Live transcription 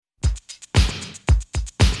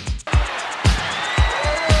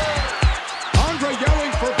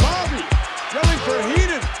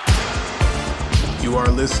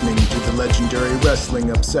listening to the Legendary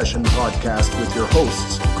Wrestling Obsession podcast with your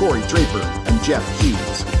hosts, Corey Draper and Jeff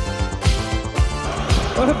Hughes.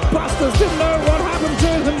 But the Busters didn't know what happened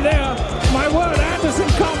to him there. My word, Anderson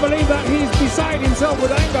can't believe that he's beside himself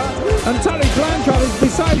with anger. And Tully Blanchard is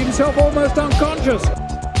beside himself, almost unconscious.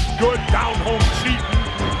 Good down home cheating.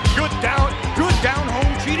 Good down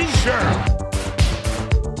home cheating. Sure.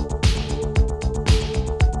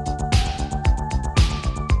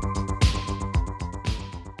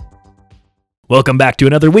 Welcome back to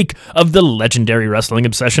another week of the Legendary Wrestling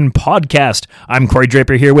Obsession podcast. I'm Corey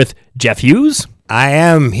Draper here with Jeff Hughes. I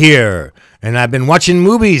am here, and I've been watching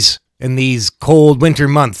movies in these cold winter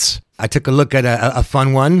months. I took a look at a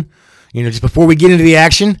fun one. You know, just before we get into the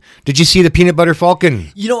action, did you see the Peanut Butter Falcon?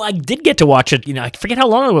 You know, I did get to watch it. You know, I forget how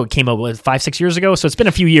long ago it came out. Was it 5-6 years ago? So it's been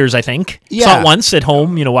a few years, I think. Yeah. Saw it once at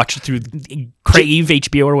home, you know, watched it through Crave,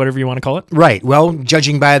 HBO, or whatever you want to call it. Right. Well,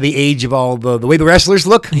 judging by the age of all the way the wrestlers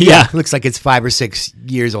look, yeah, looks like it's 5 or 6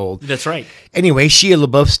 years old. That's right. Anyway, Shia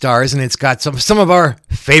LaBeouf stars, and it's got some of our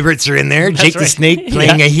favorites are in there. That's Jake right. the Snake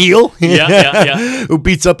playing Yeah. a heel. Yeah. Who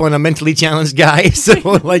beats up on a mentally challenged guy. So,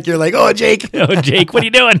 like, you're like, oh, Jake. Oh, Jake, what are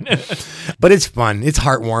you doing? But it's fun. It's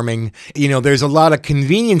heartwarming. You know, there's a lot of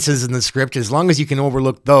conveniences in the script. As long as you can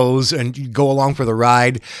overlook those and you go along for the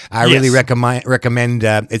ride, I really recommend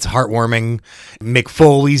it's heartwarming. Mick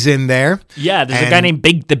Foley's in there. Yeah, there's a guy named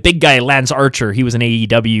the big guy, Lance Archer. He was in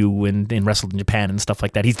AEW and wrestled in Japan and stuff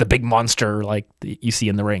like that. He's the big monster like you see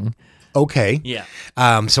in the ring. Okay. Yeah.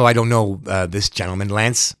 So I don't know this gentleman,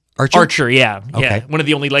 Lance Archer? Archer, yeah. Okay. Yeah. One of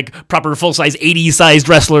the only like proper full-size 80-sized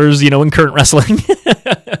wrestlers, you know, in current wrestling.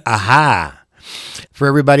 Aha. For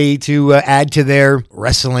everybody to add to their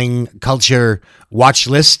wrestling culture watch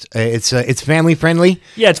list. It's family friendly.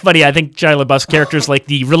 Yeah, it's funny. I think Shia LaBeouf's character is like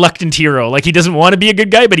the reluctant hero. Like he doesn't want to be a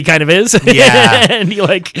good guy, but he kind of is. Yeah. And he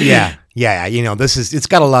like... Yeah. You know, it's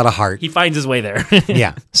got a lot of heart. He finds his way there.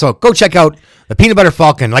 Yeah. So go check out the Peanut Butter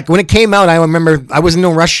Falcon. Like when it came out, I remember I was in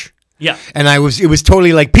no rush. Yeah. And it was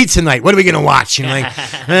totally like pizza night. What are we going to watch? And like,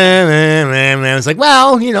 I was like,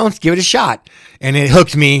 well, you know, let's give it a shot. And it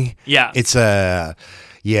hooked me. Yeah. It's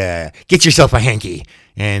get yourself a hanky.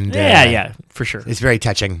 And yeah, for sure. It's very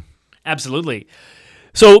touching. Absolutely.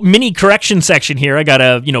 So mini correction section here. I got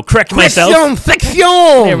to, correct myself. Fiction.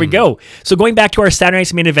 There we go. So going back to our Saturday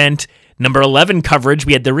night's main event, number 11 coverage,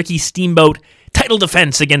 we had the Ricky Steamboat title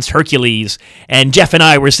defense against Hercules, and Jeff and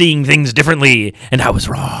I were seeing things differently, and I was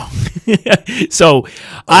wrong. So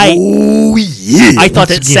I thought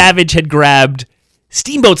that Savage had grabbed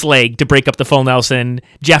Steamboat's leg to break up the full Nelson.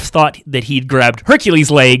 Jeff thought that he'd grabbed Hercules'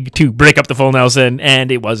 leg to break up the full Nelson,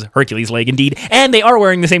 and it was Hercules' leg indeed. And they are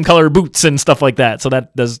wearing the same color boots and stuff like that, so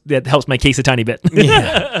that helps my case a tiny bit.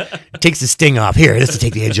 Yeah. It takes the sting off. Here, just to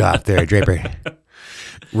take the edge off there, Draper.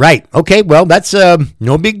 Right. Okay, well, that's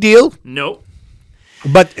no big deal. Nope.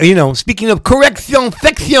 But, speaking of correction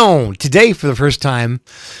fiction, today for the first time,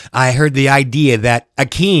 I heard the idea that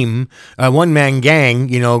Akeem, a one-man gang,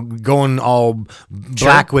 going all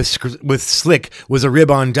black with slick, was a rib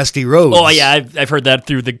on Dusty Rhodes. Oh, yeah, I've heard that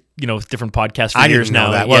through the different podcasts for years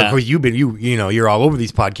now. That. Well, of course, you're all over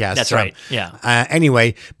these podcasts. That's right. Yeah.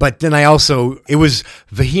 Anyway, but then it was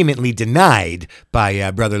vehemently denied by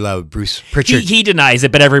Brother Love, Bruce Pritchard. He denies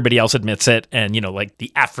it, but everybody else admits it. And, like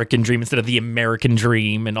the African dream instead of the American dream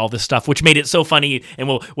and all this stuff, which made it so funny. And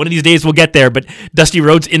one of these days we'll get there, but Dusty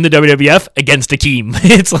Rhodes in the WWF against Akeem.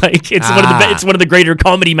 It's one of the greater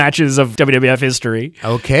comedy matches of WWF history.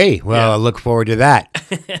 Okay. Well, I look forward to that.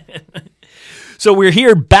 So we're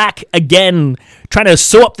here back again, trying to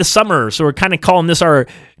sew up the summer. So we're kind of calling this our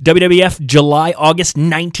WWF July, August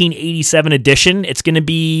 1987 edition. It's going to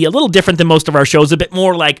be a little different than most of our shows, a bit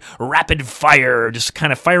more like rapid fire, just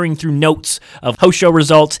kind of firing through notes of house show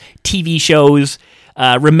results, TV shows.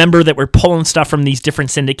 Remember that we're pulling stuff from these different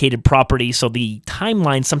syndicated properties, so the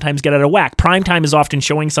timelines sometimes get out of whack. Primetime is often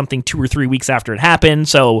showing something 2 or 3 weeks after it happened,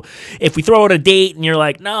 so if we throw out a date and you're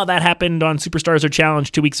like, no, that happened on Superstars or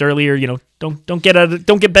Challenge 2 weeks earlier, don't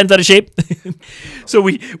get bent out of shape. So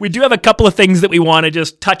we do have a couple of things that we want to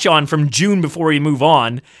just touch on from June before we move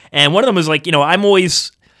on, and one of them is like, I'm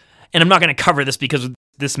always, and I'm not going to cover this because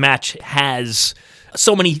this match has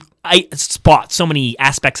so many spots, so many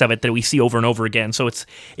aspects of it that we see over and over again. So it's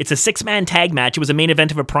a 6-man tag match. It was a main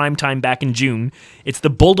event of a prime time back in June. It's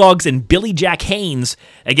the Bulldogs and Billy Jack Haynes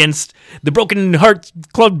against the Broken Heart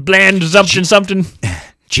Club Bland something.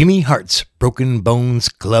 Jimmy Hart's Broken Bones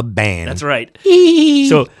Club Band. That's right.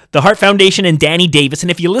 So the Hart Foundation and Danny Davis, and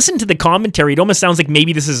if you listen to the commentary, it almost sounds like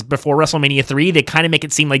maybe this is before WrestleMania 3. They kind of make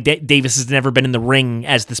it seem like Davis has never been in the ring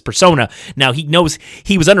as this persona. Now, he knows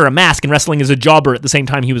he was under a mask and wrestling as a jobber at the same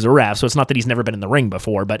time he was a ref, so it's not that he's never been in the ring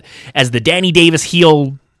before, but as the Danny Davis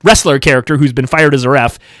heel wrestler character who's been fired as a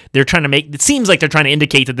ref, it seems like they're trying to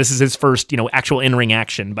indicate that this is his first, actual in-ring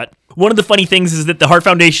action. But one of the funny things is that the Hart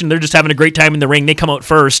Foundation, they're just having a great time in the ring. They come out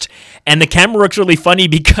first, and the camera work's really funny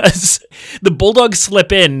because the Bulldogs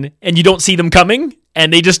slip in, and you don't see them coming,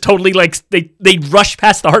 and they just totally, they rush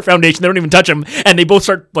past the Hart Foundation. They don't even touch them, and they both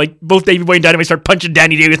start, both Davey Boy and Dynamite start punching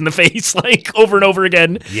Danny Davis in the face, over and over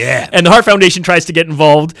again. Yeah. And the Hart Foundation tries to get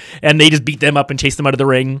involved, and they just beat them up and chase them out of the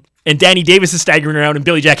ring. And Danny Davis is staggering around, and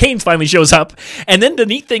Billy Jack Haynes finally shows up. And then the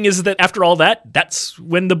neat thing is that after all that, that's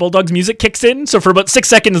when the Bulldogs music kicks in. So for about 6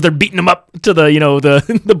 seconds, they're beating them up to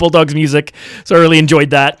the, the Bulldogs music. So I really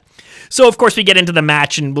enjoyed that. So, of course, we get into the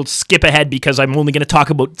match, and we'll skip ahead because I'm only going to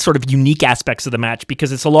talk about sort of unique aspects of the match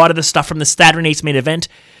because it's a lot of the stuff from the Saturday Night's main event.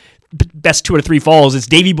 Best 2 out of 3 falls. It's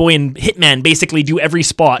Davey Boy and Hitman basically do every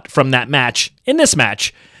spot from that match in this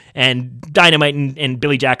match. And Dynamite and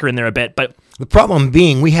Billy Jack are in there a bit, but the problem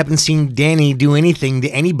being we haven't seen Danny do anything to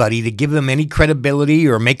anybody to give them any credibility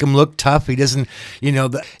or make him look tough. He doesn't,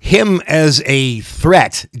 him as a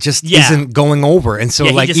threat just isn't going over. And so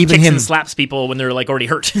he just even kicks him and slaps people when they're already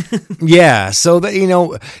hurt. Yeah. So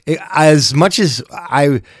that, as much as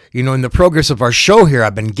I, in the progress of our show here,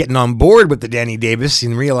 I've been getting on board with the Danny Davis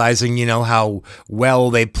and realizing, how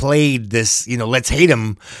well they played this, let's hate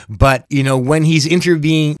him. But, when he's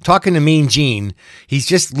talking to Mean Gene, he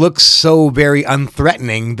just looks so very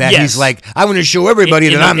unthreatening that he's like, I want to show everybody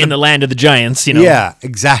that I'm in the land of the giants, Yeah,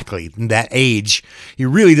 exactly. In that age, he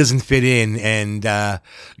really doesn't fit in. And,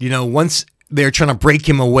 once they're trying to break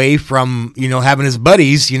him away from, having his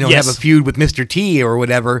buddies, have a feud with Mr. T or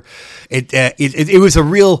whatever, it was a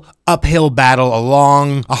real uphill battle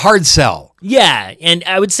along a hard sell. Yeah, and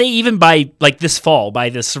I would say even by this fall, by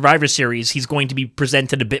the Survivor Series, he's going to be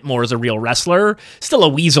presented a bit more as a real wrestler. Still a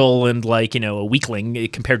weasel and a weakling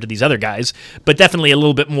compared to these other guys, but definitely a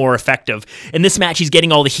little bit more effective. In this match, he's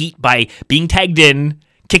getting all the heat by being tagged in,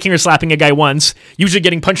 kicking or slapping a guy once, usually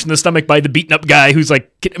getting punched in the stomach by the beaten up guy who's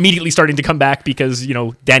immediately starting to come back because,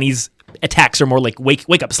 Danny's attacks are more like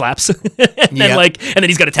wake up slaps. and then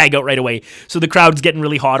he's got to tag out right away. So the crowd's getting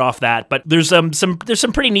really hot off that. But there's some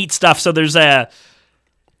pretty neat stuff. So there's a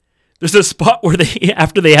spot where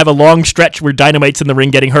after they have a long stretch where Dynamite's in the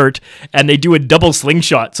ring getting hurt, and they do a double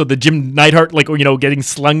slingshot. So the Jim Neidhart getting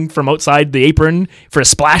slung from outside the apron for a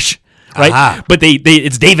splash. Right, uh-huh. But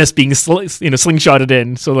it's Davis being slingshotted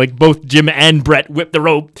in. So both Jim and Brett whip the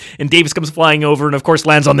rope, and Davis comes flying over, and of course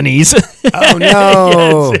lands on the knees. Oh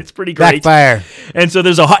no! It's pretty great. Backfire. And so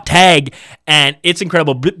there's a hot tag, and it's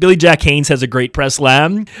incredible. Billy Jack Haynes has a great press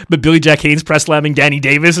slam, but Billy Jack Haynes press slamming Danny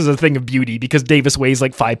Davis is a thing of beauty because Davis weighs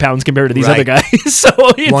 5 pounds compared to these other guys. So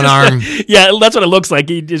one arm. Yeah, that's what it looks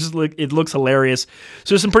like. It looks hilarious.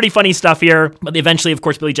 So there's some pretty funny stuff here, but eventually, of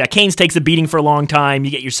course, Billy Jack Haynes takes a beating for a long time.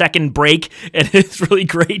 You get your second break, and it's really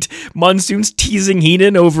great. Monsoon's teasing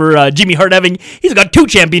Heenan over Jimmy Hart he's got 2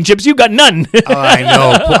 championships, you got none. Oh, I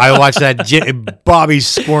know. I watched that. Bobby's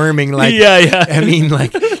squirming yeah. I mean,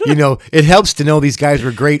 it helps to know these guys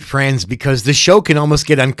were great friends because the show can almost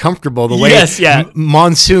get uncomfortable the way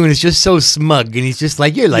Monsoon is just so smug, and he's just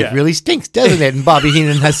like, your life really stinks, doesn't it? And Bobby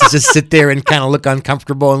Heenan has to just sit there and kind of look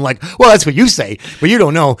uncomfortable and well, that's what you say, but you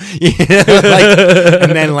don't know.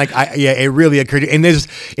 And then it really occurred, and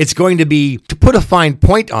it's going to be, to put a fine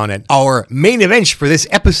point on it, our main event for this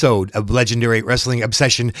episode of Legendary Wrestling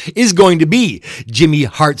Obsession is going to be Jimmy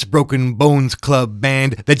Hart's Broken Bones Club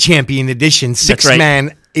Band, the Champion Edition,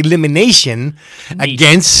 6-man elimination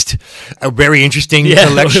against a very interesting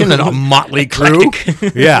selection and a motley crew.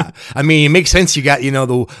 Yeah. I mean, it makes sense. You got,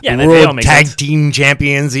 the World Tag Team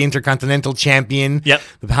Champions, the Intercontinental Champion, the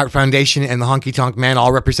Hart Foundation, and the Honky Tonk Man,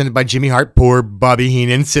 all represented by Jimmy Hart. Poor Bobby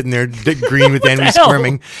Heenan sitting there green with envy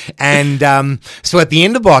squirming. And so at the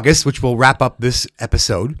end of August, which will wrap up this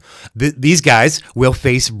episode, these guys will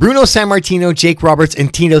face Bruno Sammartino, Jake Roberts,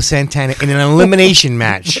 and Tino Santana in an elimination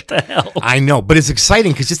match. What the hell? I know, but it's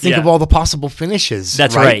exciting because just think of all the possible finishes.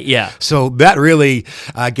 That's right, yeah. So that really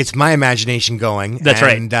gets my imagination going. That's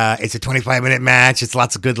right. And it's a 25-minute match. It's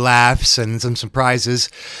lots of good laughs and some surprises.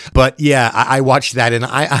 But yeah, I watched that, and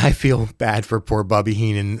I feel bad for poor Bobby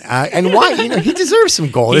Heenan. And why? He deserves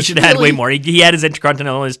some gold. He should have had way more. He had his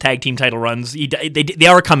Intercontinental and his tag team title runs. They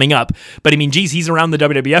are coming up. But I mean, geez, he's around the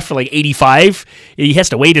WWF for 85. He has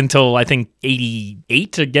to wait until, I think,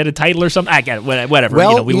 88 to get a title or something. I get it, whatever.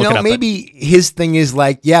 Well, we look it up. Maybe his thing is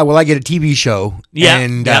like, yeah, well, I get a TV show, Yeah,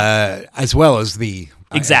 and yeah. as well as the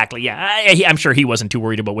Exactly, yeah. I'm sure he wasn't too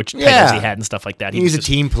worried about which titles he had and stuff like that. He's a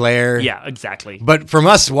team player. Yeah, exactly. But from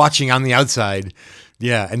us watching on the outside,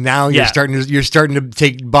 yeah, and now you're starting to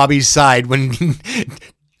take Bobby's side when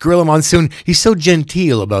Gorilla Monsoon, he's so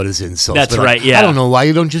genteel about his insults. That's but right, yeah. I don't know why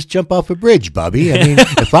you don't just jump off a bridge, Bobby. I mean,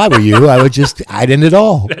 if I were you, I'd end it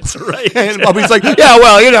all. That's right. And Bobby's like, yeah,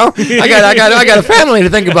 well, I got a family to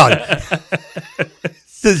think about.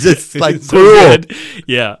 It's like so cruel. Good.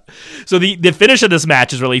 Yeah. So the finish of this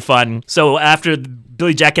match is really fun. So after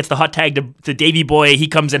Billy Jack gets the hot tag to Davey Boy, he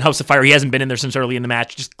comes in House of Fire. He hasn't been in there since early in the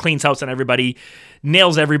match. Just cleans house on everybody,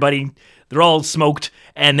 nails everybody. They're all smoked.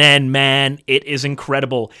 And then, man, it is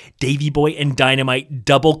incredible. Davey Boy and Dynamite,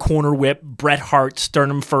 double corner whip, Bret Hart,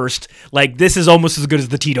 sternum first. Like, this is almost as good as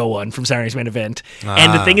the Tito one from Saturday's Main Event.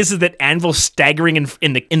 And the thing is that Anvil's staggering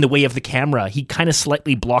in the way of the camera. He kind of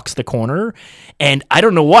slightly blocks the corner. And I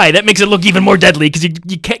don't know why. That makes it look even more deadly because you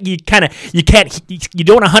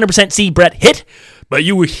don't 100% see Bret hit, but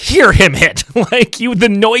you hear him hit. Like, the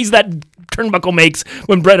noise that turnbuckle makes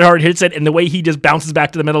when Bret Hart hits it and the way he just bounces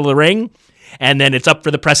back to the middle of the ring. And then it's up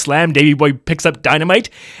for the press slam. Davey Boy picks up Dynamite.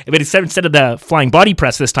 But instead of the flying body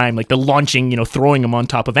press this time, like the launching, throwing him on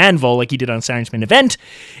top of Anvil like he did on Saturday's Main Event,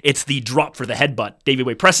 it's the drop for the headbutt. Davey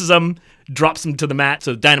Boy presses him, drops him to the mat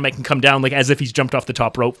so Dynamite can come down like as if he's jumped off the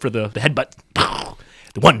top rope for the headbutt.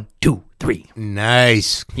 The 1, 2, 3.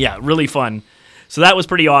 Nice. Yeah, really fun. So that was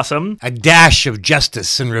pretty awesome. A dash of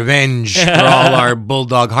justice and revenge for all our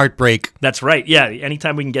Bulldog heartbreak. That's right. Yeah,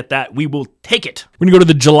 anytime we can get that, we will take it. We're going to go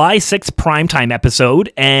to the July 6th primetime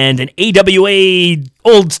episode, and an AWA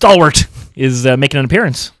old stalwart is making an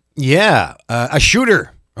appearance. Yeah, a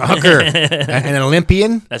shooter, a hooker, an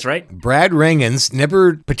Olympian. That's right. Brad Rangens,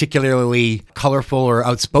 never particularly colorful or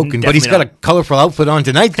outspoken, but Definitely he's got a colorful outfit on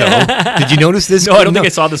tonight, though. Did you notice this? No, I don't think I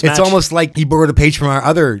saw this match. It's almost like he borrowed a page from our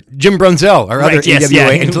other, Jim Brunzell, our other yes,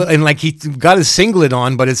 AWA, yeah. and like he got his singlet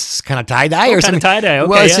on, but it's kind of tie-dye or something. Kind of tie-dye, okay,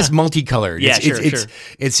 well, it's yeah. just multicolored. Yeah, sure.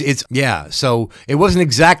 It's yeah, so it wasn't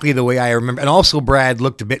exactly the way I remember. And also Brad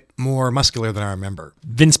looked a bit more muscular than I remember.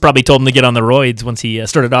 Vince probably told him to get on the roids once he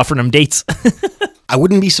started offering him dates. I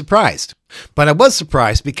wouldn't be surprised. But I was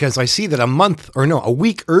surprised because I see that a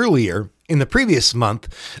week earlier in the previous month,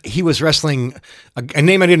 he was wrestling a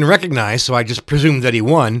name I didn't recognize, so I just presumed that he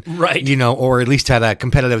won. Right. Or at least had a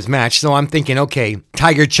competitive match. So I'm thinking, okay,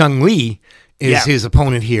 Tiger Chung Lee is his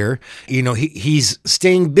opponent here. He's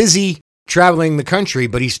staying busy traveling the country,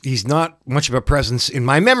 but he's not much of a presence in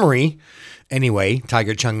my memory. Anyway,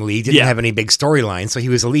 Tiger Chung Lee didn't have any big storyline, so he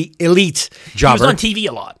was elite jobber. He was on TV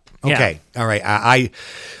a lot. Okay, all right.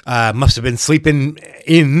 I must have been sleeping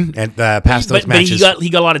in at past those matches. But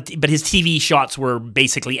he got a lot of. But his TV shots were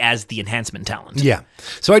basically as the enhancement talent. Yeah,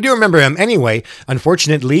 so I do remember him. Anyway,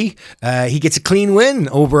 unfortunately, he gets a clean win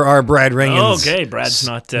over our Brad Rangens. Okay, Brad's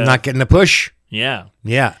not getting a push. Yeah.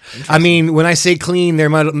 Yeah. I mean, when I say clean, there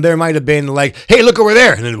might have been like, hey, look over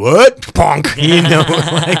there. And then what? Bonk.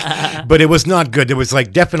 But it was not good. It was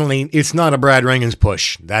like, definitely, it's not a Brad Rangens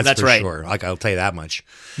push. That's for right. sure. Like, I'll tell you that much.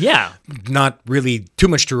 Yeah. Not really too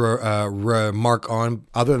much to remark on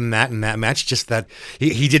other than that in that match. Just that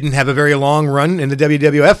he didn't have a very long run in the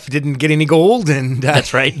WWF. Didn't get any gold. And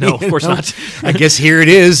that's right. No, of course not. I guess here it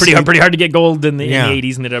is. Pretty hard to get gold in the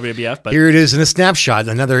 80s in the WWF. But here it is in a snapshot.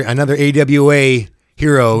 Another AWA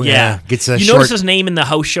hero gets a notice his name in the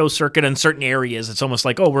house show circuit in certain areas. It's almost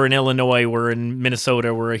like, oh, we're in Illinois, we're in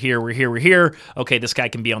Minnesota, we're here. Okay, this guy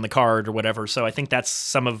can be on the card or whatever. So I think that's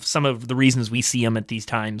some of the reasons we see him at these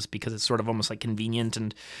times, because it's sort of almost like convenient.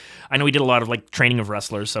 And I know he did a lot of like training of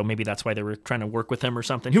wrestlers, so maybe that's why they were trying to work with him or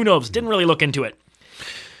something. Who knows? Didn't really look into it.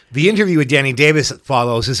 The interview with Danny Davis that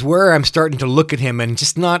follows is where I'm starting to look at him and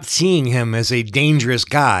just not seeing him as a dangerous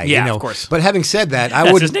guy. Yeah, of course. But having said that,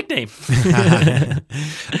 that's his nickname.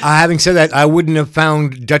 Having said that, I wouldn't have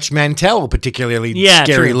found Dutch Mantell particularly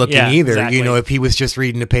scary looking either. Exactly. If he was just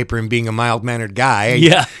reading the paper and being a mild-mannered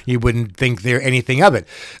guy, you wouldn't think there anything of it.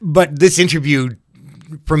 But this interview,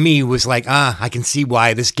 for me, was like, I can see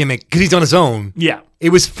why this gimmick, because he's on his own. Yeah. It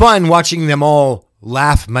was fun watching them all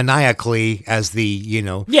laugh maniacally as the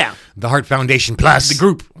Hart Foundation plus the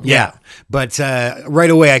group. Yeah. But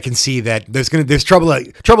right away I can see that there's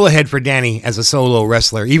trouble ahead for Danny as a solo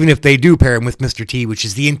wrestler, even if they do pair him with Mr. T, which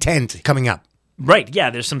is the intent coming up. Right,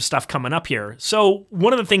 yeah, there's some stuff coming up here. So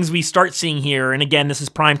one of the things we start seeing here, and again, this is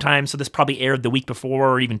prime time, so this probably aired the week before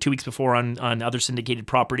or even 2 weeks before on other syndicated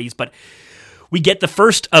properties, but we get the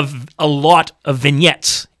first of a lot of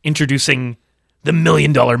vignettes introducing the $1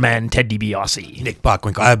 Million Man, Ted DiBiase. Nick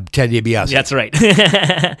Bockwinkel, Ted DiBiase. That's right.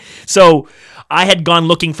 So I had gone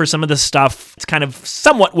looking for some of the stuff. It's kind of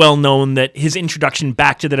somewhat well known that his introduction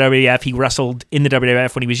back to the WWF, he wrestled in the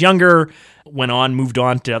WWF when he was younger, moved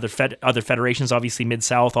on to other federations, obviously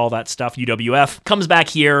Mid-South, all that stuff, UWF. Comes back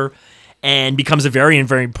here and becomes a very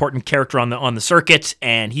important character on the circuit,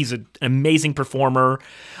 and he's an amazing performer.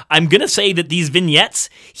 I'm going to say that these vignettes,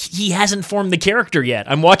 he hasn't formed the character yet.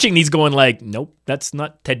 I'm watching these going like, nope, that's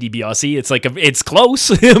not Ted DiBiase. It's like, it's close,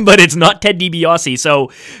 but it's not Ted DiBiase.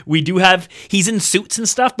 So we do have, he's in suits and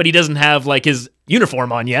stuff, but he doesn't have like his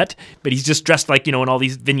uniform on yet, but he's just dressed like, in all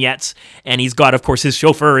these vignettes, and he's got, of course, his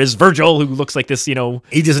chauffeur is Virgil, who looks like this, he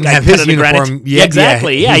doesn't have his uniform yet.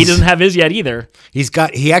 Exactly, yeah, he doesn't have his yet either.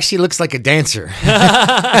 He actually looks like a dancer.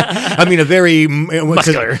 I mean, a very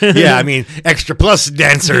muscular. Yeah, I mean, extra plus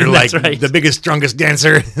dancer, like right. The biggest, strongest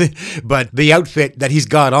dancer. But the outfit that he's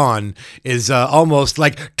got on is almost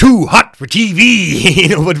like too hot for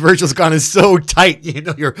TV. What Virgil's got is so tight.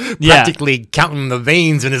 You're practically counting the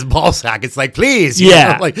veins in his ball sack. It's like, please.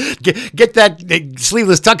 Like get that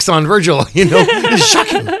sleeveless tux on, Virgil. It's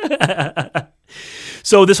shocking.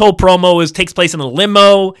 So this whole promo takes place in a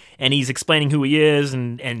limo, and he's explaining who he is,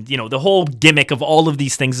 and the whole gimmick of all of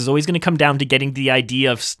these things is always going to come down to getting the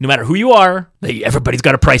idea of no matter who you are, everybody's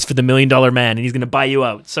got a price for the $1 Million Man, and he's going to buy you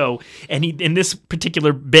out. So, and he in this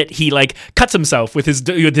particular bit, he like cuts himself with his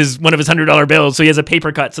one of his $100 bills, so he has a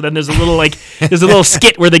paper cut. So then there's a little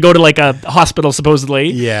skit where they go to like a hospital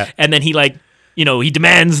supposedly, and then he like. He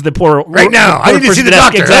demands the poor right now. I need to see the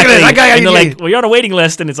doctor. Exactly. That guy, and they're like, "Well, you're on a waiting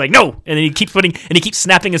list," and it's like, "No." And then he keeps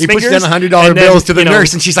snapping his fingers. He puts down $100 bills to the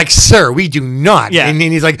nurse, and she's like, "Sir, we do not." Yeah. And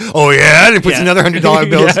then he's like, "Oh yeah," and he puts another $100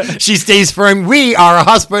 bills. She stays firm. We are a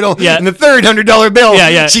hospital. Yeah. And the third $100 bill,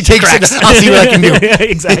 she takes it. I'll see what I can do.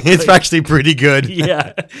 Exactly. It's actually pretty good.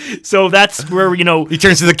 Yeah. So that's where he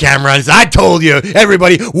turns to the camera and says, "I told you,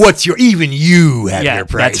 everybody, even you have your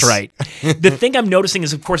price." That's right. The thing I'm noticing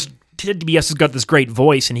is, of course, Ted DiBiase has got this great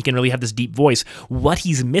voice, and he can really have this deep voice. What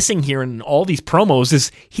he's missing here in all these promos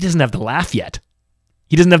is he doesn't have the laugh yet.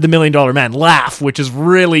 He doesn't have the $1 Million Man laugh, which is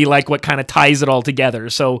really like what kind of ties it all together.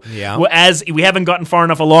 So as we haven't gotten far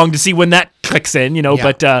enough along to see when that clicks in,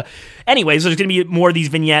 But anyways, there's going to be more of these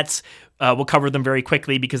vignettes. We'll cover them very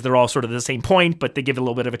quickly because they're all sort of the same point, but they give a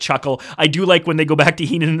little bit of a chuckle. I do like when they go back to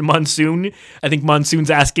Heenan and Monsoon. I think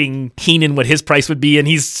Monsoon's asking Heenan what his price would be, and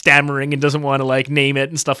he's stammering and doesn't want to like name it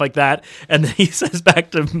and stuff like that. And then he says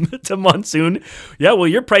back to Monsoon, "Yeah, well,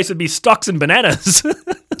 your price would be stocks and bananas."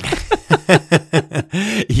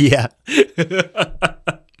 Yeah.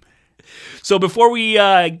 So before we,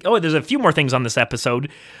 there's a few more things on this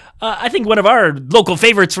episode. I think one of our local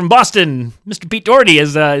favorites from Boston, Mr. Pete Doherty,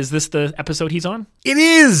 is this the episode he's on? It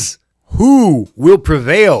is. Who will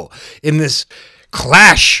prevail in this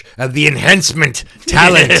clash of the enhancement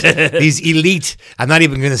talent? These elite. I'm not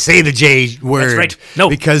even going to say the J word. That's right. No.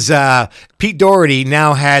 Because Pete Doherty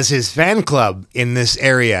now has his fan club in this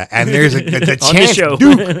area, and there's a chance. Show.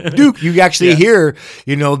 Duke. You actually hear,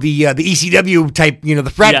 the ECW type, the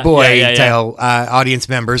frat boy style audience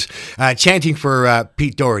members chanting for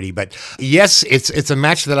Pete Doherty. But yes, it's a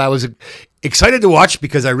match that I was excited to watch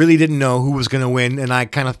because I really didn't know who was going to win, and I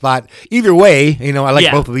kind of thought either way, I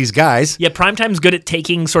like both of these guys. Yeah, Primetime's good at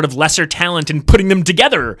taking sort of lesser talent and putting them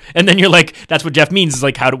together, and then you're like, that's what Jeff means, is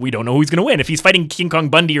like, we don't know who he's going to win. If he's fighting King Kong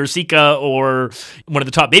Bundy or Sika or one of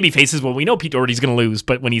the top baby faces, well, we know Pete Doherty's going to lose,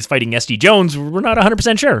 but when he's fighting SD Jones, we're not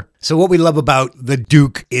 100% sure. So what we love about the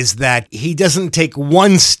Duke is that he doesn't take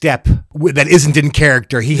one step that isn't in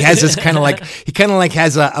character. He has this kind of like,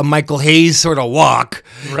 has a Michael Hayes sort of walk,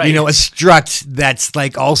 right. A strut that's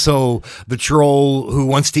like also the troll who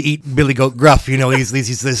wants to eat Billy Goat Gruff. He's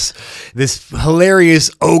this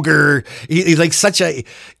hilarious ogre. He's like such a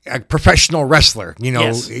professional wrestler,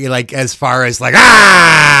 like as far as like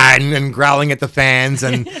and growling at the fans,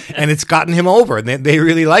 and it's gotten him over. They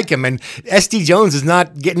really like him, and SD Jones is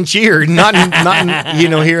not getting cheered, not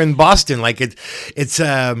in, here in Boston. Like it's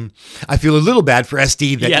I feel a little bad for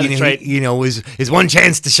SD that right. was his one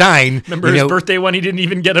chance to shine. Remember his birthday one? He didn't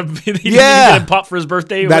even get a pop for his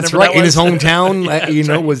birthday. That's right. That in his hometown, right.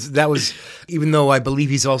 Even though I believe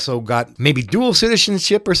he's also got maybe dual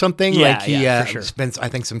citizenship or something. He for sure. spent, I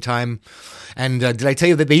think, some time. And did I tell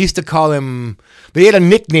you that they used to call him? They had a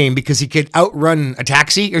nickname because he could outrun a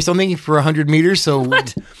taxi or something for 100 meters. So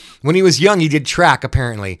when he was young, he did track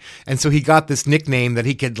apparently, and so he got this nickname that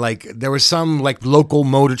he could there was some local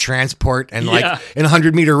mode of transport, and in a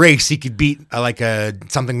 100-meter race he could beat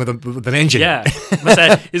something with an engine. Yeah,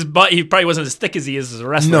 his butt, he probably wasn't as thick as he is as a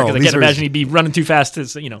wrestler. No, because I can't imagine he'd be running too fast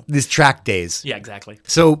as This track days. days. Yeah, exactly.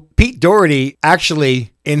 So Pete Doherty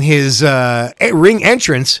actually, in his ring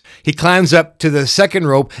entrance, he climbs up to the second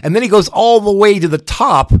rope, and then he goes all the way to the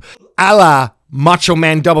top, a la Macho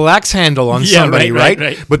Man double axe handle on somebody,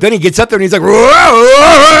 right? But then he gets up there and he's like,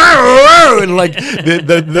 and like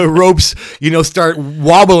the ropes, start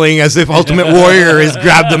wobbling as if Ultimate Warrior has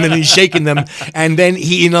grabbed them and he's shaking them. And then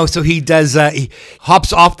he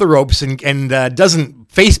hops off the ropes and doesn't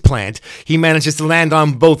face plant. He manages to land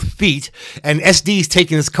on both feet, and SD's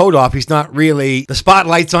taking his coat off. He's not really, the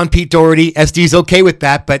spotlight's on Pete Doherty. SD's okay with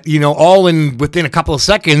that, but within a couple of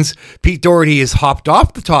seconds, Pete Doherty has hopped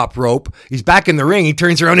off the top rope. He's back in the ring. He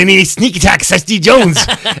turns around and he sneak attacks SD Jones,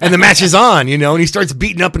 and the match is on, and he starts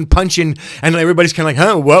beating up and punching, and everybody's kind of like,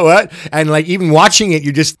 huh, what? And like, even watching it,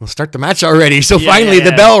 you just, we'll start the match already. So finally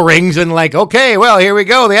the bell rings and like, okay, well, here we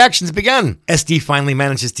go. The action's begun. SD finally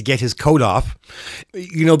manages to get his coat off.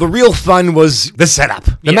 The real fun was the setup.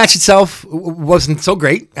 The match itself wasn't so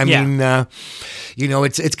great. I mean,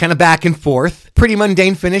 it's kind of back and forth. Pretty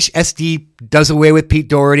mundane finish. SD does away with Pete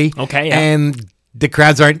Doherty. Okay, yeah. And the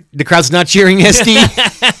crowd's not cheering SD.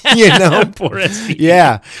 Poor SD.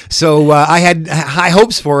 Yeah. So I had high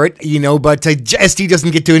hopes for it, but SD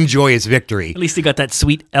doesn't get to enjoy his victory. At least he got that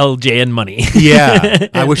sweet LJN money. Yeah.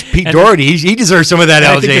 I wish Pete Doherty, he deserves some of that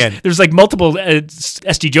LJN. There's like multiple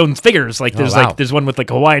SD Jones figures. Like there's one with like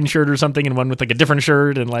a Hawaiian shirt or something, and one with like a different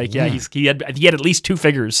shirt, and like he had at least 2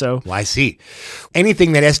 figures. So I see.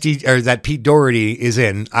 Anything that that Pete Doherty is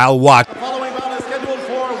in, I'll watch. Following bout is scheduled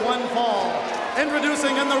for one fall.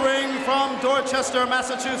 Introducing in the ring from Dorchester,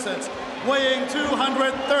 Massachusetts, weighing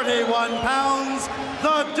 231 pounds,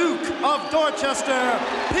 the Duke of Dorchester,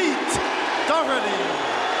 Pete Doherty.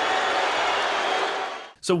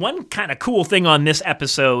 So one kind of cool thing on this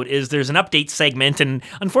episode is there's an update segment, and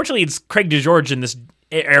unfortunately it's Craig DeGeorge in this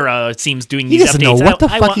era, it seems, doing these updates. He doesn't know what the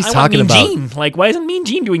fuck he's talking about. Gene. Like, why isn't Mean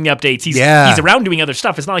Gene doing the updates? He's around doing other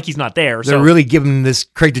stuff. It's not like he's not there. They're really giving this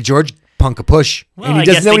Craig DeGeorge punk a push, and he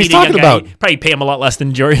doesn't know what he's talking about. Probably pay him a lot less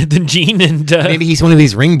than Gene, and maybe he's one of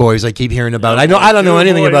these ring boys I keep hearing about. I don't know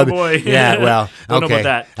anything about it. Yeah, well, don't know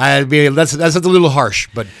about that. That's a little harsh,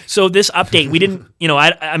 but so this update, we didn't.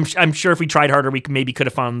 I'm sure if we tried harder, we could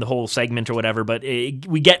have found the whole segment or whatever. But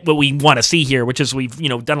we get what we want to see here, which is we've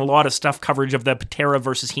done a lot of stuff coverage of the Patera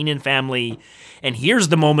versus Heenan family. And here's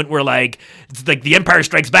the moment where it's like the Empire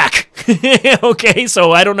Strikes Back. Okay,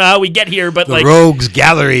 so I don't know how we get here, but the Rogues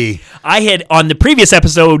Gallery. I had on the previous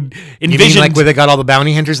episode envisioned, you mean like where they got all the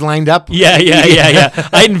bounty hunters lined up? Yeah.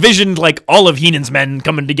 I envisioned like all of Heenan's men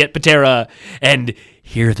coming to get Patera, and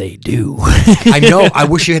here they do. I know. I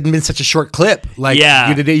wish it hadn't been such a short clip.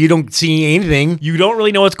 You don't see anything. You don't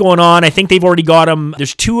really know what's going on. I think they've already got them.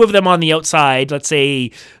 There's 2 of them on the outside. Let's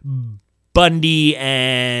say Bundy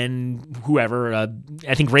and whoever,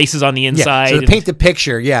 I think Race is on the inside. Yeah, so to paint the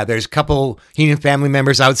picture, there's a couple Heenan family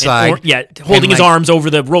members outside. Holding his arms over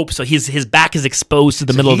the rope, so his back is exposed to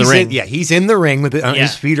the middle of the ring. He's in the ring with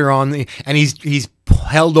his feet are on, and he's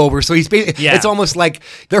held over. So it's almost like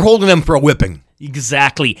they're holding him for a whipping.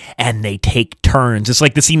 Exactly, and they take turns. It's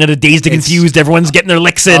like the scene of the Dazed and Confused. Everyone's getting their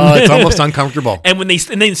licks in. Oh, it's almost uncomfortable. And when they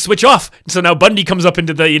switch off, so now Bundy comes up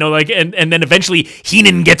into the and then eventually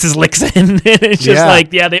Heenan gets his licks in. It's just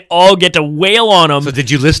they all get to wail on him. So did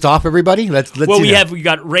you list off everybody? Let's we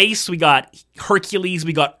got Race, we got Hercules,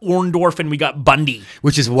 we got Orndorff, and we got Bundy.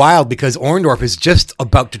 Which is wild because Orndorff is just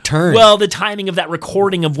about to turn. Well, the timing of that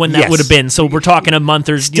recording of when that would have been. So we're talking a month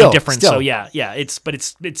or difference. Still. So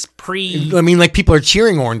it's pre. I mean, like people are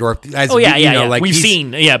cheering Orndorff. Like we've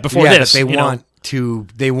seen before this. But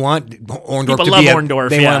they want Orndorff People to love be Orndorff,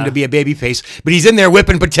 they want him to be a baby face, but he's in there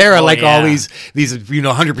whipping Patera all these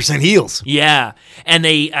 100% heels. Yeah, and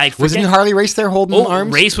wasn't Harley Race there holding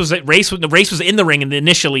arms? Race was in the ring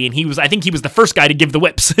initially, and I think he was the first guy to give the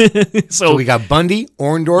whips. so we got Bundy,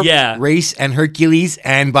 Orndorff, Race, and Hercules,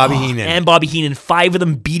 and Bobby Heenan. And Bobby Heenan, 5 of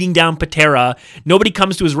them beating down Patera. Nobody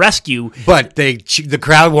comes to his rescue, but the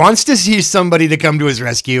crowd wants to see somebody to come to his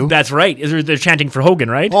rescue. That's right. They're chanting for Hogan,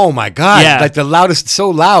 right? Oh my God! Yeah. Like the loudest, so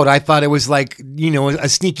loud, I thought it was like, a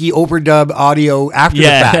sneaky overdub audio after the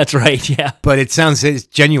fact. Yeah, that's right, yeah. But it's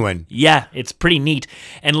genuine. Yeah, it's pretty neat.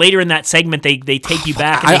 And later in that segment, they take you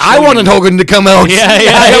back. I wanted Hogan to come out.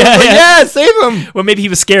 Yeah, save him. Well, maybe he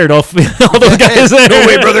was scared all those guys. No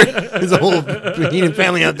way, brother. There's a whole Heenan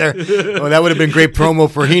family out there. Oh, that would have been great promo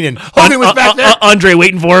for Heenan. Hogan was back there. Andre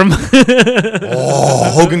waiting for him.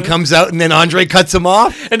 Hogan comes out and then Andre cuts him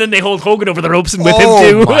off. And then they hold Hogan over the ropes and whip him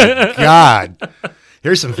too. Oh, my God.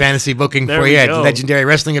 There's some fantasy booking There for we you. go. Legendary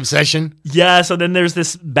Wrestling Obsession. Yeah, so then there's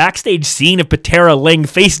this backstage scene of Patera laying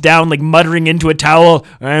face down, like muttering into a towel,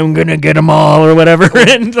 "I'm gonna get them all," or whatever.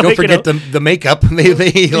 And, Don't forget the makeup.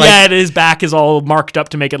 Yeah, and his back is all marked up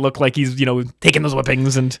to make it look like he's, taking those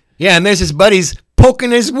whippings. And and there's his buddies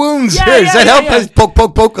poking his wounds. Yeah, Does that help? yeah.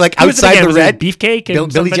 Poke, like who was it outside again? the Was it red. Beefcake?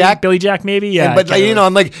 And Billy Jack? Billy Jack, maybe? Yeah. But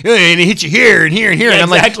I'm like, and he hit you here and here and here. Yeah,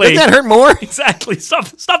 and I'm exactly. like, doesn't that hurt more? Exactly. Stop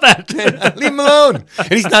that. Leave him alone.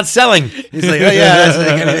 And he's not selling. He's like, oh yeah, that's what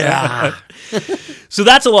I gotta do. So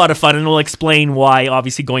that's a lot of fun, and we'll explain why,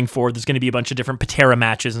 obviously, going forward, there's going to be a bunch of different Patera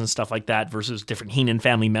matches and stuff like that versus different Heenan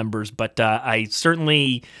family members. But that's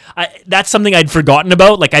something I'd forgotten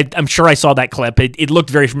about. Like, I'm sure I saw that clip. It looked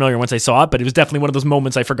very familiar once I saw it, but it was definitely one of those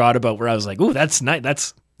moments I forgot about where I was like, ooh, that's nice.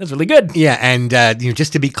 That's really good. Yeah, and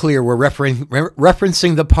just to be clear, we're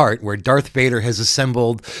referencing the part where Darth Vader has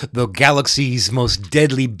assembled the galaxy's most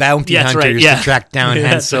deadly bounty Yeah, that's hunters right, yeah. to track down Yeah,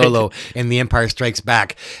 Han that's Solo in The Empire Strikes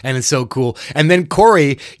Back, and it's so cool. And then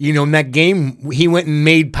Corey, in that game, he went and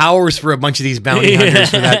made powers for a bunch of these bounty hunters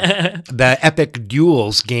for the Epic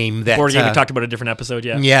Duels game. Board game we talked about a different episode,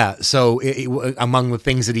 yeah. Yeah, so among the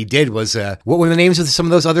things that he did was, what were the names of some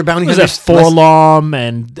of those other bounty Was hunters? it Forlom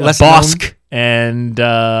and less Bosk? And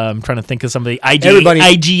I'm trying to think of somebody. Everybody-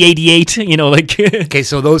 IG-88, Okay,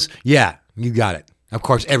 so those, yeah, you got it. Of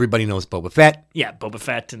course, everybody knows Boba Fett. Yeah, Boba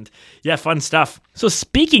Fett, and fun stuff. So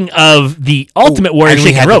speaking of the Ultimate Warrior And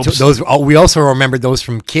we shaking had ropes, we also remembered those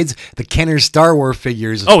from kids. The Kenner Star Wars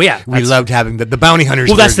figures. Oh, yeah, we loved having the bounty hunters.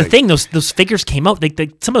 well, that's were the thing. Those figures came out.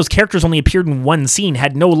 Some of those characters only appeared in one scene,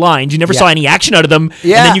 had no lines. You never Yeah. saw any action out of them.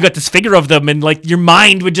 Yeah. And then you got this figure of them, and like your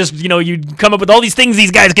mind would just, you'd come up with all these things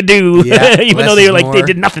these guys could do, Yeah, even less though they is were like they more.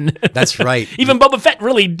 did nothing. That's right. Even Boba Fett,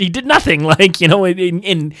 really, he did nothing. Like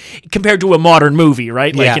in compared to a modern movie,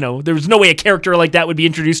 right? Like Yeah. there was no way a character like that would be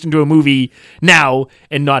introduced into a movie now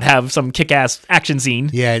and not have some kick-ass action scene.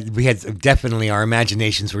 Yeah, we had definitely our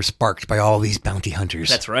imaginations were sparked by all these bounty hunters.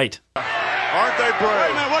 That's right. Aren't they brave?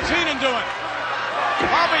 Wait a minute, what's Heenan doing?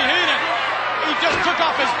 Bobby Heenan, he just took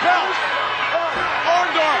off his belt.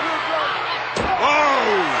 Orndorff.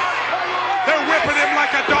 Whoa! They're whipping him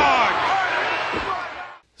like a dog.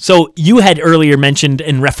 So you had earlier mentioned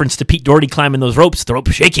in reference to Pete Doherty climbing those ropes, the rope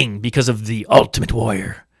shaking because of the Ultimate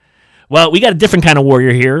Warrior. Well, we got a different kind of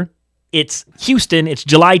warrior here. It's Houston. It's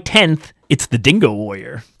July 10th. It's the Dingo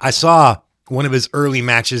Warrior. I saw one of his early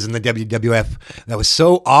matches in the WWF that was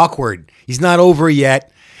so awkward. He's not over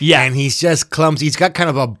yet. Yeah. And he's just clumsy. He's got kind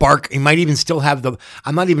of a bark. He might even still have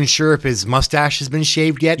I'm not even sure if his mustache has been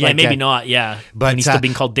shaved yet. Yeah, like maybe that. not. Yeah, But, and he's still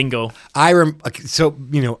being called Dingo. I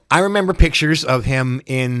remember pictures of him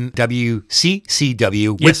in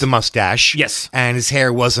WCCW with Yes. the mustache. Yes. And his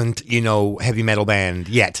hair wasn't, heavy metal band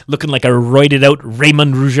yet. Looking like a roided out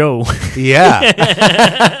Raymond Rougeau. Yeah.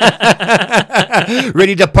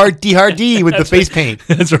 Ready to party hardy with the face paint.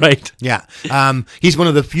 That's right. Yeah. He's one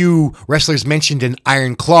of the few wrestlers mentioned in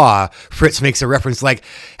Iron Claw. Fritz makes a reference like,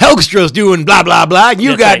 Helgstro's doing blah, blah, blah. And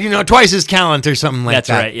you That's got, right. twice his talent or something like That's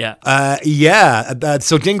that. right, yeah.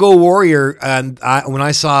 So Dingo Warrior,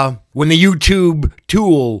 when the YouTube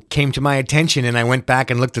tool came to my attention and I went back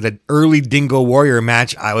and looked at an early Dingo Warrior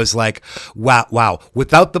match, I was like, wow.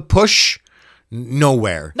 Without the push,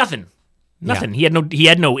 nowhere. Nothing. He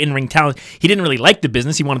had no in-ring talent. He didn't really like the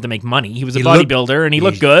business. He wanted to make money. He was a He looked- bodybuilder and he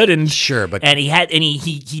looked good and Sure, but-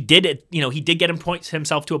 he did it. He did get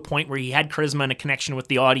himself to a point where he had charisma and a connection with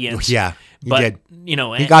the audience. Yeah, he but did.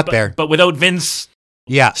 He got there. But without Vince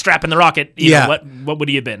Yeah. strapping the rocket, you Yeah. know, what would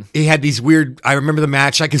he have been? He had these weird, I remember the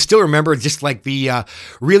match. I can still remember just like the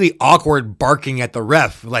really awkward barking at the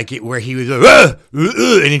ref, where he was,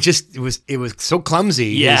 and it was so clumsy.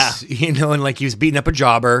 Yeah. And like he was beating up a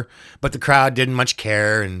jobber, but the crowd didn't much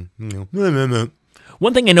care. And,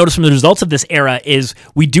 One thing I noticed from the results of this era is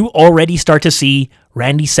we do already start to see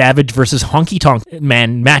Randy Savage versus Honky Tonk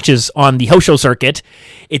Man matches on the house show circuit.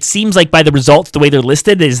 It seems like by the results, the way they're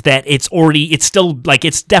listed is that it's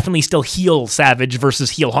definitely still heel Savage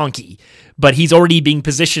versus heel Honky, but he's already being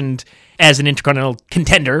positioned as an Intercontinental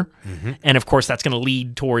contender. Mm-hmm. And of course, that's going to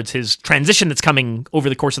lead towards his transition that's coming over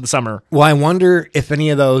the course of the summer. Well, I wonder if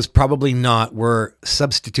any of those, probably not, were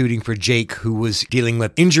substituting for Jake, who was dealing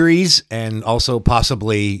with injuries and also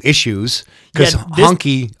possibly issues. Because Yeah, this-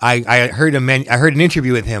 Honky, I heard an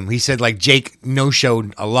interview with him. He said like Jake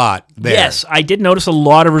no-showed a lot there. Yes, I did notice a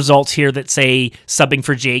lot of results here that say subbing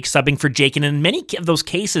for Jake, and in many of those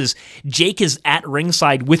cases, Jake is at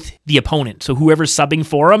ringside with the opponent. So whoever's subbing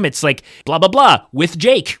for him, it's like blah, blah, blah, with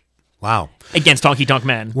Jake. Wow. against Honky Tonk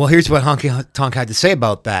Man. Well, here's what Honky Tonk had to say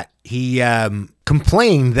about that. He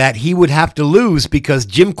complained that he would have to lose because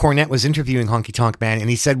Jim Cornette was interviewing Honky Tonk Man, and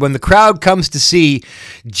he said when the crowd comes to see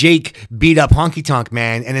Jake beat up Honky Tonk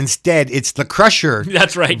Man, and instead it's the Crusher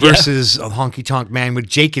That's right, versus Honky Tonk Man with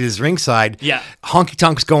Jake at his ringside, Yeah. Honky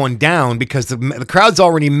Tonk's going down because the crowd's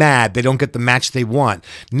already mad. They don't get the match they want.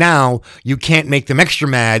 Now you can't make them extra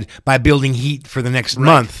mad by building heat for the next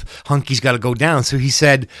month. Honky's got to go down. So he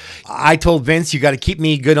said, I told Vince, you got to keep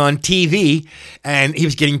me good on TV, and he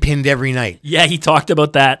was getting pinned every night. Yeah, he talked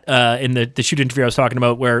about that in the shoot interview I was talking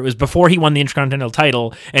about, where it was before he won the Intercontinental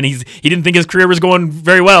title, and he didn't think his career was going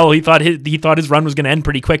very well. He thought his run was going to end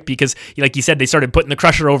pretty quick because, like he said, they started putting the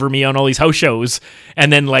Crusher over me on all these house shows,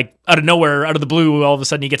 and then like out of nowhere, out of the blue, all of a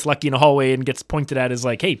sudden he gets lucky in a hallway and gets pointed at as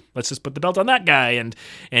like, hey, let's just put the belt on that guy, and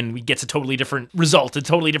he gets a totally different result, a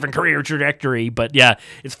totally different career trajectory. But yeah,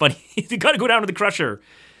 it's funny. You got to go down to the Crusher.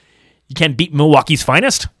 You can't beat Milwaukee's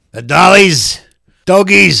finest. The Dollies,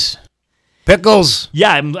 Dogies, Pickles.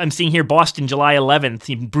 Yeah, I'm seeing here Boston, July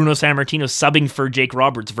 11th. Bruno Sammartino subbing for Jake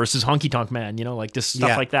Roberts versus Honky Tonk Man. Like just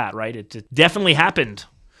stuff like that, right? It definitely happened.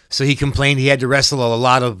 So he complained he had to wrestle a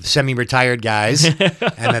lot of semi-retired guys and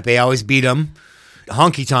that they always beat him.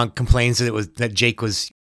 Honky Tonk complains that Jake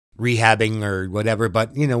was rehabbing or whatever,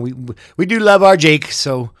 but we do love our Jake,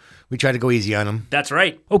 so we try to go easy on him. That's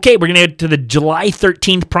right. Okay, we're going to get to the July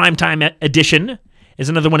 13th primetime edition. Is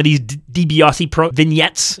another one of these DiBiase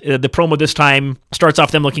vignettes. The promo this time starts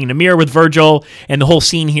off them looking in a mirror with Virgil, and the whole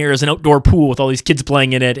scene here is an outdoor pool with all these kids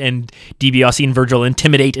playing in it, and DiBiase and Virgil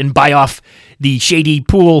intimidate and buy off the shady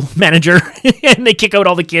pool manager, and they kick out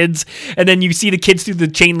all the kids, and then you see the kids through the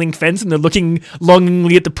chain link fence, and they're looking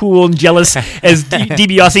longingly at the pool and jealous as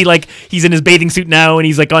DiBiase, like, he's in his bathing suit now, and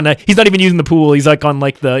he's like he's not even using the pool, he's like on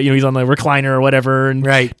like he's on the recliner or whatever, and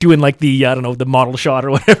doing like the, I don't know, the model shot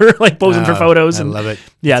or whatever, like posing for photos. I and love it.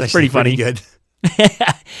 Yeah, it's pretty funny. Good.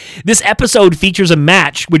 This episode features a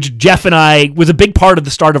match which Jeff and I was a big part of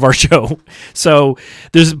the start of our show. So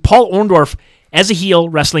there's Paul Orndorff as a heel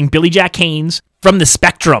wrestling Billy Jack Haynes from the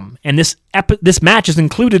Spectrum, and this match is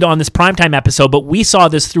included on this primetime episode, but we saw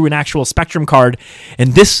this through an actual Spectrum card,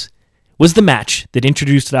 and this was the match that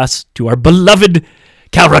introduced us to our beloved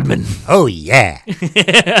Cal Rudman. Oh, yeah.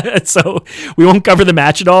 So we won't cover the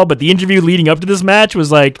match at all, but the interview leading up to this match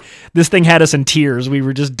was like, this thing had us in tears. We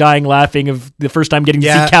were just dying laughing of the first time getting to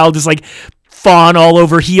see Cal just like fawn all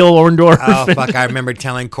over heel Orndorff. Oh, fuck. I remember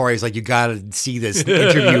telling Corey, he's like, you got to see this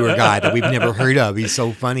interviewer guy that we've never heard of. He's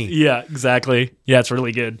so funny. Yeah, exactly. Yeah, it's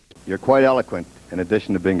really good. You're quite eloquent, in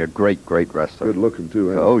addition to being a great, great wrestler. Good looking,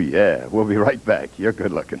 too, Oh, yeah. We'll be right back. You're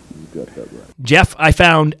good looking. You got that right. Jeff, I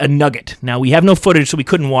found a nugget. Now, we have no footage, so we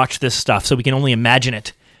couldn't watch this stuff, so we can only imagine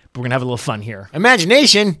it. But we're going to have a little fun here.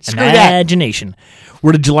 Imagination. Screw Imagination.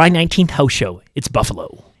 We're at a July 19th house show. It's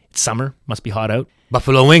Buffalo. It's summer. Must be hot out.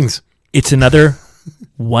 Buffalo wings. It's another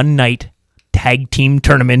one-night tag team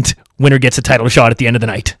tournament. Winner gets a title shot at the end of the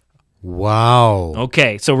night. Wow.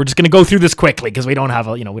 Okay, so we're just going to go through this quickly because we don't have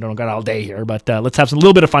we don't got all day here, but let's have a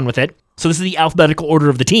little bit of fun with it. So this is the alphabetical order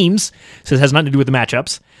of the teams, so it has nothing to do with the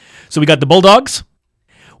matchups. So we got the Bulldogs.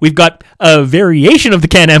 We've got a variation of the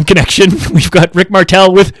Can-Am connection. We've got Rick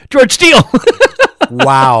Martel with George Steele.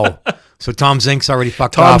 Wow. So Tom Zink's already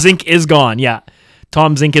fucked Tom off. Zink is gone, yeah.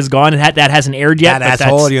 Tom Zink is gone, and that hasn't aired yet. That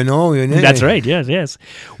asshole, you know. That's right, yes.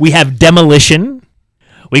 We have Demolition.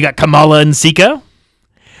 We got Kamala and Sika.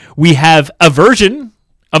 We have a version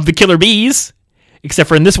of the Killer Bees, except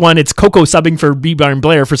for in this one, it's Coco subbing for B-Barn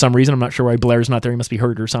Blair for some reason. I'm not sure why Blair's not there. He must be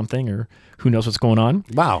hurt or something, or who knows what's going on.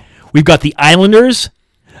 Wow. We've got the Islanders,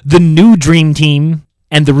 the New Dream Team,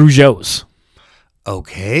 and the Rougeaus.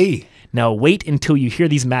 Okay. Now, wait until you hear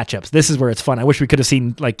these matchups. This is where it's fun. I wish we could have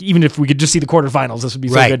seen, even if we could just see the quarterfinals, this would be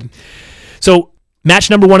so good. So, match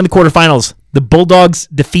number 1 in the quarterfinals. The Bulldogs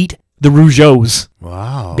defeat the Rougeaus.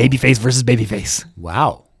 Wow. Babyface versus babyface.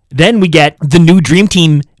 Wow. Then we get the New Dream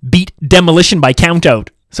Team beat Demolition by countout.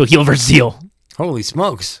 So heel versus heel. Holy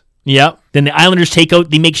smokes. Yeah. Then the Islanders take out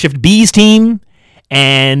the Makeshift Bees team,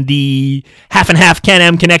 and the half and half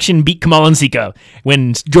Can-Am connection beat Kamal and Sika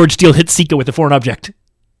when George Steele hits Sika with a foreign object.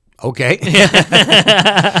 Okay.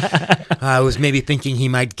 I was maybe thinking he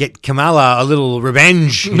might get Kamala a little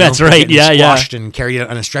revenge. That's right. Yeah. Squashed and carried it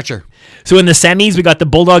on a stretcher. So in the semis, we got the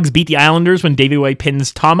Bulldogs beat the Islanders when Davey White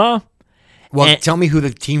pins Tama. Well, tell me who the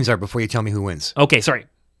teams are before you tell me who wins. Okay, sorry.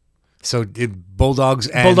 So Bulldogs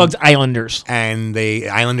Islanders. And the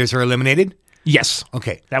Islanders are eliminated? Yes.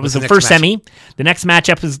 Okay. That was the first semi. The next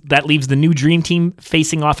matchup that leaves the New Dream Team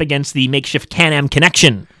facing off against the Makeshift Can-Am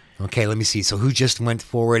Connection. Okay, let me see. So who just went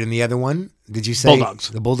forward in the other one? Did you say? Bulldogs.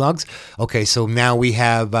 The Bulldogs? Okay, so now we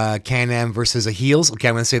have Can-Am versus the Heels. Okay,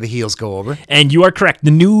 I'm going to say the Heels go over. And you are correct.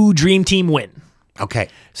 The new Dream Team win. Okay.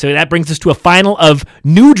 So that brings us to a final of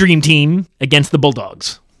new Dream Team against the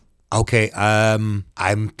Bulldogs. Okay, I'm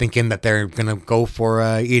thinking that they're going to go for,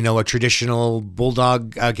 a traditional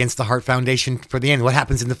Bulldog against the Hart Foundation for the end. What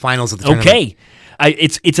happens in the finals of the tournament? Okay.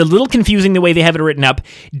 It's a little confusing the way they have it written up.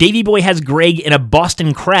 Davey Boy has Greg in a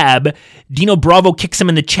Boston Crab. Dino Bravo kicks him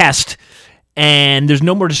in the chest. And there's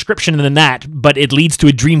no more description than that, but it leads to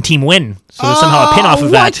a Dream Team win. So there's somehow a pin off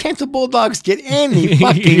of that. Why can't the Bulldogs get any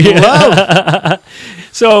fucking love?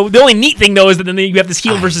 So the only neat thing, though, is that then you have this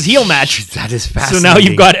heel versus heel match. That is fascinating. So now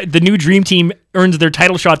you've got the new Dream Team earns their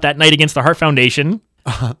title shot that night against the Hart Foundation.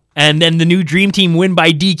 And then the new Dream Team win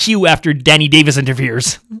by DQ after Danny Davis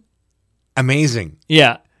interferes. Amazing.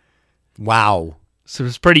 Yeah. Wow. So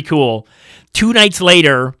it's pretty cool. One night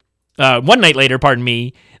later, pardon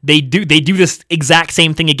me, they do this exact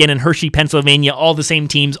same thing again in Hershey, Pennsylvania. All the same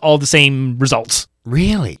teams, all the same results.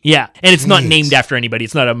 Really? Yeah, and it's not named after anybody.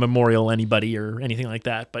 It's not a memorial anybody or anything like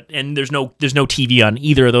that. And there's no TV on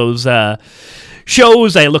either of those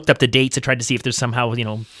shows. I looked up the dates. I tried to see if there's somehow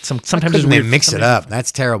sometimes there's they weird, mix it up.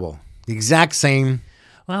 That's terrible. The exact same.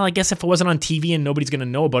 Well, I guess if it wasn't on TV and nobody's gonna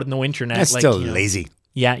know about it, no internet. That's still lazy.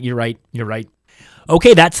 Yeah, you're right.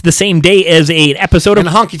 Okay, that's the same day as an episode of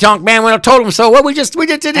the Honky Tonk Man would have told him so. What we just did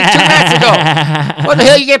it 2 nights ago. What the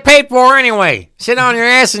hell you get paid for anyway? Sit on your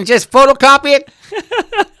ass and just photocopy it?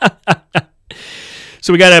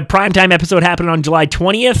 So we got a primetime episode happening on July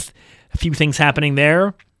 20th. A few things happening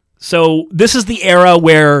there. So this is the era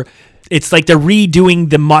where it's like they're redoing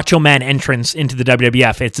the Macho Man entrance into the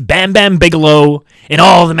WWF. It's Bam Bam Bigelow, and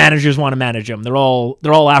all the managers want to manage him. They're all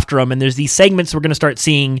after him, and there's these segments we're going to start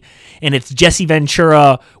seeing, and it's Jesse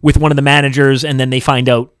Ventura with one of the managers, and then they find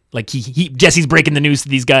out like Jesse's breaking the news to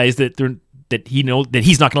these guys that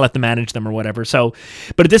he's not going to let them manage them or whatever. So,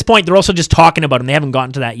 but at this point, they're also just talking about him. They haven't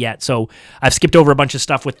gotten to that yet. So I've skipped over a bunch of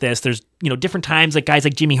stuff with this. There's, different times like guys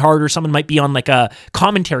like Jimmy Hart or someone might be on like a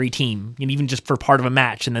commentary team, even just for part of a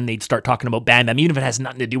match. And then they'd start talking about Bam Bam, even if it has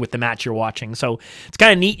nothing to do with the match you're watching. So it's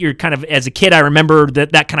kind of neat. You're kind of, as a kid, I remember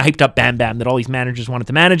that kind of hyped up Bam Bam, that all these managers wanted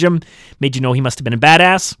to manage him, made you know he must have been a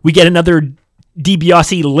badass. We get another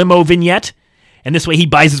DiBiase limo vignette. And this time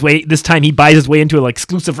he buys his way into an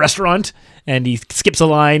exclusive restaurant, and he skips a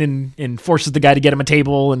line and forces the guy to get him a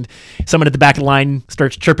table, and someone at the back of the line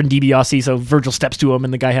starts chirping DiBiase, so Virgil steps to him,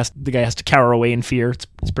 and the guy has to cower away in fear.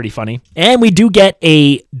 It's pretty funny. And we do get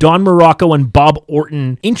a Don Morocco and Bob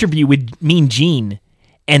Orton interview with Mean Gene,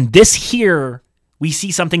 and this here we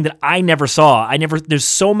see something that I never saw. There's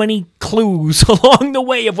so many clues along the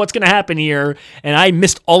way of what's going to happen here, and I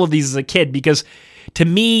missed all of these as a kid, because to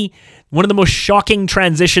me, one of the most shocking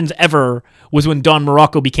transitions ever was when Don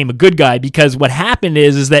Morocco became a good guy, because what happened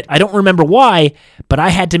is that I don't remember why, but I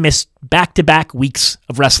had to miss back-to-back weeks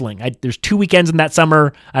of wrestling. There's 2 weekends in that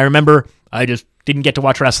summer. I remember I just didn't get to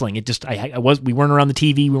watch wrestling. We weren't around the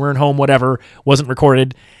TV, we weren't home, whatever, wasn't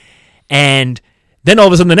recorded. And then all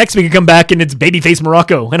of a sudden the next week I come back and it's Babyface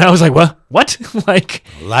Morocco. And I was like, what?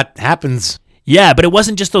 A lot happens. Yeah, but it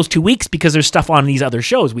wasn't just those 2 weeks, because there's stuff on these other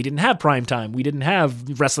shows. We didn't have Primetime. We didn't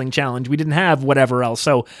have Wrestling Challenge. We didn't have whatever else.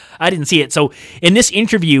 So I didn't see it. So in this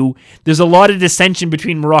interview, there's a lot of dissension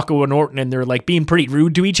between Morocco and Orton, and they're being pretty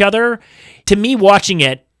rude to each other. To me, watching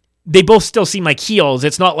it, they both still seem like heels.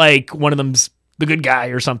 It's not like one of them's the good guy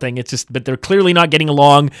or something. It's just, but they're clearly not getting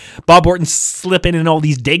along. Bob Orton's slipping in all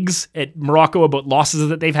these digs at Morocco about losses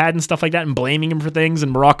that they've had and stuff like that, and blaming him for things,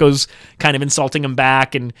 and Morocco's kind of insulting him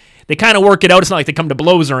back, and they kind of work it out. It's not like they come to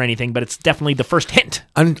blows or anything, but it's definitely the first hint.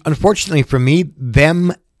 Unfortunately for me,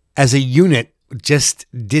 them as a unit just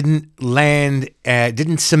didn't land,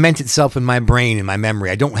 didn't cement itself in my brain, in my memory.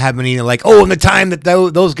 I don't have any in the time that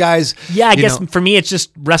those guys. Yeah, I guess for me it's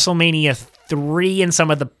just WrestleMania 3 and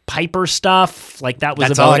some of the Piper stuff. That was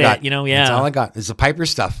that's about all I got. it. Yeah, that's all I got. Is the Piper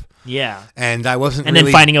stuff. Yeah, and I wasn't. And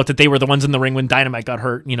then finding out that they were the ones in the ring when Dynamite got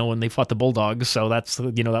hurt. When they fought the Bulldogs. So that's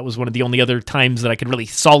that was one of the only other times that I could really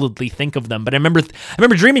solidly think of them. But I remember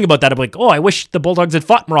dreaming about that. I'm like, I wish the Bulldogs had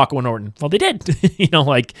fought Morocco and Orton. Well, they did.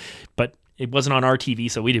 But it wasn't on our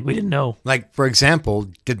TV, so we didn't know. For example,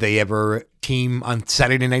 did they ever team on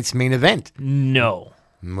Saturday night's main event? No.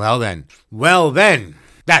 Well then,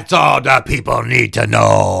 that's all the people need to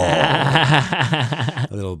know. A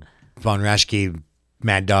little Von Raschke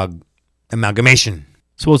Mad Dog amalgamation.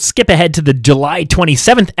 So we'll skip ahead to the July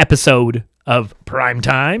 27th episode of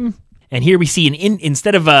Primetime. And here we see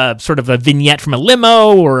instead of a sort of a vignette from a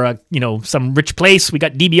limo or some rich place, we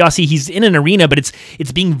got DiBiase. He's in an arena, but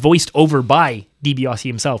it's being voiced over by DiBiase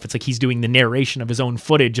himself. It's like he's doing the narration of his own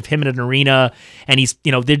footage of him in an arena, and he's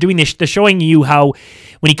they're doing this. They're showing you how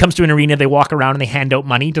when he comes to an arena, they walk around and they hand out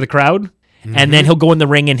money to the crowd, and then he'll go in the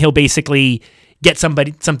ring and he'll basically get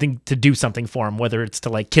something to do something for him, whether it's to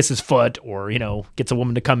like kiss his foot or, gets a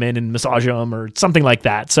woman to come in and massage him or something like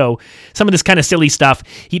that. So some of this kind of silly stuff,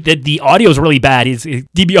 the audio is really bad.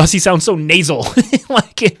 DiBiase sounds so nasal.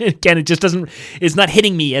 Like, again, it just it's not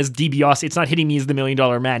hitting me as DiBiase. It's not hitting me as the $1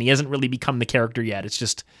 Million Man. He hasn't really become the character yet. It's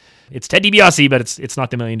Ted DiBiase, but it's not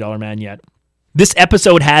the $1 Million Man yet. This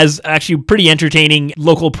episode has actually pretty entertaining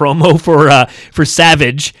local promo for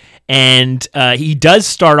Savage. And he does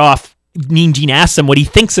start off. Mean Gene asks him what he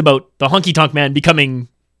thinks about the Honky Tonk Man becoming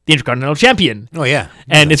the Intercontinental Champion. Oh, yeah.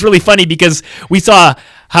 And it's really funny because we saw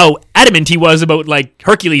how adamant he was about like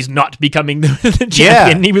Hercules not becoming the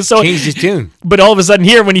champion. Yeah, he was so changed his tune. But all of a sudden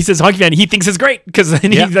here when he says Honky Man, he thinks it's great because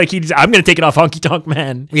then I'm going to take it off Honky Tonk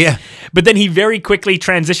Man. Yeah. But then he very quickly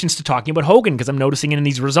transitions to talking about Hogan because I'm noticing in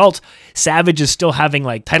these results, Savage is still having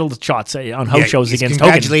like title shots on house shows against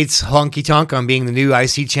Hogan. He congratulates Honky Tonk on being the new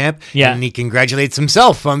IC champ. Yeah. And he congratulates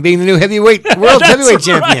himself on being the new world heavyweight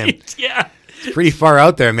champion. Yeah. It's pretty far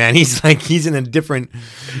out there, man. He's in a different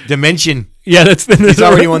dimension. Yeah, he's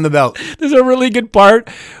already won the belt. There's a really good part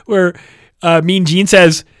where Mean Gene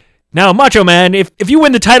says, "Now, Macho Man, if you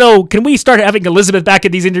win the title, can we start having Elizabeth back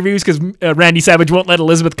at these interviews? Because Randy Savage won't let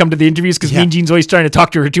Elizabeth come to the interviews because Mean Gene's always trying to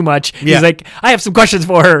talk to her too much. Yeah. He's like, I have some questions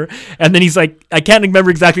for her. And then he's like, I can't remember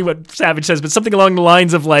exactly what Savage says, but something along the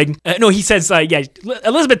lines of like, no, he says,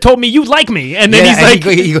 Elizabeth told me you like me. And then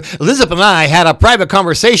he goes, Elizabeth and I had a private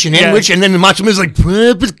conversation and then the Macho Man's like,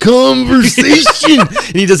 private conversation.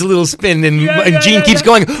 And he does a little spin and Gene keeps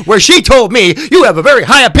going, where she told me you have a very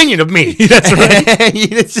high opinion of me. That's right.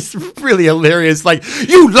 It's just really hilarious. Like,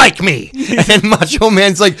 you like me. And Macho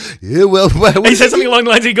Man's like, yeah, well, he says something along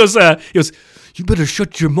the lines. He goes, you better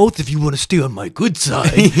shut your mouth if you want to stay on my good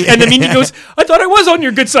side. And then he goes, I thought I was on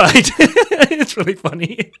your good side. It's really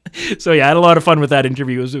funny. So yeah, I had a lot of fun with that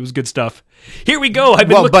interview. It was good stuff. Here we go.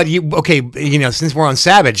 Since we're on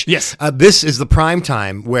Savage, yes, this is the prime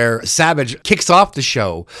time where Savage kicks off the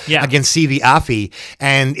show against CV Afi,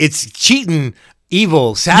 and it's cheating.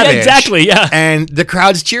 Evil Savage. Yeah, exactly, yeah. And the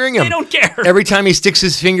crowd's cheering him. They don't care. Every time he sticks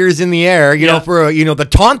his fingers in the air, to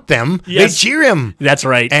taunt them, they cheer him. That's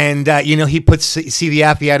right. And, he puts CV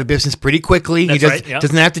Afi out of business pretty quickly. That's right, yeah.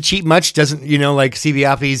 Doesn't have to cheat much. Doesn't, like CV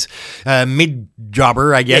Afi's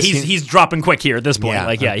mid-jobber, I guess. Yeah, he's dropping quick here at this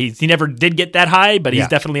point. Yeah. He never did get that high, but he's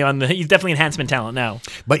definitely he's definitely enhancement talent now.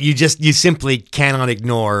 But you simply cannot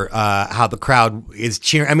ignore how the crowd is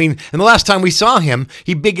cheering. I mean, and the last time we saw him,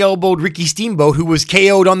 he big elbowed Ricky Steamboat, who was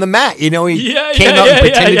KO'd on the mat. He came out and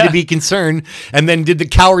pretended to be concerned, and then did the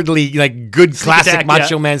cowardly, good sneak classic attack,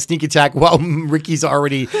 Macho Man sneak attack while Ricky's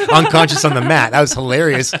already unconscious on the mat. That was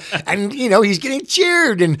hilarious. And he's getting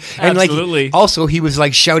cheered, and also he was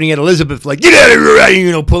shouting at Elizabeth, get out of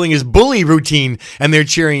here, pulling his bully routine, and they're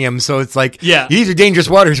cheering him. So it's these are dangerous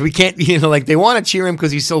waters. We can't, they want to cheer him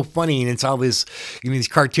because he's so funny, and it's all this, these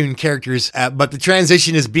cartoon characters. But the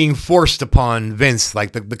transition is being forced upon Vince.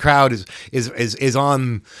 The crowd is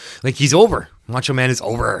on, he's over. Macho Man is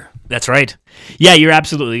over. That's right. Yeah, you're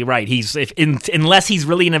absolutely right. Unless he's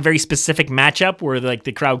really in a very specific matchup where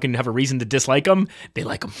the crowd can have a reason to dislike him, they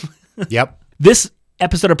like him. Yep. This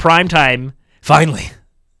episode of Primetime, finally,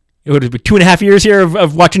 it would have been 2.5 years here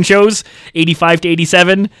of watching shows, 85 to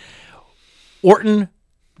 87. Orton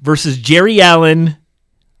versus Jerry Allen.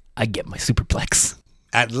 I get my superplex.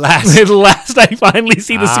 At last. At last, I finally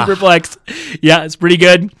see the superplex. Yeah, it's pretty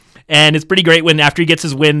good. And it's pretty great when after he gets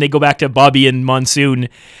his win, they go back to Bobby and Monsoon,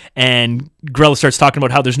 and Gorilla starts talking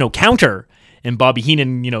about how there's no counter. And Bobby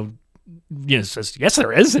Heenan, says, yes,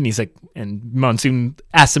 there is. And he's like, and Monsoon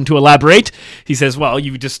asks him to elaborate. He says, well,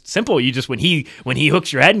 when he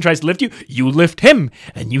hooks your head and tries to lift you, you lift him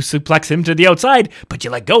and you suplex him to the outside, but you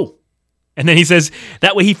let go. And then he says,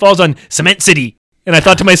 that way he falls on Cement City. And I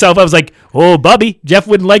thought to myself, I was like, oh, Bobby, Jeff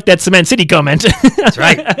wouldn't like that Cement City comment. That's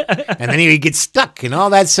right. And then he gets stuck in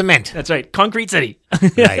all that cement. That's right. Concrete City.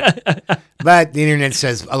 Right. But the internet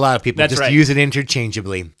says a lot of people use it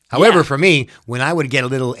interchangeably. However, for me, when I would get a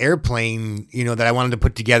little airplane, that I wanted to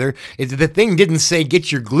put together, the thing didn't say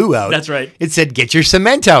get your glue out. That's right. It said get your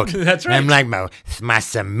cement out. That's right. And I'm like, my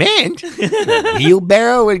cement?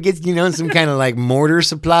 Wheelbarrow? It gets, some kind of mortar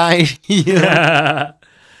supply.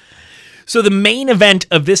 So the main event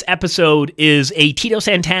of this episode is a Tito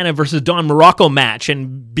Santana versus Don Morocco match,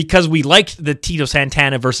 and because we liked the Tito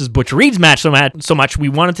Santana versus Butch Reed's match so much, we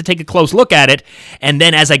wanted to take a close look at it, and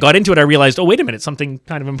then as I got into it, I realized, oh, wait a minute, something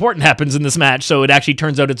kind of important happens in this match, so it actually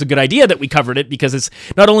turns out it's a good idea that we covered it, because it's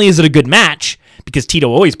not only is it a good match, because Tito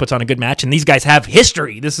always puts on a good match, and these guys have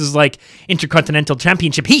history. This is like Intercontinental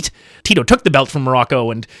Championship heat. Tito took the belt from Morocco,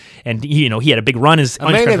 and he had a big run as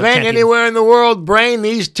main event anywhere in the world, Brain.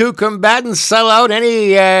 These two combatants sell out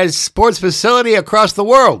any sports facility across the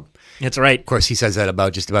world. That's right. Of course, he says that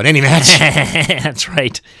about just about any match. That's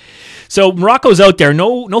right. So Morocco's out there,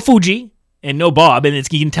 no Fuji and no Bob, and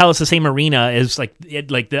you can tell it's the same arena as like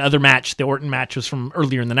the other match. The Orton match was from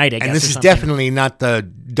earlier in the night, I guess. And this is definitely not the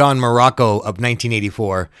Don Morocco of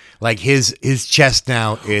 1984. Like his chest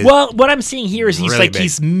now is. Well, what I'm seeing here is really big.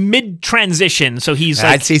 He's mid transition, so he's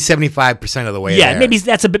I'd say 75% of the way. Yeah, there. maybe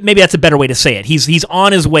that's a better way to say it. He's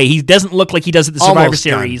on his way. He doesn't look like he does at the Survivor Almost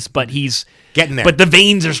Series, done. but he's getting there. But the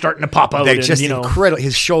veins are starting to pop out. They're just incredible.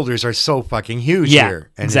 His shoulders are so fucking huge here.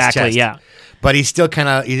 And exactly. his chest. Yeah. But he's still kind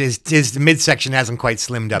of, his midsection hasn't quite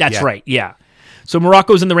slimmed up yet. That's right, yeah. So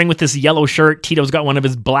Morocco's in the ring with this yellow shirt. Tito's got one of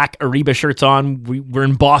his black Ariba shirts on. We're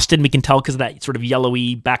in Boston. We can tell because of that sort of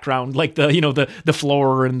yellowy background, like the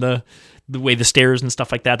floor and the way the stairs and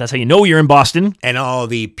stuff like that. That's how you know you're in Boston. And all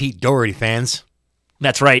the Pete Doherty fans.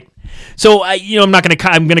 That's right. So, I'm going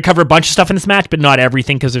to cover a bunch of stuff in this match, but not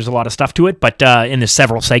everything because there's a lot of stuff to it, but in the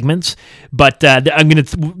several segments. But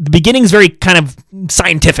the beginning's very kind of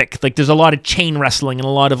scientific. Like there's a lot of chain wrestling and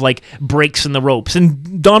a lot of like breaks in the ropes.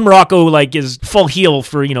 And Don Morocco like is full heel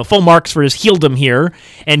for, full marks for his heeldom here.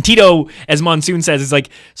 And Tito, as Monsoon says, is like,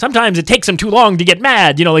 sometimes it takes him too long to get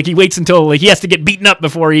mad. Like he waits until like he has to get beaten up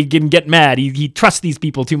before he can get mad. He trusts these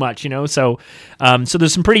people too much, So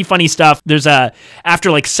there's some pretty funny stuff. There's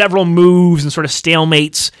after like several moves and sort of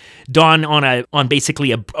stalemates, Don on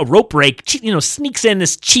basically a rope break, sneaks in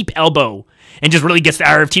this cheap elbow and just really gets the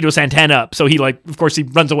ire of Tito Santana up. So he of course he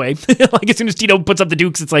runs away. Like as soon as Tito puts up the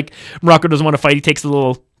dukes, it's like Morocco doesn't want to fight. He takes a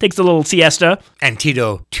little siesta. And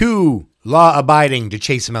Tito, too law-abiding to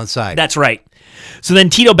chase him outside. That's right. So then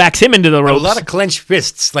Tito backs him into the ropes. A lot of clenched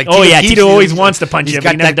fists. Like Tito always wants to punch him. He's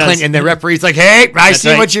got that clench, and the referee's like, "Hey, I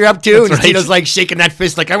see what you're up to." That's and right. Tito's like shaking that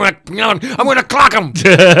fist, like, "I'm gonna clock him."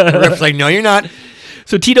 The ref's like, "No, you're not."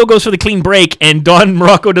 So Tito goes for the clean break, and Don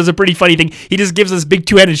Morocco does a pretty funny thing. He just gives this big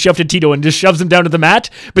two-handed shove to Tito and just shoves him down to the mat,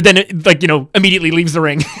 but then immediately leaves the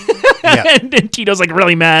ring. Yeah. and Tito's like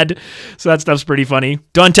really mad. So that stuff's pretty funny.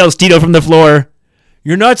 Don tells Tito from the floor,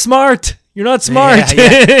 "You're not smart. You're not smart."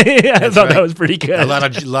 Yeah. I thought that was pretty good. A lot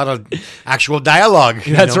of actual dialogue.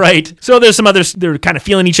 That's right. So there's some others. They're kind of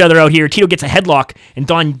feeling each other out here. Tito gets a headlock, and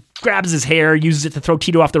Don grabs his hair, uses it to throw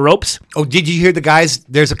Tito off the ropes. Oh, did you hear the guys?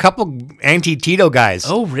 There's a couple anti-Tito guys.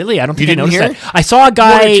 Oh, really? I don't think you I noticed hear? that. I saw a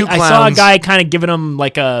guy. I saw a guy kind of giving him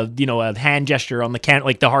like a hand gesture on the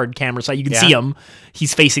like the hard camera, so you can see him.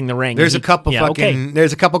 He's facing the ring. There's a couple okay.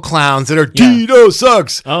 There's a couple clowns that are Tito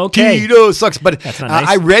sucks. Okay. Tito sucks. But that's not nice.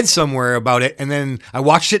 I read somewhere about it, and then I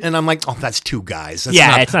watched it, and I'm like, oh, that's two guys. That's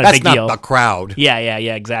it's not a big deal. That's not a crowd. Yeah,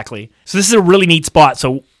 exactly. So this is a really neat spot.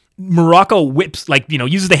 So Morocco whips,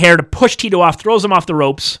 uses the hair to push Tito off, throws him off the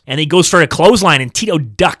ropes, and he goes for a clothesline, and Tito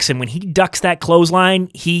ducks, and when he ducks that clothesline,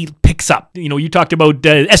 he picks up. You talked about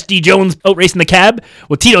SD Jones out racing the cab.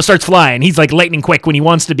 Well, Tito starts flying. He's like lightning quick when he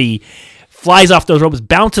wants to be. Flies off those ropes,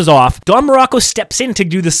 bounces off. Don Morocco steps in to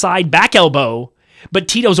do the side back elbow, but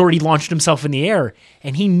Tito's already launched himself in the air,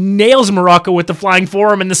 and he nails Morocco with the flying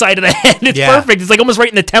forearm in the side of the head. It's perfect. It's like almost right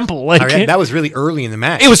in the temple. That was really early in the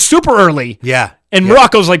match. It was super early. Yeah. And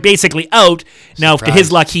Morocco's like basically out. Now, to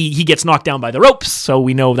his luck, he gets knocked down by the ropes, so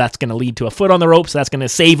we know that's going to lead to a foot on the ropes. That's going to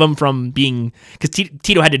save him from being... Because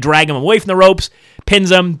Tito had to drag him away from the ropes,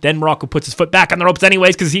 pins him, then Morocco puts his foot back on the ropes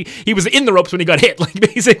anyways, because he was in the ropes when he got hit. Like,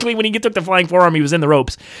 basically, when he took the flying forearm, he was in the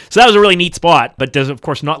ropes. So that was a really neat spot, but does, of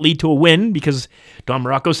course, not lead to a win, because Don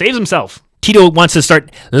Morocco saves himself. Tito wants to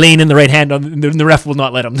start laying in the right hand on the ref will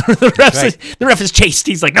not let him. The ref is chased.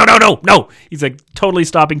 He's like, no. He's like totally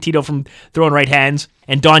stopping Tito from throwing right hands.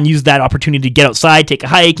 And Don used that opportunity to get outside, take a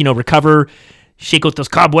hike, recover, shake out those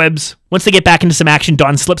cobwebs. Once they get back into some action,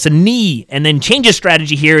 Don slips a knee and then changes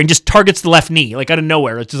strategy here and just targets the left knee, like out of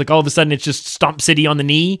nowhere. It's just like all of a sudden it's just Stomp City on the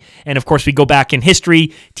knee. And of course, we go back in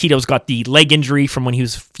history. Tito's got the leg injury from when he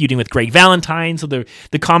was feuding with Greg Valentine. So the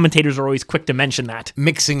commentators are always quick to mention that.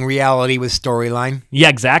 Mixing reality with storyline. Yeah,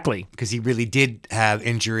 exactly. Because he really did have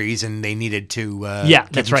injuries and they needed to that's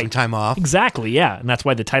give him right. some time off. Exactly, yeah. And that's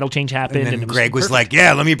why the title change happened. And then Greg was like,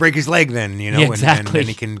 let me break his leg then, exactly. and then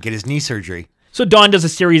he can get his knee surgery. So Don does a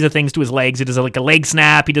series of things to his legs. He does like a leg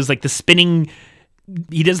snap. He does like the spinning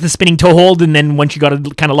he does the spinning toe hold, and then once you got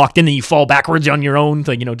it kind of locked in, then you fall backwards on your own,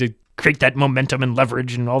 to, to create that momentum and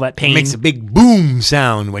leverage and all that pain. It makes a big boom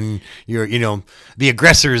sound when the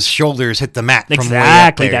aggressor's shoulders hit the mat. Exactly, from way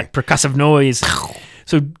up there. That percussive noise.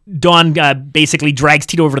 So Don basically drags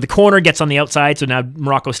Tito over to the corner, gets on the outside. So now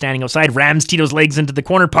Morocco's standing outside, rams Tito's legs into the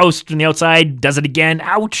corner post from the outside, does it again.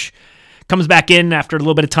 Ouch. Comes back in after a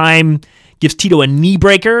little bit of time, gives Tito a knee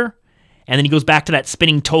breaker, and then he goes back to that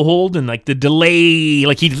spinning toe hold, and like the delay,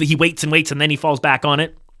 like he waits and waits, and then he falls back on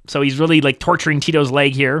it. So he's really like torturing Tito's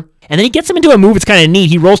leg here. And then he gets him into a move. It's kind of neat.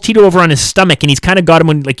 He rolls Tito over on his stomach, and he's kind of got him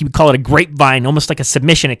on, like you would call it, a grapevine, almost like a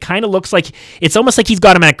submission. It kind of looks like, it's almost like he's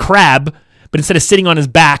got him in a crab, but instead of sitting on his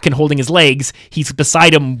back and holding his legs, he's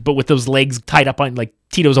beside him, but with those legs tied up on, like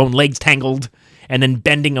Tito's own legs tangled, and then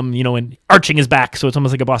bending him, and arching his back, so it's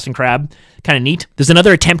almost like a Boston Crab. Kind of neat. There's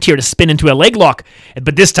another attempt here to spin into a leg lock,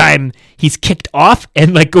 but this time he's kicked off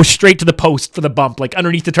and like goes straight to the post for the bump, like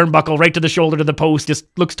underneath the turnbuckle, right to the shoulder to the post. Just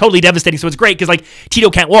looks totally devastating. So it's great because like Tito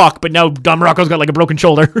can't walk, but now Don Morocco's got like a broken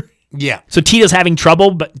shoulder. Yeah. So Tito's having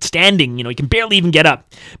trouble, but standing, he can barely even get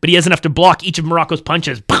up. But he has enough to block each of Morocco's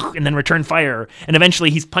punches, and then return fire. And eventually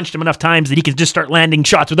he's punched him enough times that he can just start landing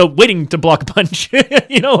shots without waiting to block a punch.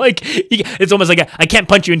 It's almost like I can't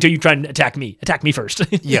punch you until you try and attack me. Attack me first.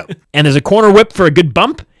 Yeah. And there's a corner whip for a good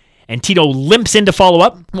bump. And Tito limps in to follow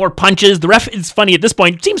up. More punches. The ref is funny at this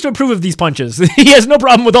point. Seems to approve of these punches. He has no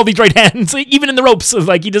problem with all these right hands, even in the ropes.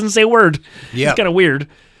 Like he doesn't say a word. Yeah. It's kind of weird.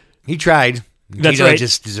 He tried. That's Tito right.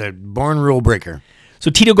 just is a born rule breaker. So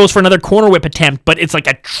Tito goes for another corner whip attempt, but it's like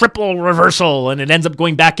a triple reversal, and it ends up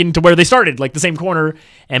going back into where they started, like the same corner,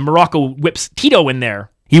 and Morocco whips Tito in there.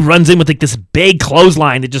 He runs in with like this big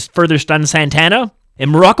clothesline that just further stuns Santana, and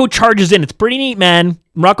Morocco charges in. It's pretty neat, man.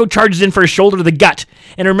 Morocco charges in for a shoulder to the gut.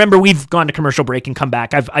 And remember, we've gone to commercial break and come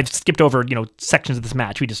back. I've skipped over, sections of this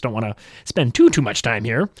match. We just don't want to spend too much time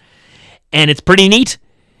here. And it's pretty neat.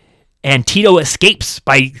 And Tito escapes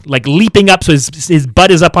by like leaping up, so his butt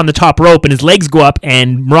is up on the top rope and his legs go up,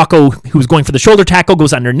 and Morocco, who's going for the shoulder tackle,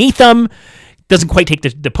 goes underneath him. Doesn't quite take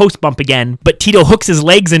the post bump again, but Tito hooks his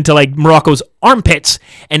legs into like Morocco's armpits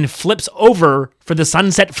and flips over for the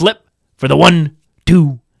sunset flip for the 1,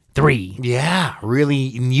 2, 3. Yeah, really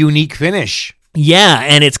unique finish. Yeah,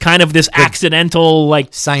 and it's kind of this accidental,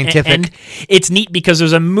 like... Scientific. And it's neat because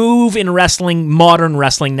there's a move in wrestling, modern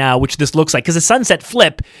wrestling now, which this looks like. Because a sunset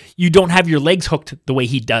flip, you don't have your legs hooked the way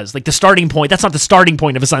he does. Like the starting point, that's not the starting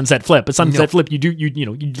point of a sunset flip. A sunset flip, you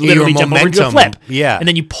literally jump over into a flip. Yeah. And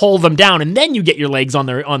then you pull them down, and then you get your legs on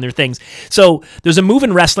their things. So there's a move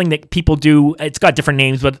in wrestling that people do. It's got different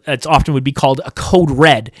names, but it's often would be called a code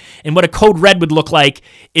red. And what a code red would look like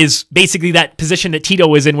is basically that position that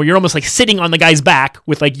Tito is in, where you're almost like sitting on the guy's back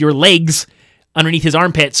with like your legs underneath his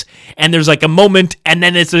armpits, and there's like a moment, and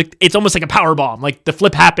then it's almost like a power bomb. Like the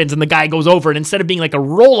flip happens and the guy goes over, and instead of being like a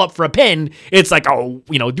roll up for a pin, it's like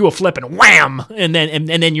do a flip and wham, and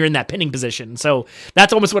then you're in that pinning position. So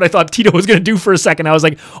that's almost what I thought Tito was going to do for a second. I was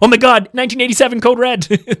like, oh my god, 1987 code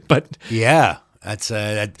red. But yeah, that's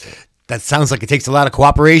that sounds like it takes a lot of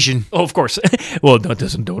cooperation. Oh, of course. Well,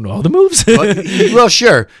 don't know all the moves. well,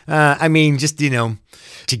 sure. I mean, just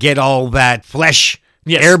to get all that flesh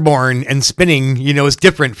airborne and spinning, is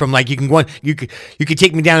different from like you could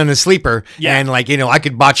take me down in a sleeper and like I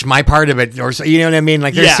could botch my part of it, or so, you know what I mean.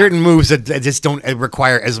 Like there's certain moves that just don't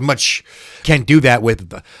require as much. Can't do that with.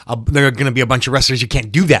 There are going to be a bunch of wrestlers you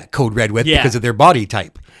can't do that code red with because of their body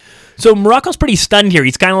type. So Morocco's pretty stunned here.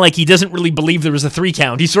 He's kind of like, he doesn't really believe there was a 3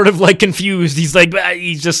 count. He's sort of like confused. He's like,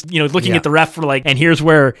 he's just, looking at the ref for like, and here's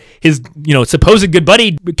where his, supposed good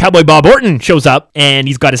buddy, Cowboy Bob Orton, shows up, and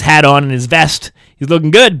he's got his hat on and his vest. He's looking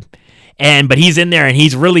good. But he's in there and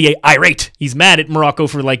he's really irate. He's mad at Morocco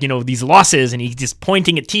for like, these losses, and he's just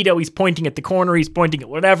pointing at Tito. He's pointing at the corner. He's pointing at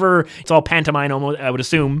whatever. It's all pantomime, almost, I would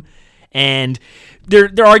assume. And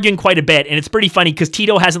they're arguing quite a bit, and it's pretty funny because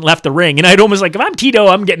Tito hasn't left the ring, and I'd almost like, if I'm Tito,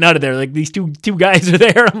 I'm getting out of there. Like these two guys are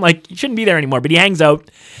there. I'm like, you shouldn't be there anymore. But he hangs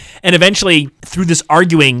out, and eventually through this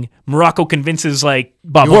arguing, Morocco convinces like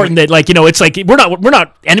Bob Orton that like it's like we're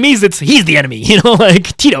not enemies. It's he's the enemy,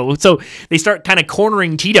 like Tito. So they start kind of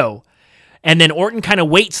cornering Tito, and then Orton kind of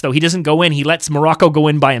waits though. He doesn't go in. He lets Morocco go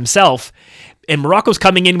in by himself. And Morocco's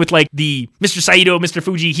coming in with like the Mr. Saito, Mr.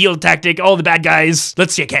 Fuji heel tactic, all the bad guys.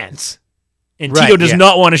 Let's shake hands. And Tito does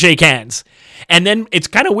not want to shake hands. And then it's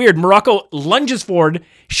kind of weird. Morocco lunges forward,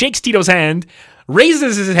 shakes Tito's hand,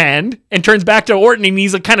 raises his hand and turns back to Orton, and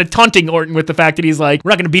he's like kind of taunting Orton with the fact that he's like,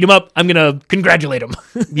 we're not going to beat him up. I'm going to congratulate him.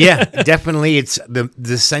 Yeah, definitely. It's the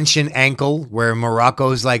dissension ankle where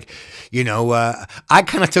Morocco's like, I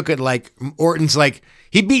kind of took it like Orton's like,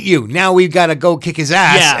 he beat you. Now we've got to go kick his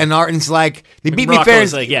ass. Yeah. And Orton's like, they beat me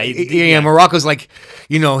Morocco's fair. like, Morocco's like,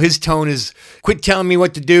 his tone is, quit telling me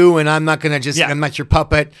what to do, and I'm not going to I'm not your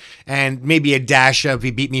puppet. And maybe a dash of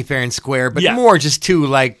he beat me fair and square, but more just two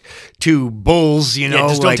bulls,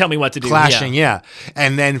 just don't tell me what to do. Clashing, yeah.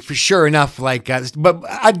 And then for sure enough, but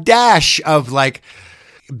a dash of like,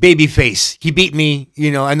 babyface. He beat me,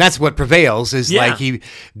 and that's what prevails is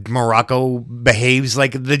Morocco behaves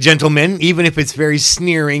like the gentleman, even if it's very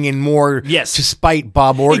sneering and more to spite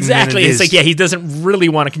Bob Orton. Exactly. It's like, he doesn't really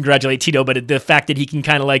want to congratulate Tito, but the fact that he can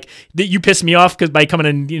kind of like, you pissed me off because by coming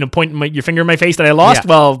and, pointing your finger in my face that I lost,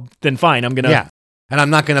 well, then fine, I'm going to. Yeah. And I'm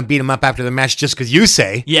not going to beat him up after the match just because you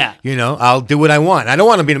say. Yeah. I'll do what I want. I don't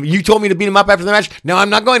want to beat him. You told me to beat him up after the match. No, I'm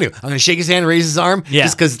not going to. I'm going to shake his hand, raise his arm,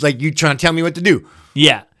 just because you trying to tell me what to do.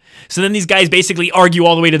 Yeah. So then these guys basically argue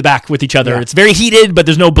all the way to the back with each other. Yeah. It's very heated, but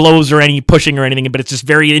there's no blows or any pushing or anything, but it's just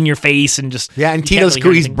very in your face and just... Yeah, and Tito's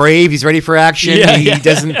cool. He's brave. He's ready for action. He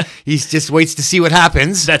doesn't... He just waits to see what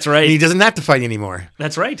happens. That's right. And he doesn't have to fight anymore.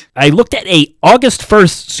 That's right. I looked at a August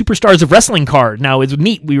 1st Superstars of Wrestling card. Now, it's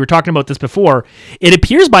neat. We were talking about this before. It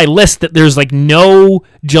appears by list that there's no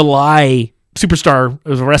July Superstar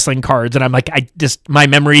of wrestling cards, and I'm like, my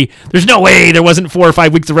memory, there's no way there wasn't 4 or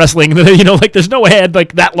 5 weeks of wrestling, there's no way I had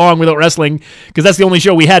that long without wrestling, because that's the only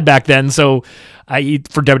show we had back then, so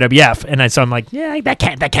for WWF, and so I'm like, that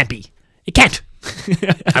can't be. It can't.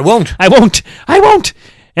 I won't.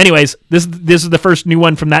 Anyways, this is the first new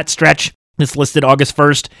one from that stretch. It's listed August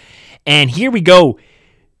 1st, and here we go.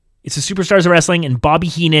 It's the Superstars of Wrestling, and Bobby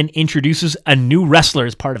Heenan introduces a new wrestler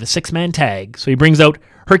as part of a 6-man tag. So he brings out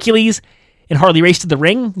Hercules and Harley Race to the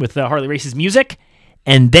ring with Harley Race's music,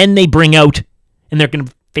 and then they bring out, and they're going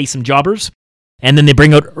to face some jobbers, and then they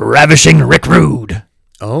bring out Ravishing Rick Rude.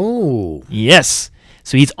 Oh. Yes.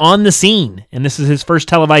 So he's on the scene, and this is his first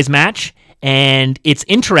televised match, and it's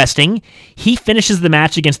interesting. He finishes the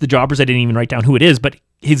match against the jobbers. I didn't even write down who it is, but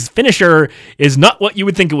his finisher is not what you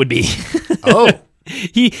would think it would be. Oh.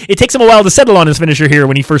 It takes him a while to settle on his finisher here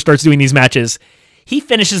when he first starts doing these matches. He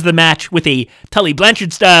finishes the match with a Tully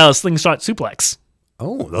Blanchard-style slingshot suplex.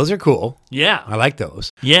 Oh, those are cool. Yeah. I like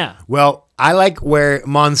those. Yeah. Well, I like where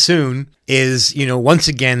Monsoon is, once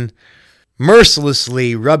again,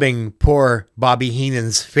 mercilessly rubbing poor Bobby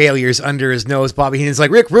Heenan's failures under his nose. Bobby Heenan's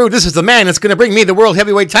like, Rick Rude, this is the man that's going to bring me the World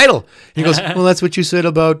Heavyweight title. He goes, well, that's what you said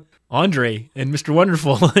about Andre and Mr.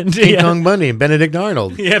 Wonderful and King Kong Bundy and Benedict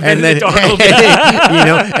Arnold. Yeah, Benedict Arnold.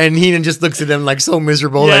 And Heenan just looks at them like so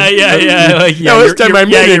miserable. Yeah. This time I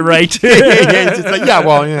made it. You're right. It's just like,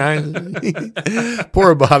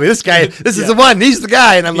 poor Bobby. This is the one. He's the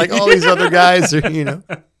guy. And I'm like, all these other guys are,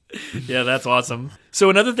 Yeah, that's awesome. So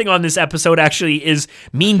another thing on this episode actually is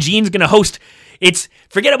Mean Gene's going to host.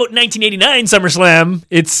 Forget about 1989 SummerSlam.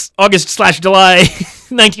 It's August/July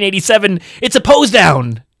 1987. It's a pose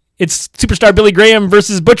down. It's Superstar Billy Graham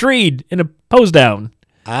versus Butch Reed in a pose down.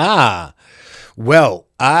 Ah, well,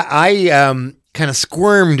 I kind of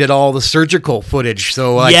squirmed at all the surgical footage.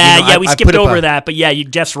 So we skipped over that. But you're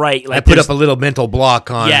just right. I put up a little mental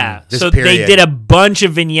block on this period. They did a bunch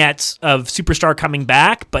of vignettes of Superstar coming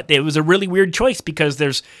back, but it was a really weird choice because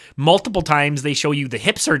there's multiple times they show you the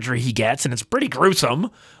hip surgery he gets, and it's pretty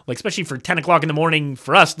gruesome, especially for 10 o'clock in the morning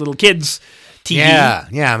for us little kids. TV.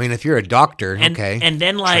 Yeah. I mean, if you're a doctor, okay. And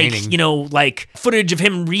then footage of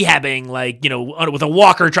him rehabbing, with a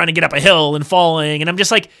walker trying to get up a hill and falling, and I'm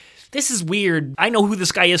just like, this is weird. I know who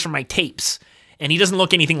this guy is from my tapes, and he doesn't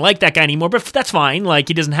look anything like that guy anymore, but that's fine.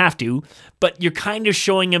 He doesn't have to. But you're kind of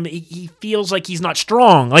showing him, he feels like he's not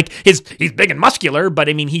strong. He's big and muscular, but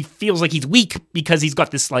I mean, he feels like he's weak because he's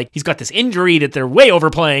got this injury that they're way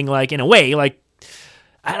overplaying, in a way,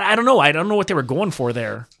 I don't know. I don't know what they were going for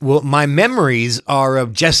there. Well, my memories are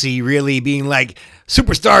of Jesse really being like,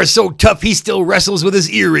 Superstar is so tough, he still wrestles with his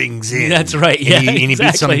earrings in. That's right. Yeah, and he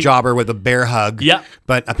beat some jobber with a bear hug. Yeah.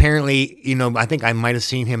 But apparently, I think I might have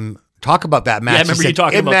seen him talk about that match. Yeah, I remember you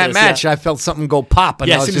talking about this. In that match, I felt something go pop.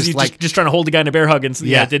 And I was as soon as just he's just trying to hold the guy in a bear hug, and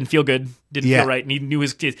it didn't feel good. Didn't feel right. And he knew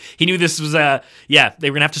this was they were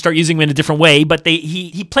gonna have to start using him in a different way. But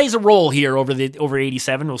he plays a role here over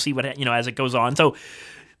 87. We'll see what as it goes on. So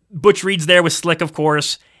Butch Reed's there with Slick, of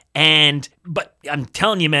course. But I'm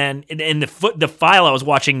telling you, man, in the file I was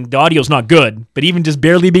watching, the audio's not good. But even just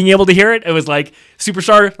barely being able to hear it, it was like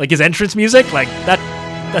Superstar, his entrance music,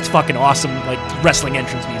 that's fucking awesome, wrestling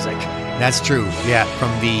entrance music. That's true. Yeah,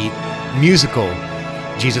 from the musical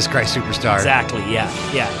Jesus Christ Superstar. Exactly, yeah.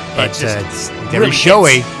 But It just it's very really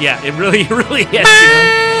showy. hits. Yeah, it really hits.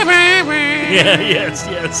 Yeah, yes.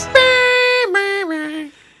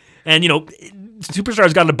 And,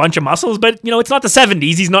 Superstar's got a bunch of muscles, but, it's not the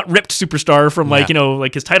 70s. He's not ripped Superstar from,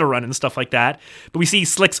 like his title run and stuff like that. But we see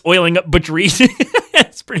Slicks oiling up Butch Reed.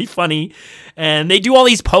 It's pretty funny. And they do all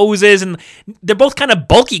these poses, and they're both kind of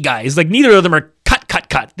bulky guys. Like, neither of them are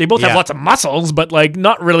cut. They both have lots of muscles, but, like,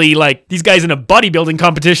 not really, like, these guys in a bodybuilding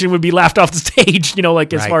competition would be laughed off the stage,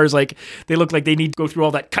 as far as, like, they look like they need to go through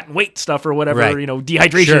all that cut and weight stuff or whatever,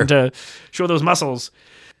 dehydration to show those muscles.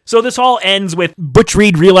 So this all ends with Butch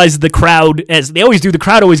Reed realizes the crowd, as they always do, the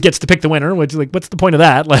crowd always gets to pick the winner, which is like, what's the point of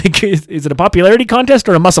that? Like, is it a popularity contest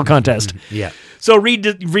or a muscle contest? Yeah. So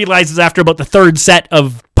Reed realizes after about the third set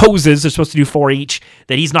of poses, they're supposed to do 4 each,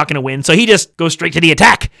 that he's not going to win. So he just goes straight to the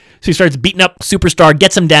attack. So he starts beating up Superstar,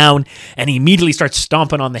 gets him down, and he immediately starts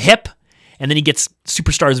stomping on the hip. And then he gets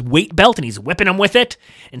Superstar's weight belt and he's whipping him with it.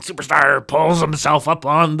 And Superstar pulls himself up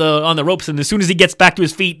on the ropes. And as soon as he gets back to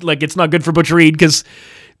his feet, like, it's not good for Butch Reed because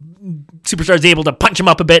Superstar's able to punch him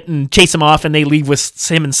up a bit and chase him off, and they leave with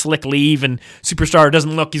him and Slick leave, and Superstar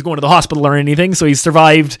doesn't look he's going to the hospital or anything, so he's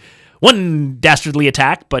survived one dastardly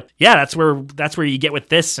attack. But yeah, that's where you get with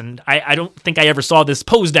this, and I don't think I ever saw this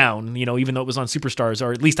pose down, even though it was on Superstars,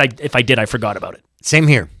 or at least if I did, I forgot about it. Same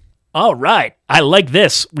here. All right. I like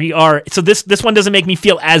this. This one doesn't make me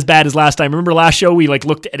feel as bad as last time. Remember last show we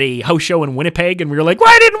looked at a house show in Winnipeg and we were like,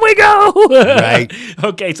 why didn't we go? Right.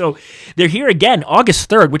 Okay, so they're here again August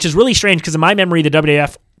 3rd, which is really strange because in my memory the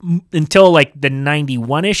WWF until like the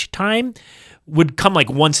 91-ish time would come like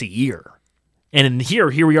once a year. And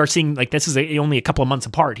here we are seeing like this is only a couple of months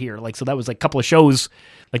apart here. Like so that was like a couple of shows.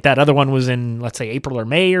 Like that other one was in, let's say, April or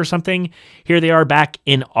May or something. Here they are back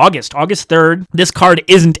in August 3rd. This card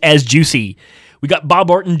isn't as juicy. We got Bob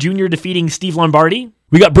Orton Jr. defeating Steve Lombardi.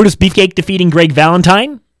 We got Brutus Beefcake defeating Greg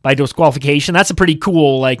Valentine by disqualification. That's a pretty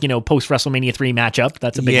cool, post WrestleMania 3 matchup.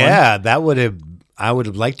 That's a big one. Yeah, I would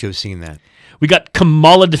have liked to have seen that. We got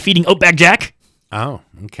Kamala defeating Outback Jack. Oh,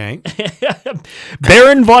 okay.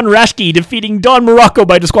 Baron Von Raschke defeating Don Morocco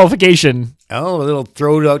by disqualification. Oh, a little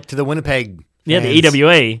throw out to the Winnipeg. Yeah, the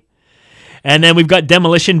AWA. And then we've got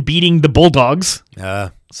Demolition beating the Bulldogs.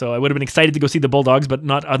 So I would have been excited to go see the Bulldogs, but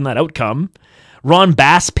not on that outcome. Ron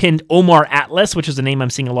Bass pinned Omar Atlas, which is a name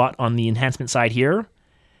I'm seeing a lot on the enhancement side here.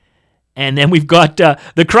 And then we've got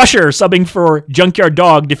the Crusher subbing for Junkyard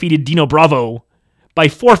Dog defeated Dino Bravo by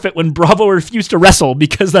forfeit when Bravo refused to wrestle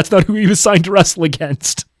because that's not who he was signed to wrestle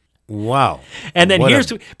against. Wow. And then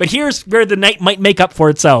here's where the night might make up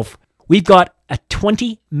for itself. We've got a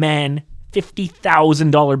 20-man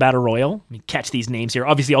 $50,000 battle royal. Let me catch these names here.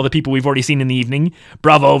 Obviously, all the people we've already seen in the evening.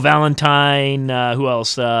 Bravo, Valentine, who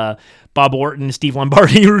else? Bob Orton, Steve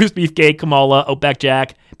Lombardi, Brutus Beefcake, Kamala, Outback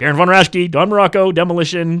Jack, Baron Von Raschke, Don Morocco,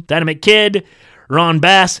 Demolition, Dynamite Kid, Ron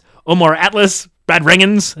Bass, Omar Atlas, Brad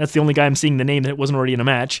Rengens. That's the only guy I'm seeing the name that wasn't already in a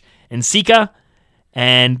match. And Sika.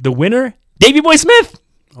 And the winner, Davey Boy Smith.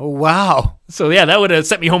 Oh, wow. So, yeah, that would have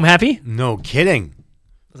set me home happy. No kidding.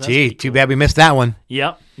 Gee, too bad we missed that one.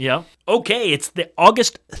 Yep. Okay, it's the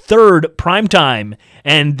August 3rd primetime,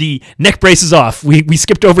 and the neck brace is off. We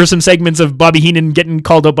skipped over some segments of Bobby Heenan getting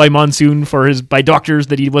called up by Monsoon by doctors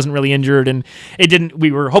that he wasn't really injured, and it didn't.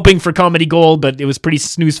 We were hoping for comedy gold, but it was pretty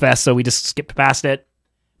snooze fest, so we just skipped past it.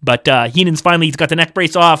 But Heenan's he's got the neck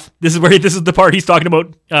brace off. This is the part he's talking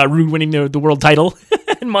about Rude winning the world title,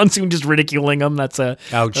 and Monsoon just ridiculing him. That's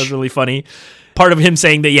really funny. Part of him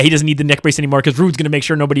saying that, he doesn't need the neck brace anymore because Rude's going to make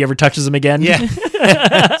sure nobody ever touches him again. Yeah,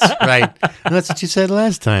 that's right. That's what you said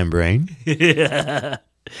last time, Brain. Yeah.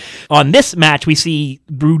 On this match, we see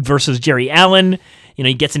Rude versus Jerry Allen.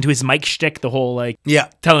 He gets into his mic shtick, the whole,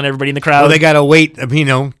 telling everybody in the crowd. Well, they got to wait,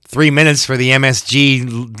 3 minutes for the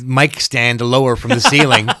MSG mic stand to lower from the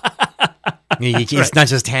ceiling. It's not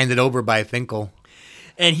just handed over by Finkel.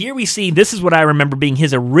 And here we see, this is what I remember being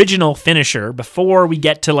his original finisher before we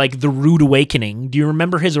get to the Rude Awakening. Do you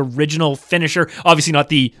remember his original finisher? Obviously not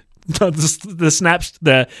the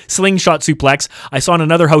slingshot suplex. I saw on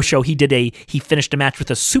another house show he finished a match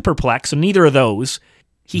with a superplex. So neither of those.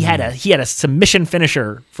 He had a submission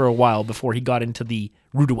finisher for a while before he got into the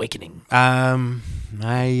Rude Awakening. Was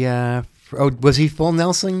he full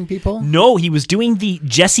Nelson, people? No, he was doing the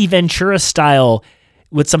Jesse Ventura style,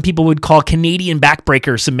 what some people would call Canadian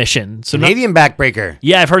backbreaker submission. So Canadian backbreaker.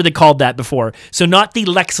 Yeah, I've heard it called that before. So not the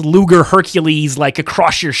Lex Luger Hercules,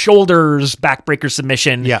 across your shoulders backbreaker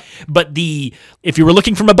submission. Yeah. But if you were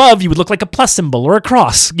looking from above, you would look like a plus symbol or a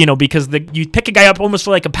cross, because you pick a guy up almost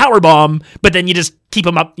like a power bomb, but then you just keep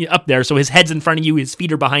him up there. So his head's in front of you, his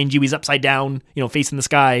feet are behind you, he's upside down, facing the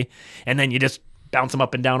sky, and then you just bounce them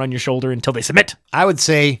up and down on your shoulder until they submit. I would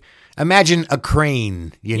say, imagine a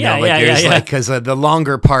crane, Yeah. because the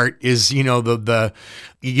longer part is, you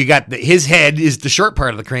got his head is the short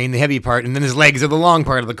part of the crane, the heavy part, and then his legs are the long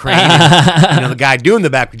part of the crane. And, the guy doing the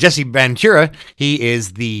back, Jesse Ventura, he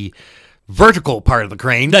is the vertical part of the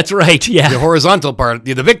crane. That's right, yeah. The horizontal part,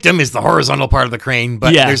 the victim is the horizontal part of the crane,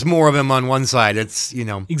 but there's more of him on one side. It's,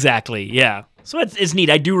 Exactly, yeah. So it's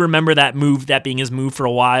neat. I do remember that being his move for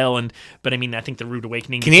a while, but I mean, I think the Rude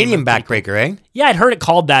Awakening... Canadian backbreaker, eh? Yeah, I'd heard it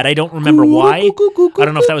called that. I don't remember why. I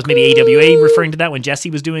don't know if that was maybe AWA referring to that when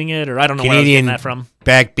Jesse was doing it, or I don't know where I was getting that from.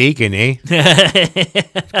 Back bacon, eh?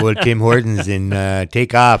 Pull Tim Hortons and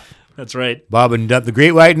take off. That's right. Bob and the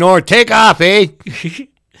Great White North, take off, eh?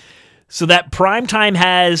 So that Primetime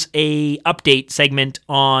has a update segment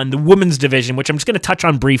on the women's division, which I'm just going to touch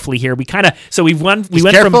on briefly here. We went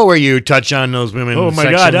careful from where you touch on those women. Oh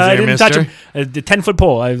my God, I didn't touch them. The 10-foot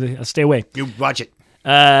pole. I'll stay away. You watch it.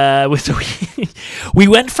 We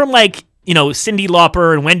went from Cyndi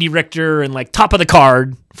Lauper and Wendy Richter and top of the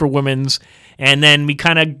card for women's. And then we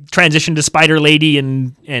kind of transitioned to Spider Lady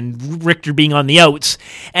and Richter being on the outs.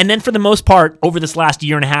 And then for the most part, over this last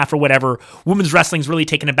year and a half or whatever, women's wrestling's really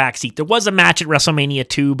taken a backseat. There was a match at WrestleMania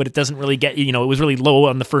 2, but it doesn't really get, it was really low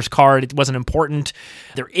on the first card. It wasn't important.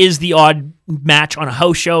 There is the odd match on a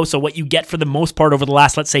house show. So what you get for the most part over the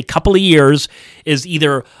last, let's say, couple of years is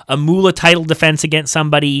either a Moolah title defense against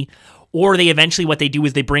somebody, or they eventually, what they do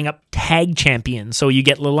is they bring up tag champions. So you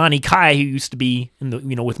get Leilani Kai, who used to be in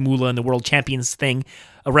the with Moolah and the World Champions thing,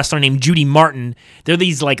 a wrestler named Judy Martin. They're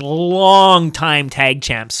these long time tag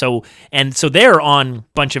champs. So they're on a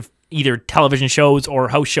bunch of either television shows or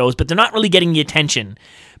house shows, but they're not really getting the attention.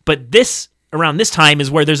 But around this time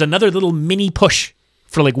is where there's another little mini push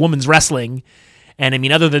for women's wrestling. And I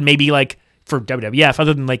mean, other than maybe for WWF,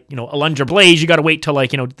 other than Alundra Blaze, you got to wait till the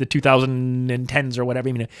 2010s or whatever.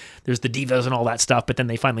 I mean, there's the Divas and all that stuff, but then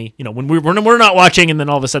they finally, when we're not watching, and then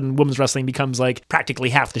all of a sudden women's wrestling becomes practically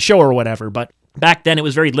half the show or whatever. But back then it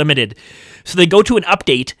was very limited. So they go to an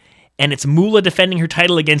update, and it's Moolah defending her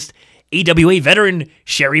title against AWA veteran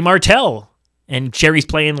Sherry Martel. And Sherry's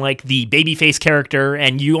playing the babyface character,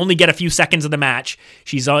 and you only get a few seconds of the match.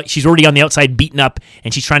 She's already on the outside beaten up,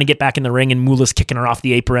 and she's trying to get back in the ring, and Moolah's kicking her off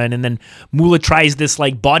the apron. And then Moolah tries this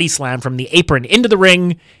body slam from the apron into the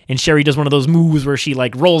ring, and Sherry does one of those moves where she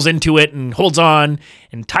rolls into it and holds on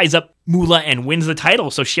and ties up Moolah and wins the title.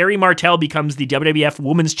 So Sherry Martel becomes the WWF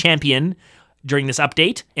Women's Champion during this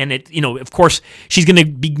update. And of course, she's going to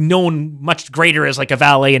be known much greater as a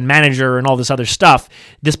valet and manager and all this other stuff.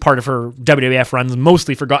 This part of her WWF run's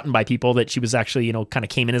mostly forgotten by people, that she was actually, kind of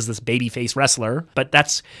came in as this babyface wrestler. But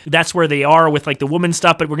that's where they are with the women's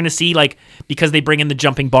stuff. But we're going to see because they bring in the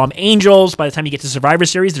Jumping Bomb Angels, by the time you get to Survivor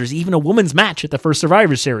Series, there's even a women's match at the first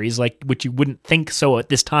Survivor Series, which you wouldn't think so at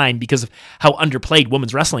this time because of how underplayed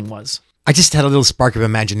women's wrestling was. I just had a little spark of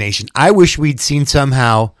imagination. I wish we'd seen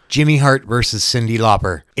somehow Jimmy Hart versus Cyndi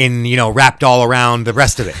Lauper in, wrapped all around the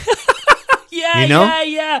rest of it.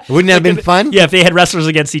 Yeah. Wouldn't that have been fun? Yeah, if they had wrestlers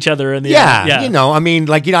against each other. I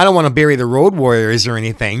don't want to bury the Road Warriors or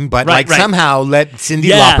anything, but somehow let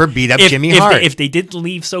Cyndi Lauper beat up Jimmy Hart. If they didn't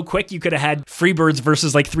leave so quick, you could have had Freebirds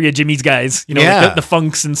versus 3 of Jimmy's guys, the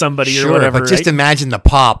Funks and somebody or whatever. But just imagine the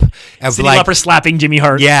pop of Cyndi Lauper slapping Jimmy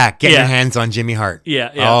Hart. Yeah, get your hands on Jimmy Hart.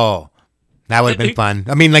 Yeah. Oh. That would have been fun.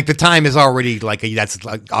 I mean, the time is already that's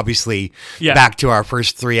obviously back to our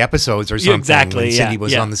first 3 episodes or something. Exactly. When Cyndi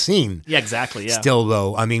was on the scene. Yeah, exactly. Yeah. Still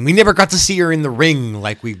though, I mean, we never got to see her in the ring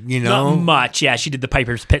Not much. Yeah, she did the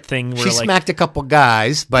Piper's Pit thing. Where she smacked a couple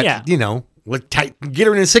guys, but get her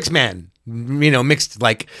in a 6-man. Mixed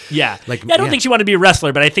I don't think she wanted to be a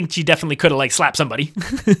wrestler, but I think she definitely could have slapped somebody.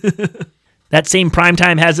 That same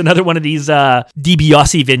Primetime has another one of these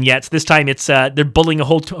DiBiase vignettes. This time it's they're bullying a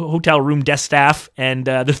whole hotel room desk staff, and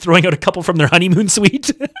they're throwing out a couple from their honeymoon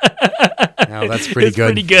suite. Oh, that's pretty good.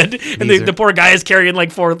 Pretty good. And the poor guy is carrying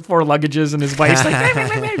four luggages, and his wife's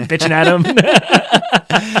bitching at him.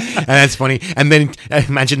 And that's funny. And then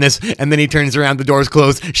imagine this. And then he turns around, the door's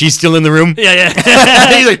closed. She's still in the room. Yeah.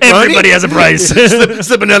 He's everybody has a price.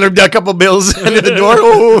 slip another couple bills under the door.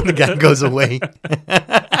 Oh, the guy goes away.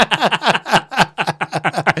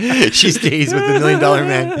 She stays with the $1 Million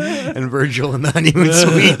Man and Virgil in the honeymoon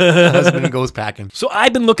suite. The husband goes packing. So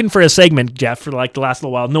I've been looking for a segment, Jeff, for the last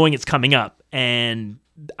little while, knowing it's coming up, and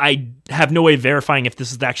I have no way of verifying if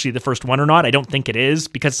this is actually the first one or not. I don't think it is,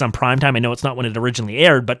 because it's on Primetime. I know it's not when it originally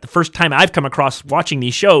aired, but the first time I've come across watching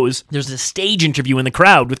these shows, there's a stage interview in the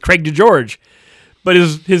crowd with Craig DeGeorge, but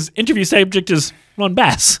his interview subject is Ron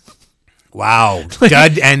Bass. Wow,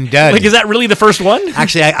 dud and dud. Like, is that really the first one?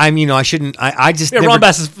 Actually, I shouldn't. I just never, Ron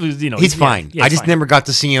Bass is, he's fine. Yeah, I just never got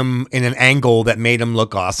to see him in an angle that made him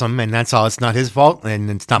look awesome, and that's all. It's not his fault, and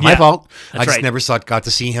it's not my fault. I just never got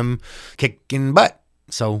to see him kicking butt.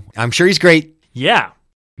 So I'm sure he's great. Yeah,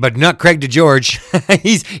 but not Craig DeGeorge.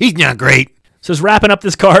 he's not great. So it's wrapping up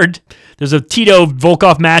this card. There's a Tito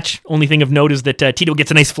Volkov match. Only thing of note is that Tito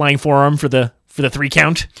gets a nice flying forearm for the 3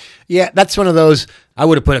 count. Yeah, that's one of those. I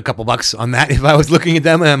would have put a couple bucks on that if I was looking at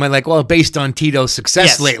them. And I'm like, well, based on Tito's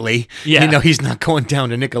success lately, he's not going down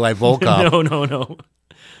to Nikolai Volkov. No.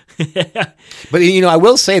 But I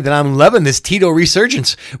will say that I'm loving this Tito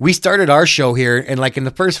resurgence. We started our show here, and like in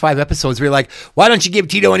the first 5 episodes, we were like, "Why don't you give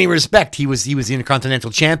Tito any respect?" He was the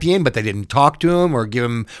Intercontinental Champion, but they didn't talk to him or give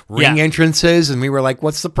him ring entrances, and we were like,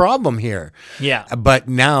 "What's the problem here?" Yeah. But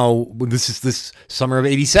now this summer of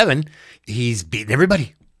 '87, he's beating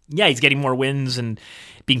everybody. Yeah, he's getting more wins and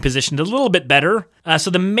being positioned a little bit better.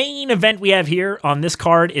 So the main event we have here on this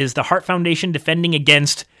card is the Hart Foundation defending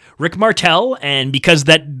against Rick Martel, and because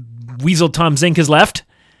that weasel Tom Zink has left,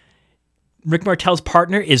 Rick Martel's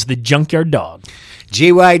partner is the Junkyard Dog.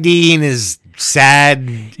 JYD in his sad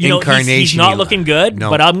incarnation. He's not looking good,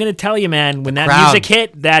 but I'm going to tell you, man, when that music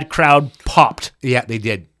hit, that crowd popped. Yeah, they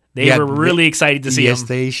did. They were really excited to see him. Yes,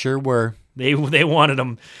 they sure were. They wanted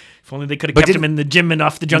him. If only they could have kept him in the gym and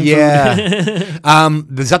off the junk food.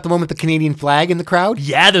 Is that the one with the Canadian flag in the crowd?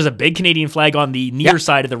 Yeah, there's a big Canadian flag on the near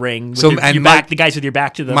side of the ring. So the guys with your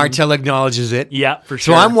back to them. Martel acknowledges it. Yeah, for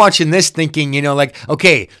sure. So I'm watching this thinking,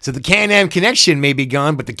 okay, so the Can-Am connection may be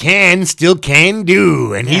gone, but the can still can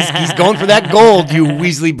do. And he's going for that gold, you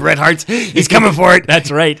Weasley Bret Harts. He's coming for it.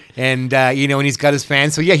 That's right. And, and he's got his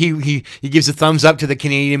fans. So, yeah, he gives a thumbs up to the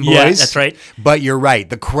Canadian boys. Yeah, that's right. But you're right.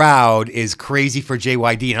 The crowd is crazy for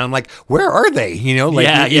JYD. And I'm like, where are they?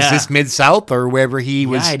 Is this Mid-South or wherever he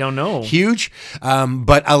was? I don't know. Huge.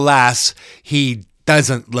 But alas, he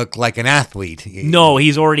doesn't look like an athlete. No,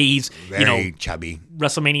 he's very chubby.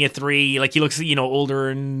 WrestleMania 3, like he looks, older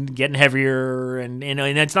and getting heavier, and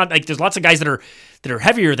it's not like there's lots of guys that are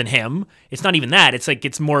heavier than him. It's not even that. It's like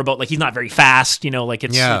it's more about like he's not very fast,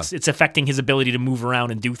 it's affecting his ability to move around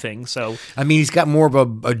and do things. So I mean, he's got more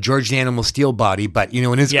of a George the Animal Steel body, but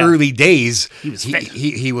in his early days, he was fit.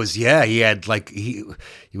 He was he had like he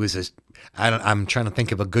was I'm trying to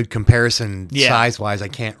think of a good comparison size wise. I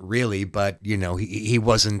can't really, but he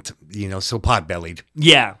wasn't so pot bellied.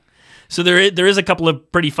 Yeah. So there is a couple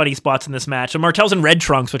of pretty funny spots in this match. So Martel's in red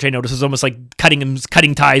trunks, which I notice is almost like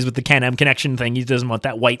cutting ties with the Can-Am connection thing. He doesn't want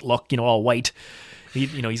that white look, all white.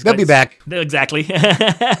 They'll be back. Exactly.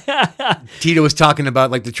 Tito was talking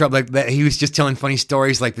about like the trouble, like that. He was just telling funny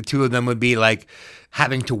stories. Like the two of them would be like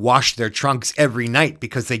having to wash their trunks every night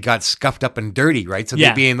because they got scuffed up and dirty, right? So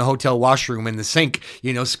they'd be in the hotel washroom in the sink,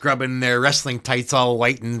 scrubbing their wrestling tights all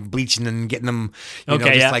white and bleaching and getting them,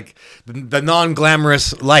 like the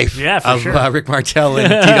non-glamorous life of Rick Martel and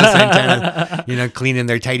Tito Santana, cleaning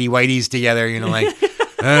their tighty whities together, I'm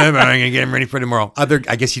going to get him ready for tomorrow.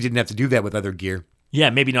 I guess you didn't have to do that with other gear. Yeah,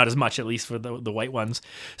 maybe not as much, at least for the white ones.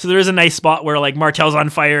 So there is a nice spot where like Martel's on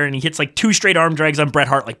fire and he hits like 2 straight arm drags on Bret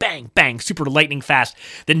Hart, like bang, bang, super lightning fast.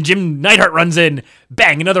 Then Jim Neidhart runs in,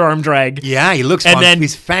 bang, another arm drag. Yeah, he looks and then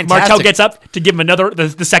he's fantastic. Martel gets up to give him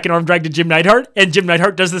the second arm drag to Jim Neidhart, and Jim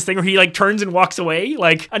Neidhart does this thing where he like turns and walks away,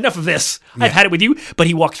 like enough of this. Yeah. I've had it with you, but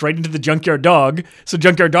he walks right into the Junkyard Dog. So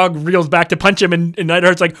Junkyard Dog reels back to punch him, and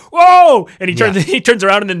Neidhart's like, whoa! And he turns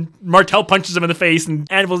around, and then Martel punches him in the face, and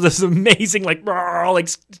Anvil's this amazing like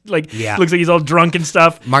looks like he's all drunk and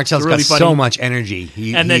stuff. Martel's really got so much energy.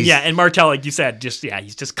 And Martel, like you said,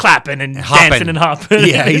 he's just clapping and dancing and hopping.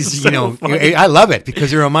 Yeah, he's funny. I love it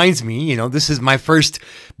because it reminds me, this is my first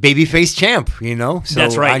babyface champ, so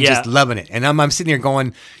that's right. I'm just loving it, and I'm sitting here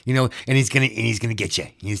going, and he's gonna get you.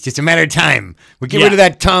 It's just a matter of time. We get rid of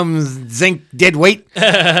that Tom Zink dead weight,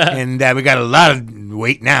 and we got a lot of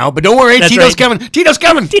weight now. But don't worry, Tito's coming. Tito's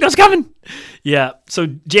coming. Yeah, so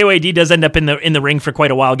JYD does end up in the ring for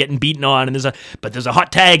quite a while, getting beaten on, and there's a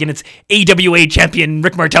hot tag, and it's AWA champion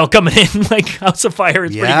Rick Martel coming in like House of Fire.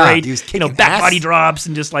 It's pretty great. He was kicking back body drops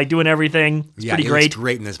and just like doing everything. It's pretty great. It was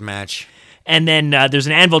great in this match. And then there's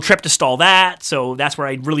an Anvil trip to stall that, so that's where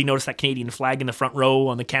I really noticed that Canadian flag in the front row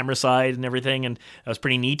on the camera side and everything, and that was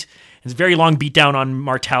pretty neat. It's a very long beatdown on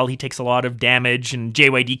Martel. He takes a lot of damage, and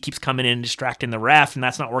JYD keeps coming in and distracting the ref, and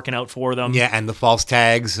that's not working out for them. Yeah, and the false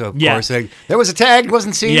tags, of course. There was a tag,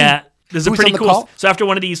 wasn't seen. Yeah. There's a pretty cool. Call? So after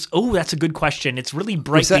one of these, that's a good question. It's really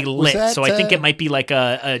brightly lit, so I think it might be like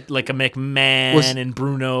a McMahon and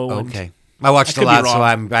Bruno. Okay. I watched a could be lot, so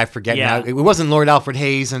wrong. I forget Yeah. now. It wasn't Lord Alfred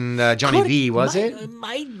Hayes and Johnny V, was it?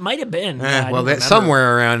 Might have been. Well, I don't remember.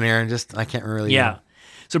 somewhere around there. Just I can't really. Yeah.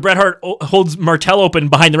 So Bret Hart holds Martel open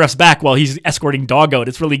behind the ref's back while he's escorting Dog out.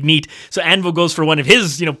 It's really neat. So Anvil goes for one of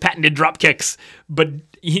his, patented drop kicks, but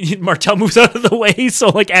Martel moves out of the way. So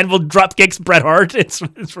Anvil drop kicks Bret Hart. It's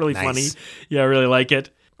really funny. Yeah, I really like it.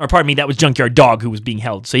 Or pardon me, that was Junkyard Dog who was being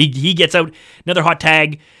held. So he gets out, another hot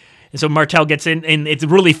tag. And so Martel gets in, and it's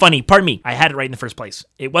really funny. Pardon me, I had it right in the first place.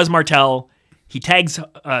 It was Martel. He tags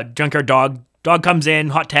Junkyard Dog. Dog comes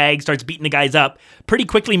in, hot tag, starts beating the guys up. Pretty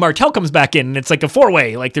quickly, Martel comes back in, and it's like a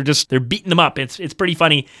four-way. They're beating them up. It's pretty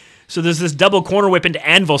funny. So there's this double corner whip into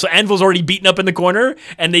Anvil. So Anvil's already beaten up in the corner,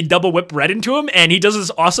 and they double whip Red into him, and he does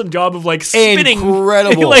this awesome job of spinning.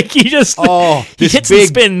 Incredible. he hits this and big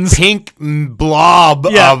spins. Pink blob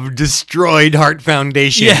of destroyed heart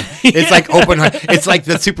foundation. Yeah. It's like open heart. It's like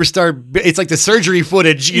the superstar. It's like the surgery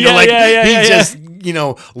footage. He just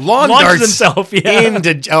lawn darts himself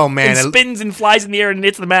into. Oh man, and spins and flies in the air and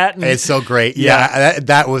hits the mat. And, it's so great. Yeah,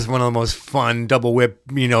 that was one of the most fun double whip.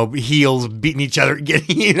 Heels beating each other.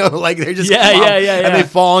 They're just and they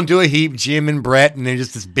fall into a heap. Jim and Brett, and they're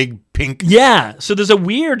just this big pink. Yeah. So there's a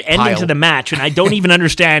weird ending pile to the match, and I don't even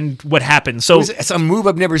understand what happened. So it's a move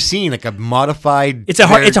I've never seen, like a modified. It's a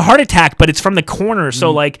heart attack, but it's from the corner.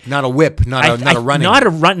 So not a whip, not a running,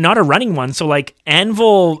 not a running one. So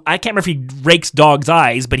Anvil, I can't remember if he rakes Dog's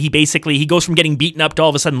eyes, but he goes from getting beaten up to all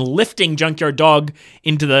of a sudden lifting Junkyard Dog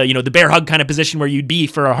into the bear hug kind of position where you'd be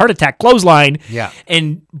for a heart attack clothesline. Yeah.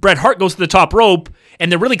 And Bret Hart goes to the top rope,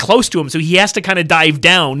 and they're really close to him, so he has to kind of dive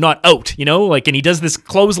down, not out, and he does this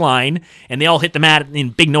clothesline, and they all hit the mat in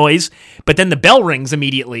big noise, but then the bell rings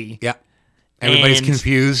immediately. Yeah. Everybody's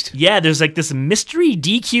confused. Yeah, there's this mystery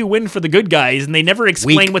DQ win for the good guys, and they never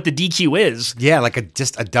explain what the DQ is. Yeah,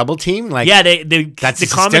 just a double team? The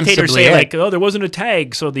commentators say, there wasn't a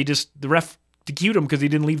tag, so the ref DQ'd him because he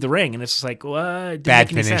didn't leave the ring, and it's what? Didn't Bad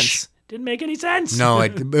make any finish. sense. Didn't make any sense. No,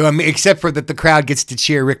 except for that the crowd gets to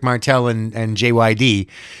cheer Rick Martel and JYD,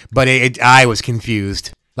 but I was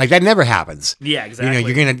confused. That never happens. Yeah, exactly.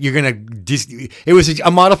 You're gonna. It was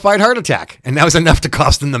a modified heart attack, and that was enough to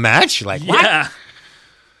cost them the match. What? Yeah.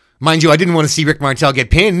 Mind you, I didn't want to see Rick Martel get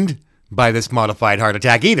pinned by this modified heart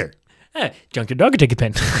attack either. Junkyard Dog could take a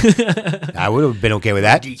pin. I would have been okay with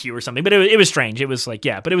that. DQ or something, but it was strange. It was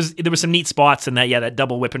but there was some neat spots, and that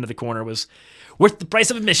double whip into the corner was worth the price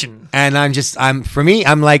of admission. And I'm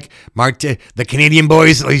like, the Canadian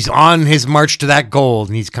boys, he's on his march to that gold,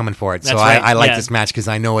 and he's coming for it. That's so right. I like this match because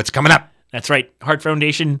I know it's coming up. That's right. Hart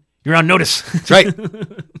Foundation, you're on notice. That's right. What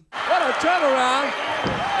a turnaround.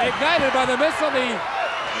 Ignited by the missile.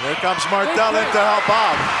 Here comes Martel in to help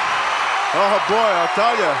out. Oh boy, I'll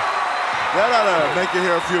tell you. That ought to make you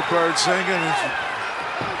hear a few birds singing.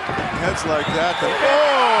 Heads like that. Oh,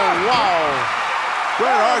 wow.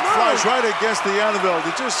 Bret Hart flies right against the anvil.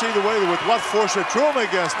 Did you see the way with what force it threw him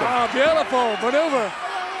against him? Oh, beautiful maneuver.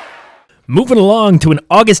 Moving along to an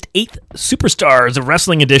August 8th Superstars of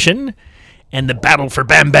Wrestling edition, and the battle for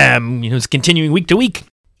Bam Bam is continuing week to week.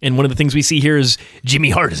 And one of the things we see here is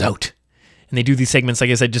Jimmy Hart is out. And they do these segments, like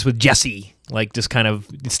I said, just with Jesse, just kind of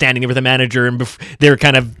standing there with the manager, and they're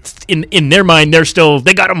kind of, in their mind,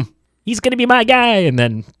 they got him. He's going to be my guy. And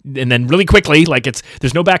then really quickly,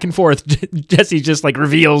 there's no back and forth. Jesse just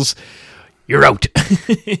reveals, you're out.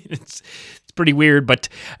 It's pretty weird. But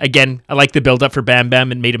again, I like the build up for Bam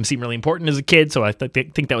Bam. It made him seem really important as a kid. So I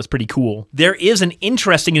think that was pretty cool. There is an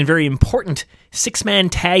interesting and very important 6-man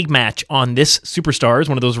tag match on this Superstars.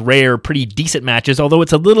 One of those rare, pretty decent matches, although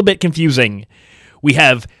it's a little bit confusing. We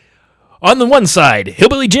have on the one side,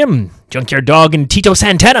 Hillbilly Jim, Junkyard Dog, and Tito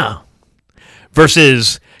Santana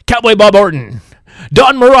versus Cowboy Bob Orton,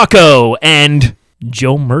 Don Morocco, and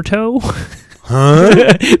Joe Murto. Huh?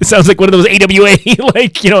 It sounds like one of those AWA,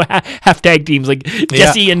 half tag teams,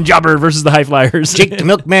 Jesse and Jobber versus the High Flyers. Jake the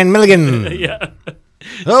Milkman Milligan. Yeah.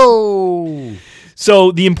 Oh.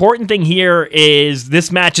 So the important thing here is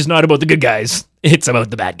this match is not about the good guys. It's about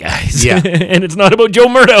the bad guys. Yeah. And it's not about Joe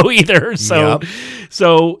Murto either.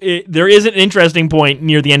 So there is an interesting point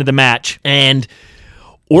near the end of the match. And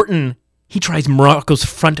Orton, he tries Morocco's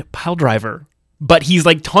front pile driver, but he's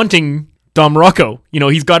taunting Don Morocco.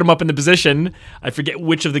 He's got him up in the position. I forget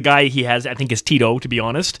which of the guy he has. I think it's Tito, to be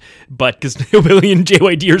honest. But because Hillbilly and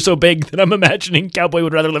JYD are so big that I'm imagining Cowboy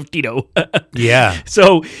would rather lift Tito. Yeah.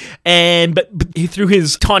 So, but through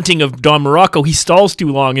his taunting of Don Morocco, he stalls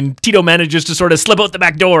too long, and Tito manages to sort of slip out the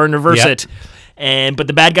back door and reverse it. But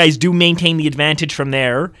the bad guys do maintain the advantage from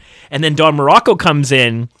there. And then Don Morocco comes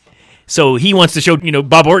in, so he wants to show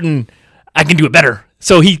Bob Orton, I can do it better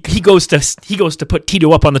So he goes to put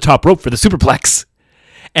Tito up on the top rope for the superplex,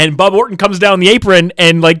 and Bob Orton comes down the apron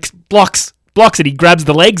and like blocks it. He grabs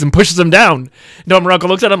the legs and pushes him down. Don Muraco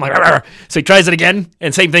looks at him like, "Arr!" So he tries it again,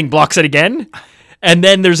 and same thing, blocks it again. And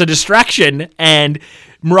then there's a distraction, and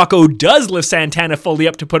Muraco does lift Santana fully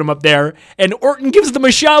up to put him up there, and Orton gives them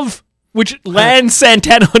a shove, which lands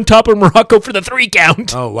Santana on top of Muraco for the 3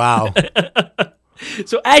 count. Oh, wow.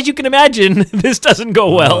 So as you can imagine, this doesn't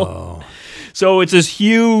go well. Oh. So it's this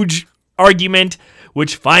huge argument,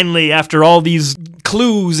 which finally, after all these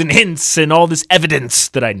clues and hints and all this evidence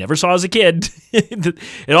that I never saw as a kid,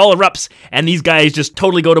 it all erupts, and these guys just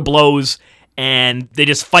totally go to blows, and they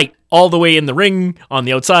just fight all the way in the ring on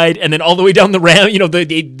the outside, and then all the way down the ramp,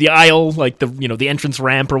 the aisle, like the entrance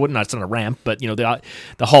ramp or whatnot. It's not a ramp, but the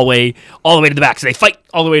hallway, all the way to the back. So they fight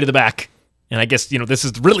all the way to the back. And I guess, this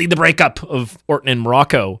is really the breakup of Orton and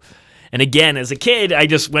Muraco. And again, as a kid, I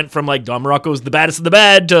just went from like, Don Muraco's the baddest of the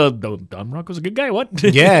bad to Don Muraco's a good guy. What?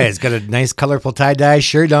 Yeah, he's got a nice colorful tie-dye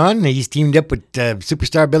shirt on. He's teamed up with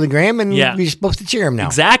superstar Billy Graham, and we're supposed to cheer him now.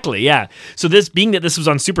 Exactly, yeah. So this was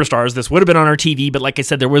on Superstars, this would have been on our TV, but like I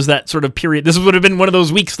said, there was that sort of period. This would have been one of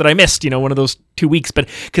those weeks that I missed, one of those 2 weeks. But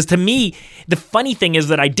because to me, the funny thing is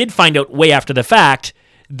that I did find out way after the fact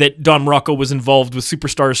that Don Muraco was involved with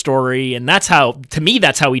Superstar Story, and that's how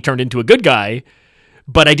he turned into a good guy.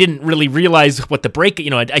 But I didn't really realize what the break,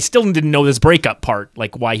 I still didn't know this breakup part,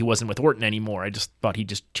 like why he wasn't with Orton anymore. I just thought he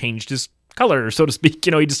just changed his color, so to speak.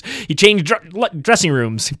 He changed dressing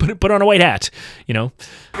rooms. He put on a white hat, Look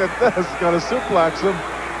at this, got to suplex him.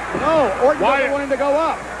 No, Orton doesn't want him to go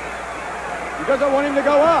up. He doesn't want him to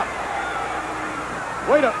go up.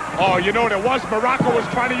 Wait a... Oh, you know what it was? Muraco was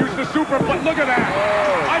trying to use the superplex. Look at that.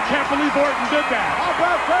 Oh. I can't believe Orton did that. How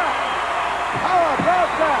about that?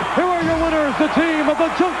 Here are your winners, the team of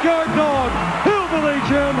the Junkyard Dog, Hillbilly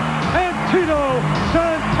Jim, and Tito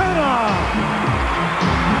Santana.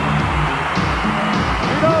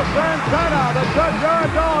 Tito Santana, the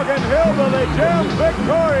Junkyard Dog, and Hillbilly Jim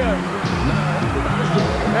victorious.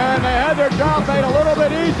 And they had their job made a little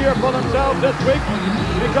bit easier for themselves this week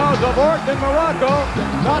because of Orton and Muraco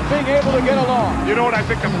not being able to get along. You know what I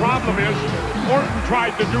think the problem is? Orton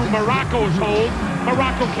tried to do Muraco's hold.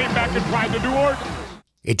 Muraco came back and tried to do Orton.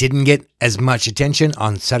 It didn't get as much attention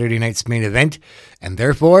on Saturday night's main event, and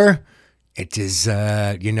therefore, it is,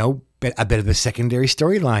 a bit of a secondary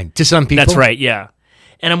storyline to some people. That's right, yeah.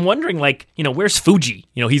 And I'm wondering, where's Fuji?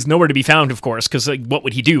 He's nowhere to be found, of course, because what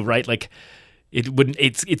would he do, right?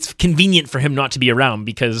 It's convenient for him not to be around,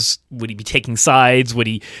 because would he be taking sides? Would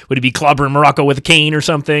he be clobbering Muraco with a cane or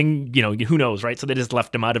something? Who knows, right? So they just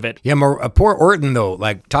left him out of it. Yeah, poor Orton though.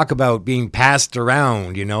 Talk about being passed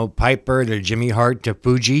around. Piper to Jimmy Hart to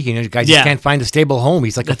Fuji. The guy just can't find a stable home.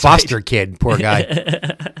 He's like a foster kid. Poor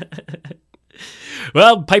guy.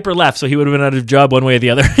 Well, Piper left, so he would have been out of job one way or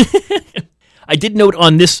the other. I did note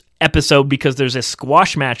on this episode, because there's a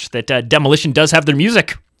squash match, that Demolition does have their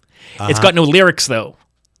music. It's got no lyrics though,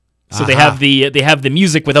 so they have the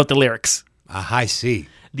music without the lyrics. I see.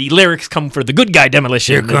 The lyrics come for the good guy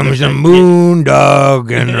Demolition. Here comes the Moondog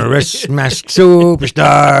and the Wrist Mask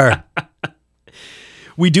Superstar.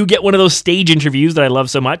 We do get one of those stage interviews that I love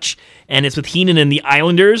so much, and it's with Heenan and the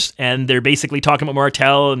Islanders, and they're basically talking about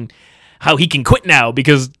Martel and how he can quit now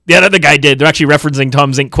because the other guy did. They're actually referencing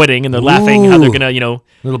Tom Zink quitting, and they're laughing how they're gonna,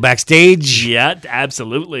 little backstage. Yeah,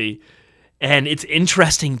 absolutely. And it's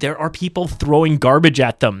interesting. There are people throwing garbage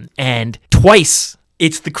at them. And twice,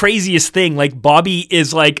 it's the craziest thing. Bobby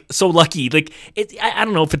is so lucky. I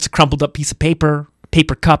don't know if it's a crumpled up piece of paper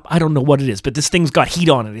cup. I don't know what it is, but this thing's got heat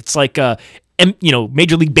on it. It's like a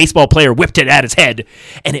Major League Baseball player whipped it at his head,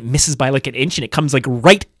 and it misses by an inch, and it comes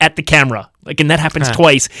right at the camera. And that happens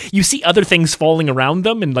twice. You see other things falling around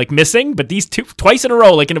them and missing, but these two twice in a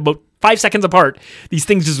row, in about 5 seconds apart, these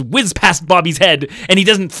things just whiz past Bobby's head, and he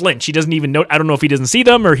doesn't flinch. He doesn't even know. I don't know if he doesn't see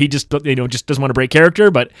them or he just doesn't want to break character,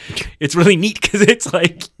 but it's really neat because it's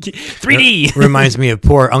 3D. Reminds me of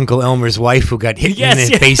poor Uncle Elmer's wife who got hit in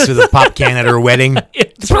the face with a pop can at her wedding.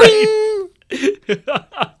 That's right.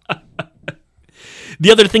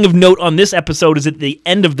 The other thing of note on this episode is at the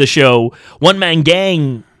end of the show, One Man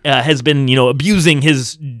Gang has been, abusing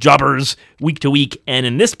his jobbers week to week, and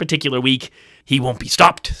in this particular week, he won't be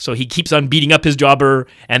stopped. So he keeps on beating up his jobber,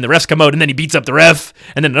 and the refs come out, and then he beats up the ref,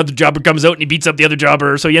 and then another jobber comes out, and he beats up the other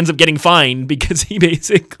jobber, so he ends up getting fined because he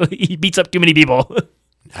beats up too many people.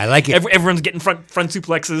 I like it. Everyone's getting front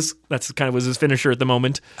suplexes. That's kind of was his finisher at the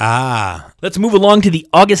moment. Let's move along to the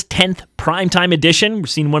August 10th primetime edition. We're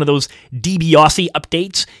seeing one of those DiBiase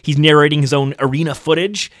updates. He's narrating his own arena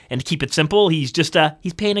footage, and to keep it simple, he's just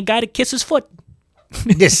he's paying a guy to kiss his foot.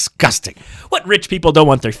 Disgusting. What rich people don't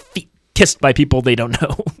want their feet kissed by people they don't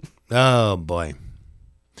know? Oh, boy.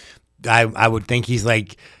 I would think he's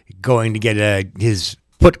like going to get his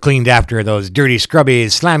foot cleaned after those dirty, scrubby,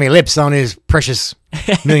 slammy lips on his precious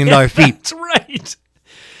 $1 million feet. That's right.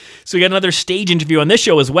 So we got another stage interview on this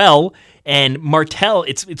show as well. And Martel,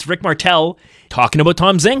 it's Rick Martel talking about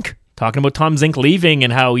Tom Zink leaving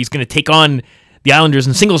and how he's going to take on the Islanders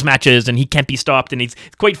in singles matches and he can't be stopped. And it's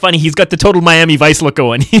quite funny. He's got the total Miami Vice look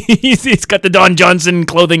going. he's got the Don Johnson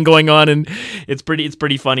clothing going on, and it's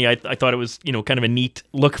pretty funny. I thought it was kind of a neat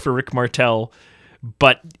look for Rick Martel.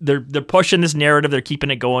 But they're pushing this narrative. They're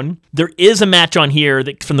keeping it going. There is a match on here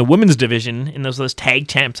from the women's division, and those tag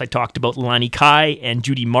champs I talked about, Lani Kai and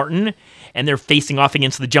Judy Martin, and they're facing off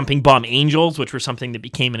against the Jumping Bomb Angels, which were something that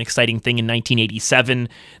became an exciting thing in 1987.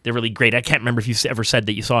 They're really great. I can't remember if you ever said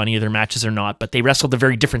that you saw any of their matches or not, but they wrestled a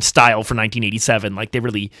very different style for 1987. Like, they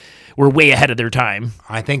really were way ahead of their time.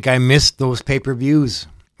 I think I missed those pay-per-views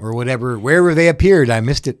or whatever. Wherever they appeared, I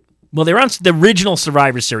missed it. Well, they were on the original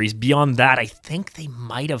Survivor Series. Beyond that, I think they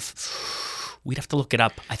might have... We'd have to look it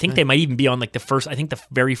up. I think they might even be on like the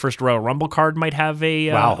very first Royal Rumble card might have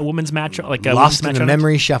a women's match. Like a Lost match in a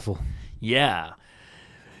memory shuffle. Yeah.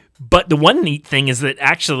 But the one neat thing is that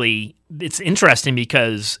actually it's interesting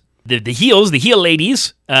because the heel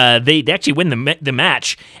ladies, they actually win the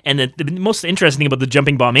match. And the most interesting thing about the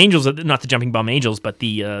Jumping Bomb Angels, not the Jumping Bomb Angels, but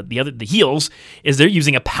the heels, is they're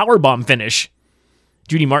using a power bomb finish.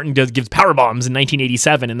 Judy Martin gives power bombs in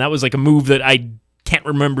 1987, and that was like a move that I can't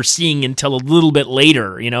remember seeing until a little bit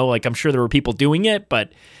later. Like I'm sure there were people doing it,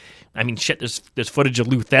 but I mean, shit, there's footage of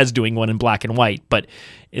Lou Thez doing one in black and white, but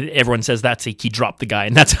everyone says he dropped the guy,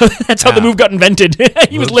 and that's how the move got invented.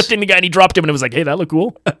 He was lifting the guy, and he dropped him, and it was like, hey, that looked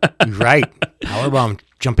cool. Right,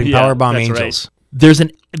 jumping powerbomb Angels. Right. There's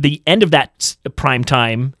the end of that prime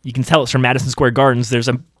time. You can tell it's from Madison Square Gardens. There's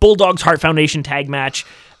a Bulldogs Heart Foundation tag match.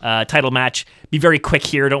 Title match. Be very quick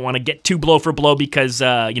here. Don't want to get too blow for blow because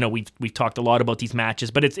we've talked a lot about these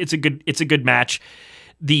matches, but it's a good match.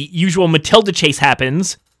 The usual Matilda chase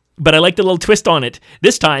happens, but I like the little twist on it.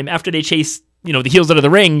 This time, after they chase the heels out of the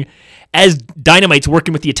ring, as Dynamite's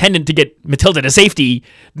working with the attendant to get Matilda to safety,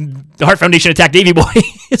 the Heart Foundation attack Davey Boy,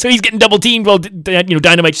 so he's getting double teamed while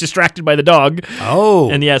Dynamite's distracted by the dog. Oh,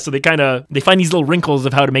 and yeah, so they find these little wrinkles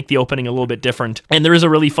of how to make the opening a little bit different. And there is a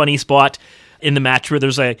really funny spot in the match where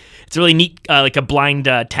it's a really neat, like a blind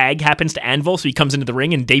tag happens to Anvil, so he comes into the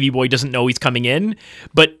ring and Davey Boy doesn't know he's coming in,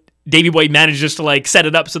 but Davey Boy manages to set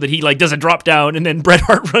it up so that he does a drop down, and then Bret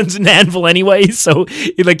Hart runs into Anvil anyway. So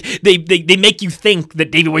they make you think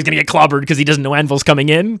that Davey Boy's gonna get clobbered because he doesn't know Anvil's coming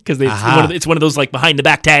in because it's one of those behind the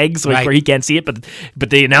back tags right, where he can't see it, but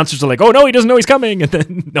the announcers are like, oh no, he doesn't know he's coming, and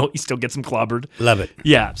then no, he still gets him clobbered. Love it.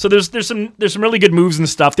 Yeah. So there's some really good moves and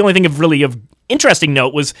stuff. The only thing of interesting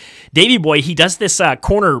note was Davey Boy. He does this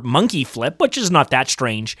corner monkey flip, which is not that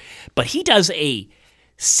strange, but he does a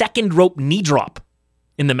second rope knee drop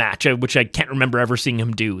in the match, which I can't remember ever seeing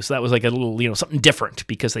him do. So that was like a little, something different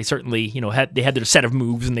because they certainly, had their set of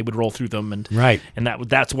moves and they would roll through them, and right, and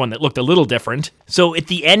that's one that looked a little different. So at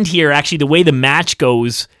the end here, actually, the way the match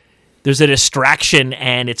goes, there's a distraction,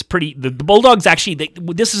 and it's pretty. The Bulldogs actually,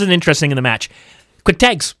 this is an interesting thing in the match. Quick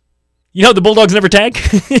tags. The Bulldogs never tag.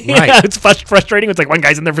 Right. Yeah, it's frustrating. It's like one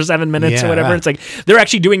guy's in there for 7 minutes or whatever. Right. It's like they're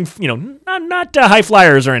actually doing, not high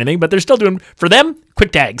flyers or anything, but they're still doing, for them,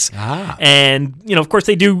 quick tags. And, of course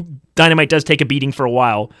they do, Dynamite does take a beating for a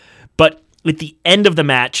while. But at the end of the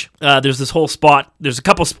match, there's this whole spot. There's a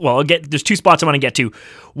couple, there's two spots I want to get to.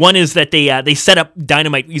 One is that they set up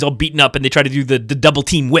Dynamite. He's all beaten up, and they try to do the double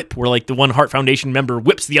team whip, where the one Heart Foundation member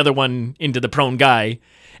whips the other one into the prone guy.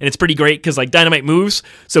 And it's pretty great because Dynamite moves,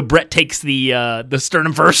 so Bret takes the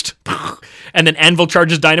sternum first, and then Anvil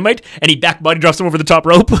charges Dynamite, and he back body drops him over the top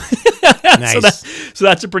rope. Nice. So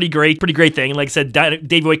that's a pretty great thing. Like I said,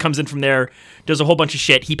 Davey Boy comes in from there, does a whole bunch of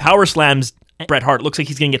shit. He power slams Bret Hart. Looks like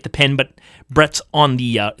he's gonna get the pin, but Bret's on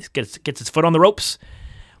the gets his foot on the ropes.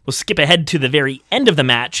 We'll skip ahead to the very end of the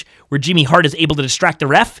match where Jimmy Hart is able to distract the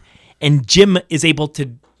ref, and Jim is able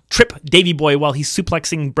to trip Davey Boy while he's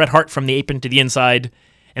suplexing Bret Hart from the apron to the inside.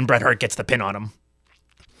 And Bret Hart gets the pin on him.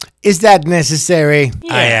 Is that necessary?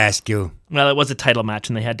 Yeah. I ask you. Well, it was a title match,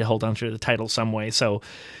 and they had to hold on to the title some way. So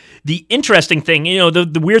the interesting thing,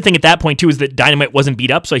 the weird thing at that point, too, is that Dynamite wasn't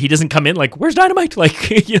beat up, so he doesn't come in where's Dynamite? Why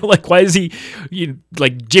is he,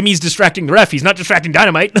 Jimmy's distracting the ref. He's not distracting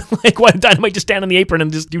Dynamite. Why did Dynamite just stand on the apron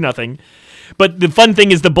and just do nothing? But the fun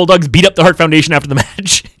thing is the Bulldogs beat up the Heart Foundation after the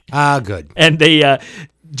match. Good. And they...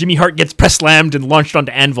 Jimmy Hart gets press slammed and launched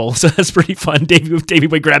onto Anvil, so that's pretty fun. Davey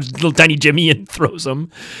Boy grabs little tiny Jimmy and throws him,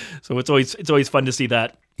 so it's always fun to see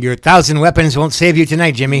that. Your 1,000 weapons won't save you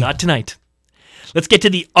tonight, Jimmy. Not tonight. Let's get to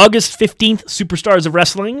the August 15th Superstars of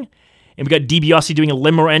Wrestling. And we got DiBiase doing a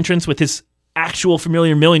limo entrance with his actual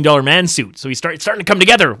familiar $1 Million Man suit. So he's starting to come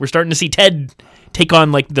together. We're starting to see Ted take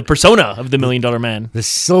on like the persona of the $1 Million Man. The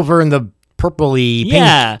silver and the purpley pink.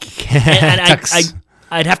 Yeah. and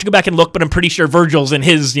I'd have to go back and look, but I'm pretty sure Virgil's in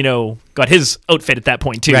his, got his outfit at that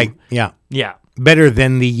point too. Right, yeah. Yeah. Better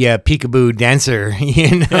than the peekaboo dancer,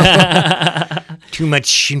 Too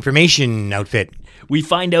much information outfit. We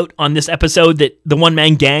find out on this episode that the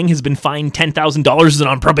one-man gang has been fined $10,000 and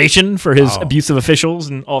on probation for his abusive officials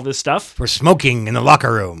and all this stuff. For smoking in the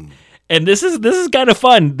locker room. And this is kind of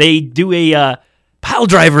fun. They do a Pile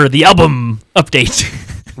Driver, the album update.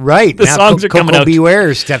 Right. The songs are coming out.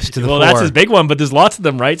 Beware steps to the fore. Well, that's his big one, but there's lots of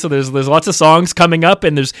them, right? So there's lots of songs coming up,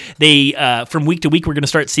 and from week to week, we're going to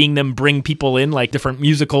start seeing them bring people in, like different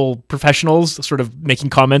musical professionals, sort of making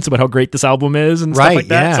comments about how great this album is and stuff like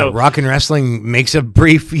that. Yeah. So rock and wrestling makes a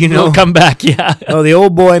brief, We'll come back, yeah. Oh, the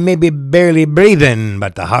old boy may be barely breathing,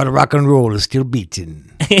 but the heart of rock and roll is still beating.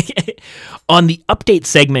 On the update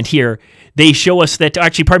segment here, they show us that,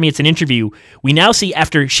 actually, pardon me, it's an interview. We now see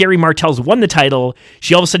after Sherry Martell's won the title,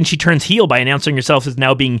 all of a sudden she turns heel by announcing herself as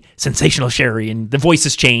now being Sensational Sherry, and the voice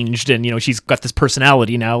has changed, and, she's got this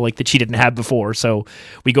personality now, like, that she didn't have before. So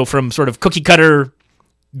we go from sort of cookie cutter,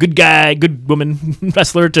 good guy, good woman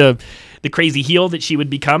wrestler to the crazy heel that she would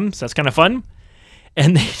become. So that's kind of fun.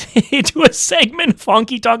 And they do a segment of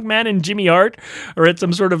Honky Tonk Man and Jimmy Hart are at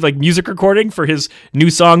some sort of like music recording for his new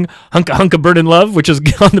song, Hunka Hunka Burnin' Love, which is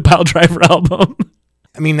on the Pile Driver album.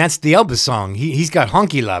 I mean, that's the Elvis song. He's got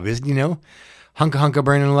honky love, isn't Hunka Hunka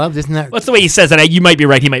Burnin' Love, isn't that? What's the way he says that? You might be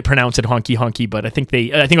right. He might pronounce it honky honky, but I think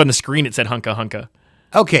on the screen it said Hunka Hunka.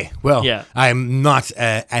 Okay, well, yeah. I'm not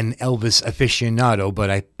an Elvis aficionado, but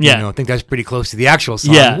I think that's pretty close to the actual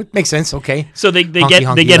song. Yeah, it makes sense. Okay, so they get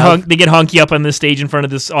honky up on the stage in front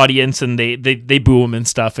of this audience, and they boo him and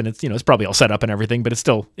stuff, and it's it's probably all set up and everything, but it's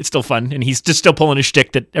still fun, and he's just still pulling his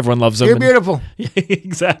shtick that everyone loves him. You're beautiful.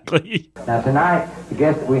 Exactly. Now tonight, the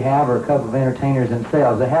guests that we have are a couple of entertainers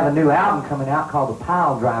themselves. They have a new album coming out called the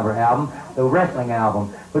Pile Driver album, the wrestling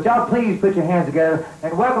album. But y'all please put your hands together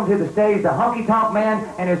and welcome to the stage the Honky Tonk Man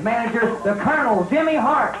and his manager, the Colonel Jimmy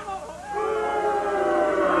Hart.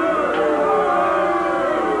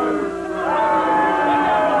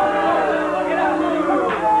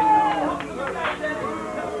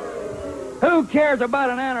 Who cares about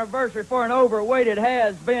an anniversary for an overweighted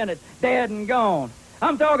has-been that's dead and gone?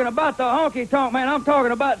 I'm talking about the Honky Tonk Man. I'm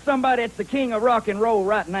talking about somebody that's the king of rock and roll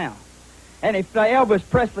right now. And if Elvis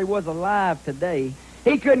Presley was alive today,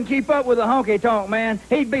 he couldn't keep up with the Honky Tonk Man.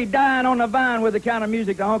 He'd be dying on the vine with the kind of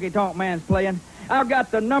music the Honky Tonk Man's playing. I've got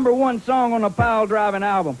the #1 song on the Pile Driving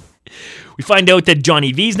album. We find out that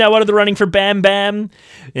Johnny V's now out of the running for Bam Bam.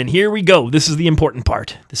 And here we go. This is the important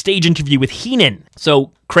part. The stage interview with Heenan.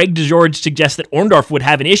 So Craig DeGeorge suggests that Orndorff would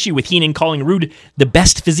have an issue with Heenan calling Rude the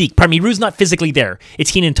best physique. Pardon me, Rude's not physically there.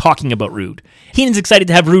 It's Heenan talking about Rude. Heenan's excited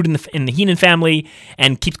to have Rude in the Heenan family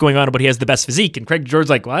and keeps going on about he has the best physique. And Craig DeGeorge's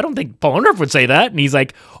like, well, I don't think Paul Orndorff would say that. And he's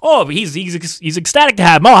like, oh, he's ecstatic to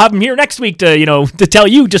have him. I'll have him here next week to tell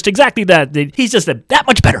you just exactly that. He's just that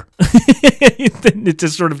much better. It's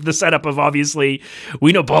just sort of the setup of, obviously,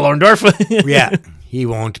 we know Paul Orndorff. Yeah, he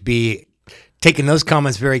won't be taking those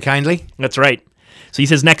comments very kindly. That's right. So he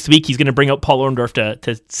says next week he's going to bring out Paul Orndorff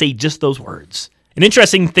to say just those words. An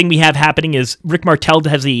interesting thing we have happening is Rick Martel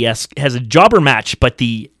has a jobber match, but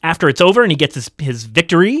after it's over and he gets his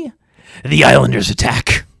victory, the Islanders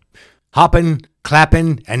attack. Hopping,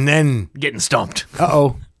 clapping, and then getting stomped.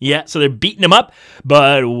 Uh-oh. Yeah, so they're beating him up,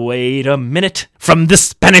 but wait a minute. From the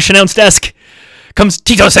Spanish announce desk comes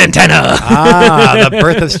Tito Santana. The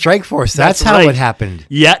birth of Strikeforce. That's how right. it happened.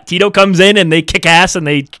 Yeah, Tito comes in and they kick ass and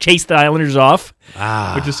they chase the Islanders off,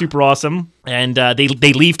 which is super awesome. And they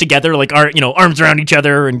leave together, like arms around each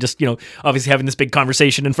other, and just obviously having this big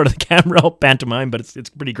conversation in front of the camera, pantomime, but it's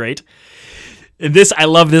pretty great. And I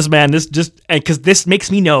love this man. This just because this makes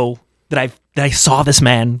me know that I saw this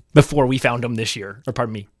man before we found him last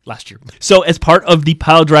year. So as part of the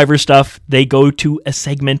Pile Driver stuff, they go to a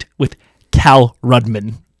segment with Cal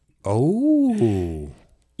Rudman. Oh.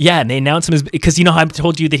 Yeah, and they announce him because how I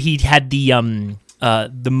told you that he had the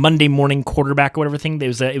Monday Morning Quarterback or whatever thing. It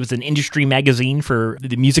was an industry magazine for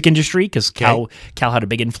the music industry because Cal had a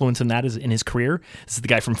big influence in that in his career. This is the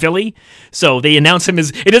guy from Philly. So they announce him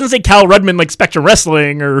as, it doesn't say Cal Rudman like Spectrum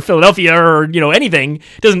Wrestling or Philadelphia or anything.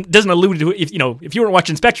 It doesn't allude to, if you weren't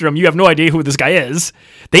watching Spectrum, you have no idea who this guy is.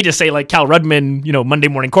 They just say like Cal Rudman, Monday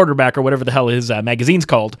Morning Quarterback or whatever the hell his magazine's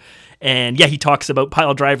called. And yeah, he talks about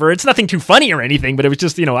Pile Driver. It's nothing too funny or anything, but it was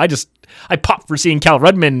just, I popped for seeing Cal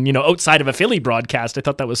Rudman, outside of a Philly broadcast. I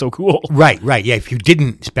thought that was so cool. Right. Yeah. If you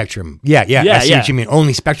didn't Spectrum. Yeah. I see what you mean.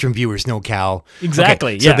 Only Spectrum viewers know Cal.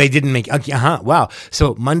 Exactly. Okay, so they didn't make, wow.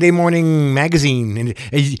 So Monday Morning Magazine, and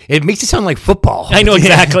it makes it sound like football. I know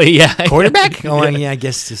exactly. Yeah. Quarterback? Oh, yeah, I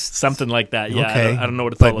guess just something like that. Yeah. Okay. I don't know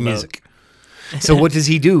what it's all about. Music. So what does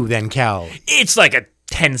he do then, Cal? It's like a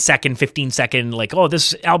 10-second, 15-second,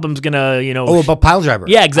 this album's gonna, about Pile Driver.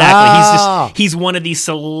 Yeah, exactly. He's one of these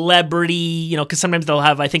celebrity, because sometimes they'll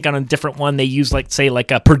have, I think on a different one, they use say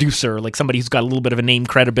a producer, like somebody who's got a little bit of a name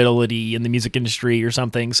credibility in the music industry or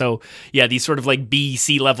something. So yeah, these sort of B,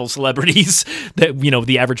 C level celebrities that,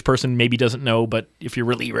 the average person maybe doesn't know, but if you're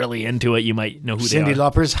really, really into it, you might know who they are. Cyndi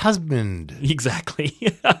Lauper's husband. Exactly.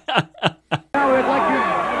 Now we'd like you,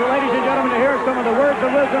 ladies and gentlemen, to hear some of the words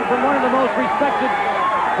of wisdom from one of the most respected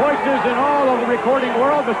voices in all of the recording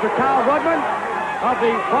world, Mr. Cal Rudman of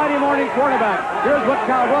the Friday Morning Quarterback. Here's what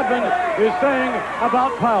Cal Rudman is saying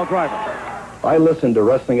about Pile Driver. I listened to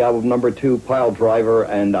wrestling album number 2, Pile Driver,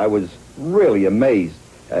 and I was really amazed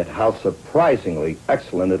at how surprisingly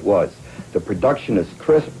excellent it was. The production is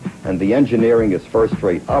crisp, and the engineering is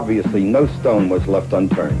first-rate. Obviously, no stone was left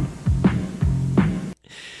unturned.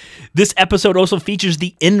 This episode also features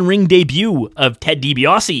the in-ring debut of Ted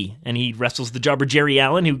DiBiase, and he wrestles the jobber Jerry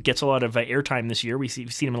Allen, who gets a lot of airtime this year. We've seen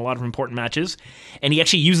him in a lot of important matches, and he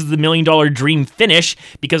actually uses the $1 Million Dream finish,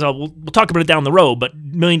 because we'll talk about it down the road, but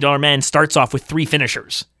 $1 Million Man starts off with 3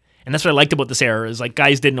 finishers, and that's what I liked about this era, is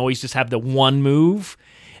guys didn't always just have the one move.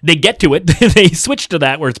 They get to it, they switch to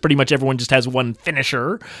that, where it's pretty much everyone just has one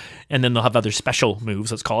finisher, and then they'll have other special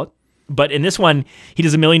moves, let's call it. But in this one, he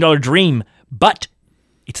does a $1 Million Dream, but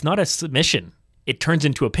it's not a submission. It turns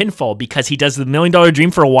into a pinfall because he does the $1 Million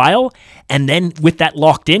Dream for a while, and then with that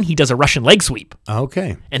locked in, he does a Russian leg sweep.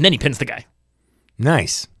 Okay. And then he pins the guy.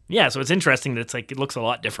 Nice. Yeah, so it's interesting that it looks a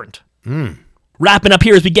lot different. Wrapping up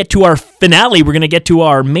here as we get to our finale, we're going to get to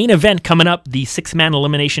our main event coming up, the 6-man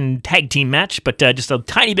elimination tag team match, but just a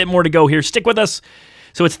tiny bit more to go here. Stick with us.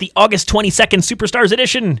 So it's the August 22nd Superstars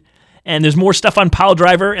edition, and there's more stuff on Pile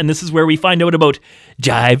Driver, and this is where we find out about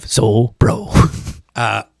Jive Soul Bro.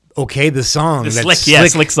 Okay, the song. The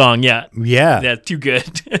slick song, yeah. Yeah, too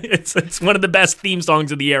good. It's one of the best theme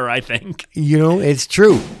songs of the era, I think. It's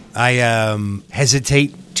true. I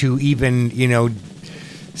hesitate to even,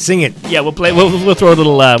 sing it. Yeah, we'll play. We'll throw a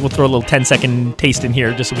little 10-second taste in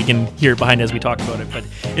here just so we can hear it behind as we talk about it. But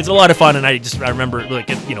it's a lot of fun, and I remember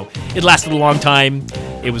it lasted a long time.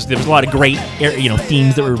 There was a lot of great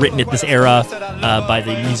themes that were written at this era by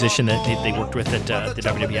the musician that they worked with at the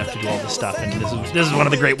WWF to do all this stuff, and this is one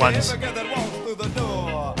of the great ones.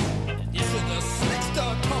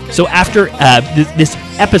 So after this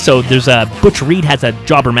episode, there's Butch Reed has a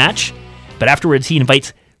jobber match, but afterwards he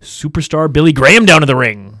invites Superstar Billy Graham down to the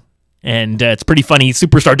ring. And it's pretty funny.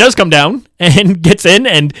 Superstar does come down and gets in,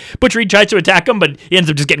 and Butch Reed tries to attack him, but he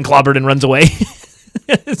ends up just getting clobbered and runs away.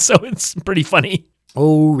 So it's pretty funny.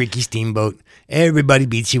 Oh, Ricky Steamboat. Everybody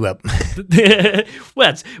beats you up.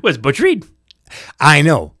 What's Butch Reed? I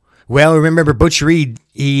know. Well, remember Butch Reed,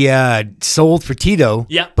 he sold for Tito.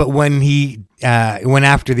 Yeah. But when he went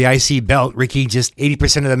after the IC belt, Ricky just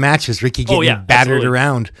 80% of the match was Ricky getting battered absolutely.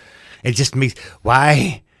 Around. It just makes,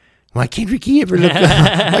 why can't Ricky ever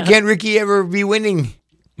why can't Ricky ever be winning?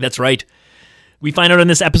 That's right. We find out in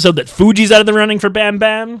this episode that Fuji's out of the running for Bam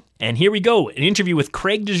Bam. And here we go, an interview with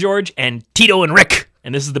Craig DeGeorge and Tito and Rick.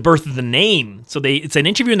 And this is the birth of the name. So it's an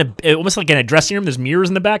interview almost like in a dressing room. There's mirrors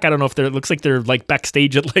in the back. I don't know if it looks like they're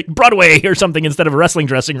backstage at Broadway or something instead of a wrestling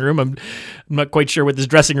dressing room. I'm not quite sure what this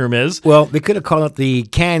dressing room is. Well, they could have called it the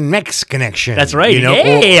Can-Mex connection. That's right.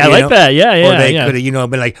 Hey, I like that. Yeah. Or they could have,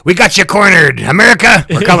 been like, we got you cornered, America.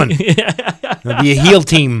 We're coming. It'll be a heel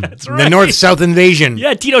team. That's right. The North-South invasion.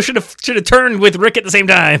 Yeah, Tito should have turned with Rick at the same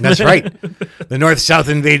time. That's right. The North-South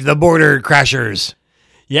invade the border crashers.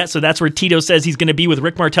 Yeah, so that's where Tito says he's going to be with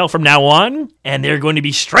Rick Martel from now on, and they're going to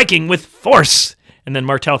be striking with force. And then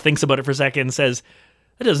Martel thinks about it for a second and says,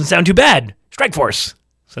 that doesn't sound too bad. Strike Force.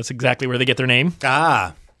 So that's exactly where they get their name.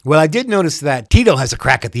 Ah. Well, I did notice that Tito has a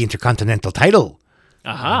crack at the Intercontinental title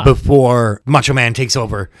before Macho Man takes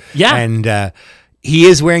over. Yeah. And he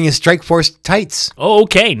is wearing his Strike Force tights. Oh,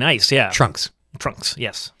 okay. Nice, yeah. Trunks,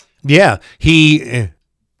 yes. Yeah. He...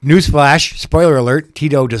 Newsflash, spoiler alert,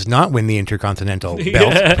 Tito does not win the Intercontinental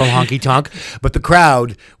belt from Honky Tonk, but the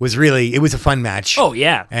crowd was it was a fun match. Oh,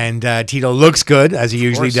 yeah. And Tito looks good, as he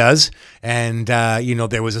usually does. And,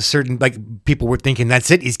 there was a certain, people were thinking, that's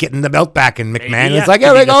it, he's getting the belt back. And McMahon was like,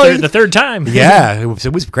 the third time. Yeah, it was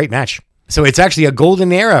a great match. So it's actually a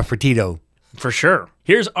golden era for Tito. For sure.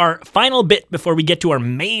 Here's our final bit before we get to our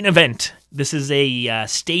main event. This is a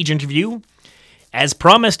stage interview. As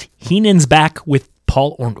promised, Heenan's back with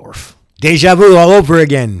Paul Orndorff. Deja vu all over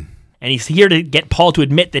again. And he's here to get Paul to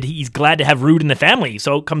admit that he's glad to have Rude in the family.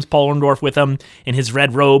 So comes Paul Orndorff with him in his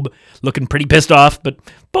red robe, looking pretty pissed off. But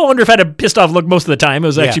Paul Orndorff had a pissed off look most of the time. It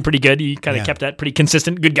was actually pretty good. He kind of kept that pretty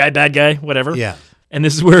consistent. Good guy, bad guy, whatever. Yeah. And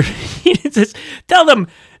this is where he says, tell him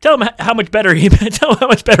how much better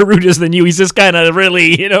Rude is than you. He's just kind of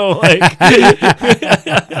really, like.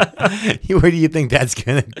 Where do you think that's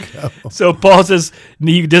gonna go? So Paul says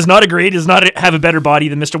he does not agree. Does not have a better body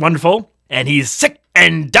than Mr. Wonderful, and he's sick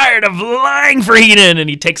and tired of lying for Heenan. And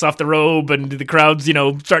he takes off the robe, and the crowd's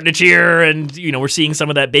starting to cheer, and we're seeing some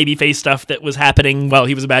of that babyface stuff that was happening while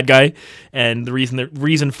he was a bad guy, and the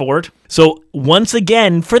reason for it. So once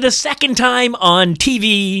again, for the second time on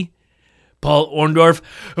TV, Paul Orndorff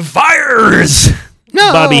fires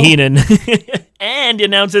Bobby Heenan and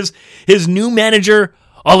announces his new manager,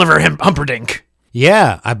 Oliver Humperdinck.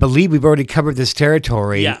 Yeah, I believe we've already covered this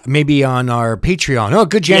territory. Yeah. Maybe on our Patreon. Oh,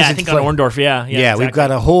 good chance. Yeah, I think on Orndorff, yeah. Yeah, exactly. We've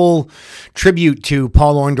got a whole tribute to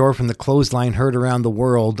Paul Orndorff and the Clothesline Heard Around the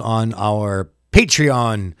World on our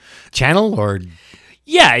Patreon channel, or...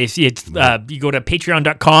 Yeah, it's you go to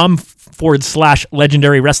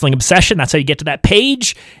patreon.com/Legendary Wrestling Obsession. That's how you get to that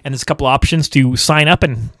page. And there's a couple options to sign up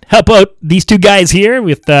and help out these two guys here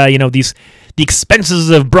with, the expenses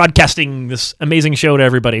of broadcasting this amazing show to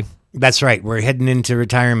everybody. That's right. We're heading into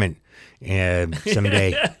retirement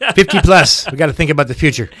someday. 50 plus. We got to think about the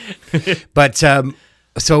future. But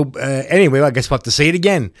anyway, I guess we'll have to say it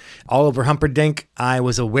again. Oliver Humperdinck, I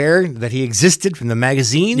was aware that he existed from the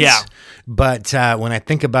magazines. Yeah. But when I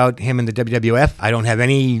think about him in the WWF, I don't have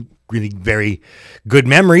any really very good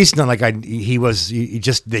memories. Not like he was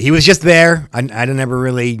just there. I don't ever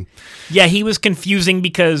really. Yeah, he was confusing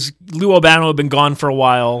because Lou Albano had been gone for a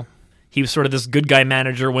while. He was sort of this good guy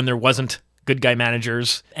manager when there wasn't good guy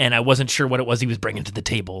managers, and I wasn't sure what it was he was bringing to the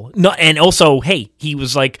table. No, and also, hey, he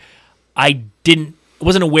was like, I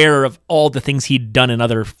wasn't aware of all the things he'd done in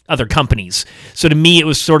other companies. So to me, it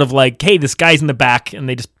was sort of like, hey, this guy's in the back, and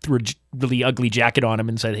they just threw a really ugly jacket on him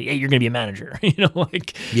and said, hey, you're going to be a manager.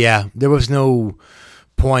 Yeah, there was no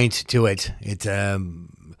point to it. It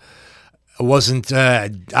wasn't.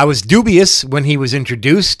 I was dubious when he was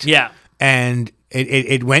introduced. Yeah, and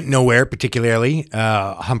it went nowhere, particularly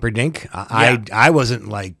Humperdinck. I wasn't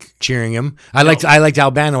like cheering him. I liked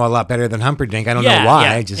Albano a lot better than Humperdinck. I don't know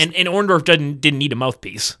why. Yeah. And Orndorff didn't need a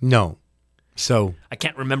mouthpiece. No. So I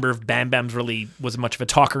can't remember if Bam Bam's really was much of a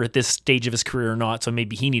talker at this stage of his career or not. So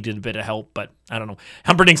maybe he needed a bit of help, but I don't know.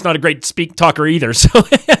 Humperdinck's not a great talker either. So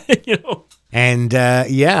And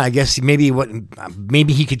I guess maybe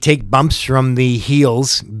he could take bumps from the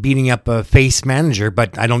heels beating up a face manager,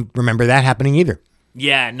 but I don't remember that happening either.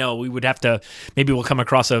 Yeah, no, we would have to. Maybe we'll come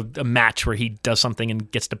across a match where he does something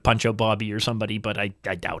and gets to punch out Bobby or somebody, but I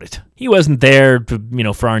doubt it. He wasn't there,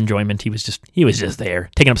 for our enjoyment. He was just there,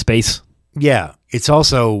 taking up space. Yeah, it's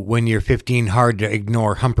also when you're 15 hard to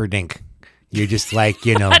ignore Humperdinck. You're just like,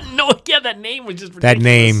 that name was just ridiculous. That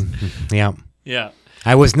name, yeah. Yeah.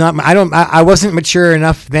 I wasn't mature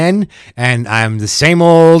enough then, and I'm the same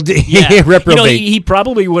old reprobate. He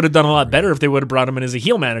probably would have done a lot better if they would have brought him in as a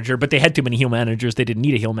heel manager, but they had too many heel managers. They didn't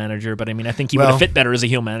need a heel manager, but I think he would have fit better as a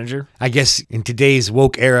heel manager. I guess in today's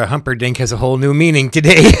woke era, Humperdinck has a whole new meaning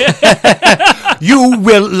today. You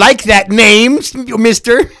will like that name,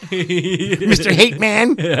 Mr. Hate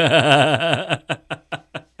Man.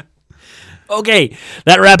 Okay,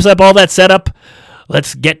 that wraps up all that setup.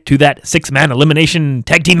 Let's get to that 6-man elimination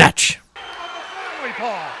tag team match. Family,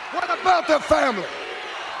 Paul. What about the family?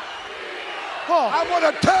 Paul, I want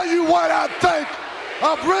to tell you what I think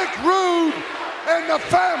of Rick Rude and the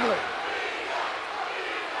family.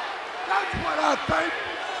 That's what I think.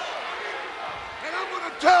 And I'm going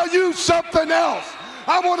to tell you something else.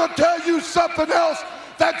 I want to tell you something else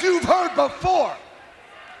that you've heard before.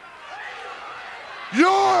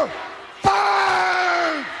 You're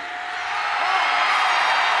fired!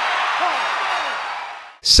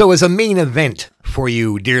 So as a main event for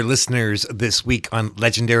you, dear listeners, this week on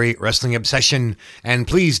Legendary Wrestling Obsession, and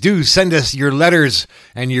please do send us your letters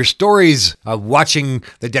and your stories of watching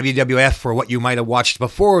the WWF or what you might have watched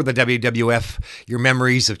before the WWF, your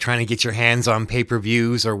memories of trying to get your hands on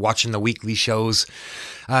pay-per-views or watching the weekly shows.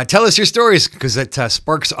 Tell us your stories, because it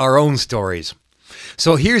sparks our own stories.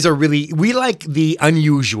 So here's we like the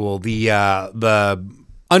unusual, the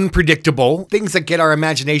unpredictable, things that get our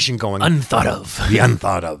imagination going. Unthought of. The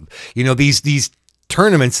unthought of. These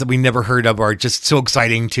tournaments that we never heard of are just so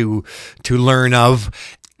exciting to learn of.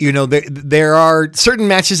 there are certain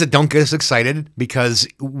matches that don't get us excited because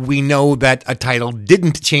we know that a title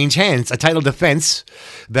didn't change hands. A title defense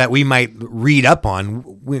that we might read up on.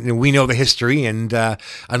 We know the history, and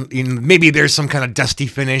maybe there's some kind of dusty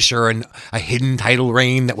finish or a hidden title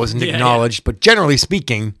reign that wasn't acknowledged. But generally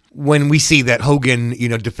speaking, when we see that Hogan,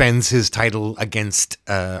 defends his title against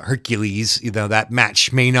Hercules, that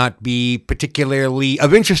match may not be particularly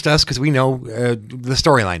of interest to us because we know the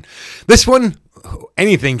storyline. This one,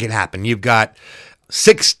 anything can happen. You've got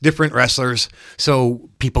 6 different wrestlers, so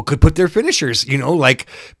people could put their finishers, like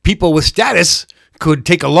people with status could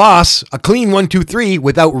take a loss, a clean 1, 2, 3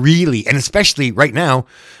 without really, and especially right now,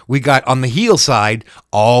 we got on the heel side,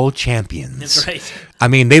 all champions. That's right. I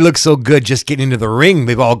mean, they look so good just getting into the ring.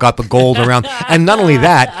 They've all got the gold around. And not only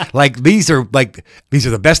that, these are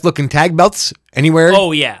the best looking tag belts anywhere.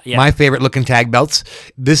 Oh, yeah. My favorite looking tag belts.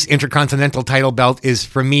 This Intercontinental title belt is,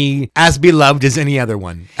 for me, as beloved as any other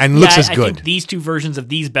one and looks as good. I think these 2 versions of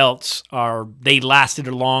these belts they lasted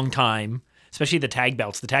a long time. Especially the tag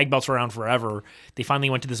belts. The tag belts were around forever. They finally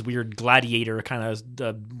went to this weird gladiator kind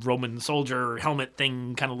of Roman soldier helmet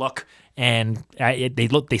thing kind of look, and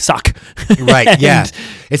they suck. Right? Yeah.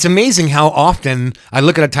 It's amazing how often I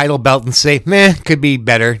look at a title belt and say, "Meh, could be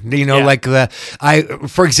better."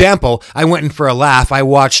 For example, I went in for a laugh. I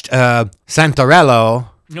watched Santarello.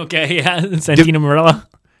 Okay, yeah, Santino Marella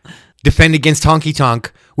defend against Honky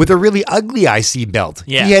Tonk with a really ugly IC belt.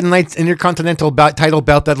 Yeah. He had an Intercontinental title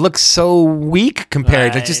belt that looks so weak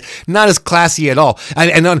compared. It's just not as classy at all.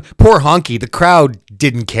 And on poor Honky, the crowd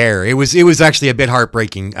didn't care. It was actually a bit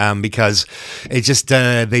heartbreaking because it just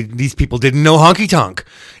these people didn't know Honky Tonk.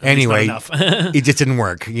 Anyway, it just didn't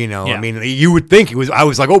work. Yeah. I mean, you would think it was. I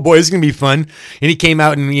was like, oh boy, this is gonna be fun. And he came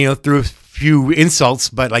out and threw a few insults,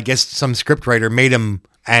 but I guess some scriptwriter made him.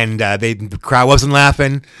 And the crowd wasn't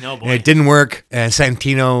laughing. No, boy. And it didn't work.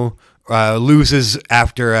 Santino loses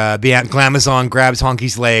after the Glamazon grabs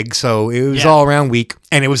Honky's leg. So it was all around weak.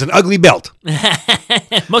 And it was an ugly belt.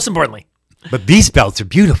 Most importantly. But these belts are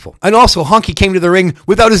beautiful. And also, Honky came to the ring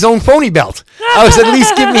without his own phony belt. I was at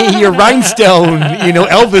least give me your rhinestone,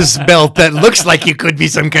 Elvis belt that looks like you could be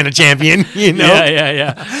some kind of champion,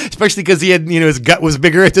 Yeah. Especially because he had, his gut was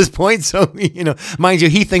bigger at this point. So, mind you,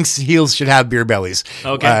 he thinks heels should have beer bellies.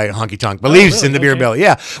 Okay. Honky Tonk believes in the beer belly.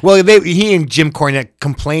 Yeah. Well, he and Jim Cornette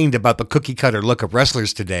complained about the cookie cutter look of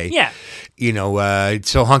wrestlers today. Yeah.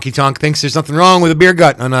 So Honky Tonk thinks there's nothing wrong with a beer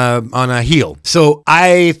gut on a heel. So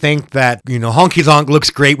I think that, Honky Tonk looks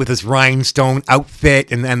great with his rhinestone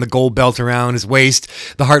outfit and the gold belt around his waist.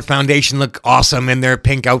 The Hart Foundation look awesome in their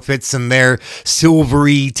pink outfits and their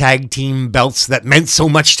silvery tag team belts that meant so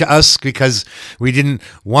much to us because we didn't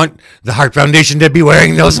want the Hart Foundation to be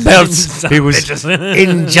wearing those belts. It was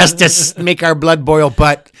injustice, make our blood boil.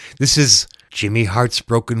 But this is Jimmy Hart's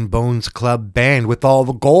Broken Bones Club band with all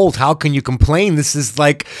the gold. How can you complain? This is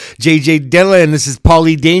like J.J. Dillon. This is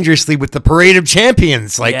Paulie Dangerously with the Parade of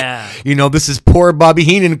Champions. This is poor Bobby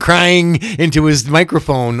Heenan crying into his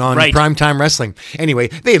microphone on Primetime Wrestling. Anyway,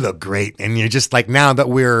 they look great. And you're just like, now that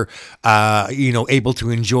we're, able to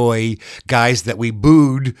enjoy guys that we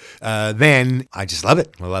booed, then I just love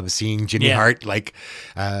it. I love seeing Jimmy Hart,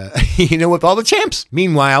 with all the champs.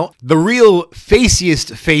 Meanwhile, the real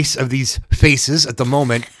faciest face of these faces at the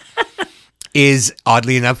moment is,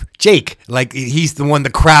 oddly enough, Jake. He's the one the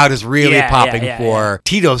crowd is really popping for. Yeah.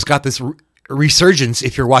 Tito's got this resurgence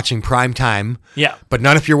if you're watching Primetime. Yeah. But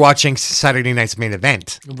not if you're watching Saturday Night's Main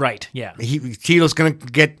Event. Right, yeah. Tito's going to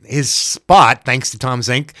get his spot thanks to Tom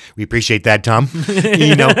Zink. We appreciate that, Tom.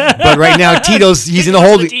 But right now he's in a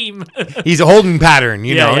holding he's a holding pattern,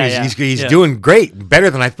 He's doing great, better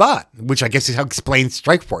than I thought, which I guess is how explains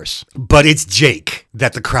Strikeforce. But it's Jake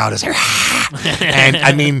that the crowd is and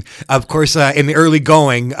I mean, of course, in the early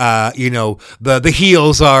going, the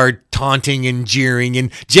heels are taunting and jeering,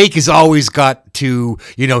 and Jake has always got to,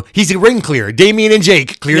 he's a ring clearer. Damien and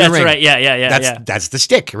Jake clear the ring. That's right. Yeah. That's the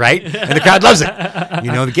stick, right? And the crowd loves it.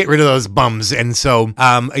 To get rid of those bums. And so,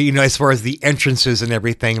 as far as the entrances and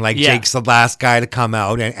everything, Jake's the last guy to come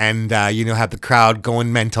out and have the crowd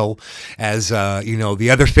going mental as, the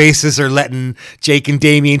other faces are letting Jake and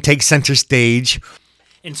Damien take center stage.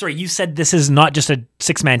 And sorry, you said this is not just a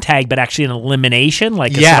 6-man tag, but actually an elimination,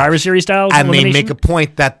 like a Survivor Series style elimination? And they make a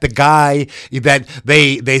point that the guy, that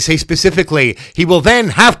they say specifically, he will then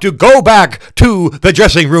have to go back to the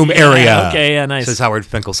dressing room area. Okay, yeah, nice. Says Howard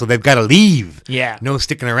Finkel. So they've got to leave. Yeah. No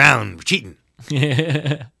sticking around. We're cheating.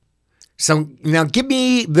 So now give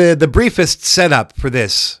me the briefest setup for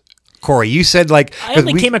this. Corey? You said like... I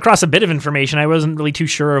only came across a bit of information. I wasn't really too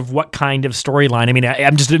sure of what kind of storyline. I mean,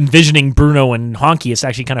 I'm just envisioning Bruno and Honky. It's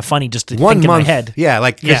actually kind of funny just to think in my head. Yeah,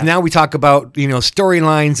 because now we talk about,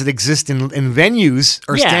 storylines that exist in venues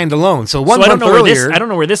or standalone. So 1 month earlier... I don't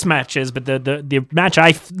know where this match is, but the match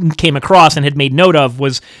I came across and had made note of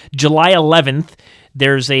was July 11th.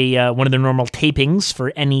 There's one of the normal tapings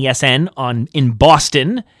for NESN in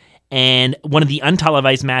Boston. And one of the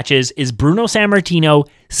untelevised matches is Bruno Sammartino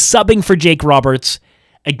subbing for Jake Roberts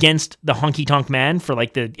against the Honky Tonk Man for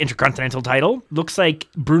like the Intercontinental title. Looks like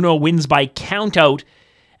Bruno wins by countout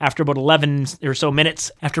after about 11 or so minutes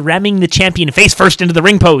after ramming the champion face first into the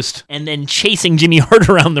ring post and then chasing Jimmy Hart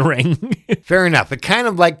around the ring. Fair enough. It kind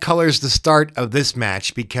of like colors the start of this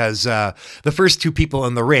match because the first two people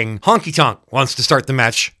in the ring, Honky Tonk wants to start the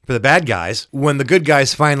match for the bad guys. When the good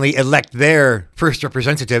guys finally elect their first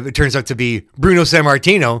representative, it turns out to be Bruno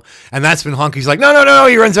Sammartino, and that's when Honky's like, no,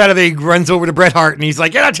 he runs over to Bret Hart, and he's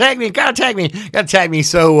like, gotta tag me.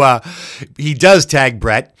 So he does tag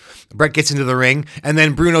Bret. Bret gets into the ring, and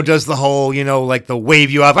then Bruno does the whole, like the wave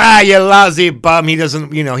you off. You lousy bum. He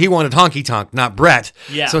doesn't, he wanted Honky Tonk, not Bret.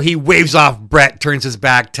 Yeah. So he waves off Bret, turns his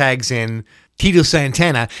back, tags in Tito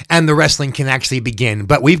Santana, and the wrestling can actually begin.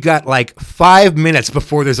 But we've got like 5 minutes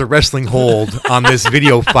before there's a wrestling hold on this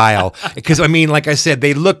video file. Because, like I said,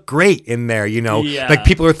 they look great in there, Yeah. Like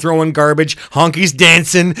people are throwing garbage. Honky's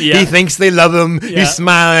dancing. Yeah. He thinks they love him. Yeah. He's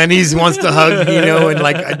smiling. He wants to hug, and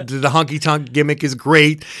like the Honky Tonk gimmick is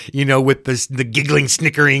great, with the giggling,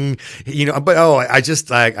 snickering, But,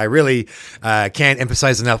 I really can't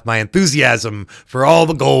emphasize enough my enthusiasm for all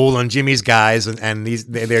the gold on Jimmy's guys. And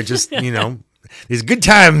they're just, these good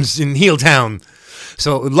times in Heel Town.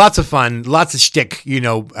 So lots of fun, lots of shtick,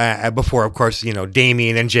 before, of course,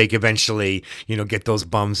 Damien and Jake eventually, get those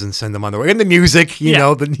bums and send them on their way. And the music,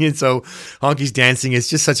 so Honky's dancing is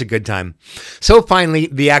just such a good time. So finally,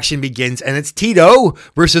 the action begins, and it's Tito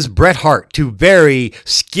versus Bret Hart, two very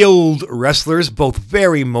skilled wrestlers, both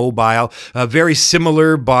very mobile, very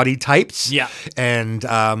similar body types. Yeah. And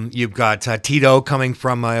you've got Tito coming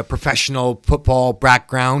from a professional football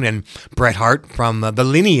background, and Bret Hart from the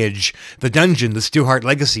lineage, the dungeon, the Stu Hart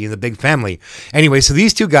legacy in the big family. Anyway, so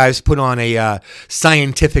these two guys put on a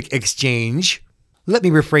scientific exchange. Let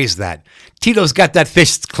me rephrase that. Tito's got that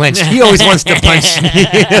fist clenched. He always wants to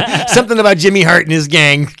punch. Something about Jimmy Hart and his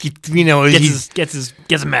gang. Gets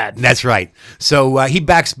him mad. That's right. So he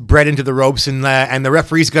backs Bret into the ropes, and the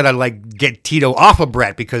referee's got to get Tito off of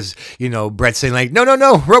Bret because Bret's saying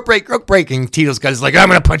no, rope break, and Tito's got his I'm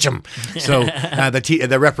gonna punch him. So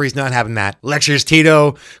the referee's not having that. Lectures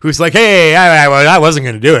Tito, who's like, hey, I wasn't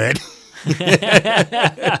gonna do it.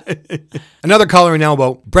 Another collar and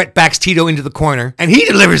elbow. Bret backs Tito into the corner, and he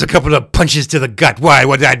delivers a couple of punches to the gut. Why?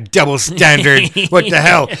 What that double standard? What the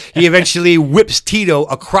hell? He eventually whips Tito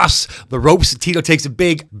across the ropes. Tito takes a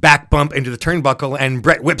big back bump into the turnbuckle, and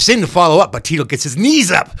Bret whips in to follow up, but Tito gets his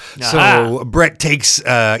knees up. So Bret takes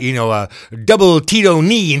a double Tito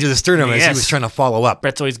knee into the sternum as he was trying to follow up.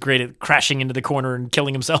 Bret's always great at crashing into the corner and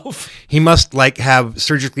killing himself. He must have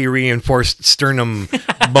surgically reinforced sternum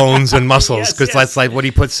bones and muscles, because that's like what he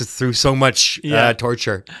puts through so much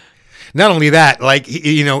torture. Not only that,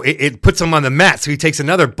 it puts him on the mat, so he takes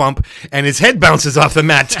another bump, and his head bounces off the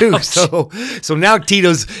mat too. So now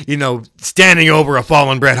Tito's standing over a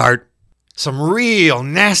fallen Bret Hart. Some real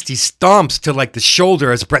nasty stomps to the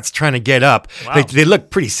shoulder as Bret's trying to get up. Wow. They look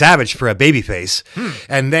pretty savage for a babyface.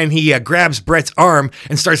 And then he grabs Bret's arm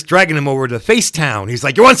and starts dragging him over to Face Town. He's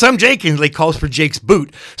like, you want some, Jake? And he calls for Jake's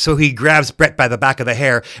boot. So he grabs Bret by the back of the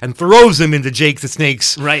hair and throws him into Jake the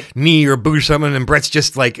Snake's knee or boot or something. And Bret's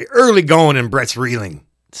just early going, and Bret's reeling.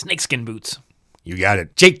 Snakeskin boots. You got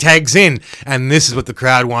it. Jake tags in, and this is what the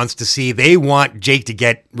crowd wants to see. They want Jake to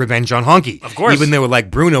get revenge on Honky. Of course. Even though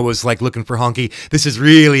Bruno was looking for Honky, this is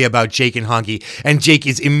really about Jake and Honky. And Jake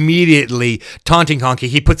is immediately taunting Honky.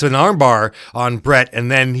 He puts an armbar on Bret, and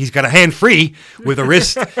then he's got a hand free with a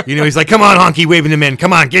wrist. He's like, come on, Honky, waving him in.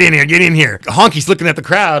 Come on, get in here. Honky's looking at the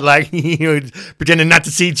crowd pretending not to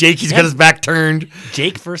see Jake. He's got his back turned.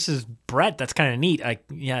 Jake versus Bret, that's kind of neat. I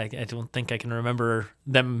don't think I can remember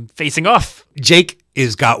them facing off. Jake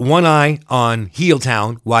is got one eye on Heel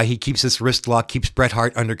Town while he keeps this wrist lock, keeps Bret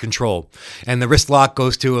Hart under control. And the wrist lock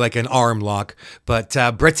goes to an arm lock. But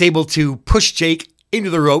Bret's able to push Jake into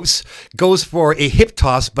the ropes, goes for a hip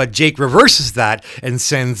toss, but Jake reverses that and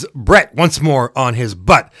sends Bret once more on his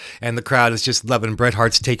butt. And the crowd is just loving Bret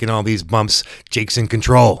Hart's taking all these bumps. Jake's in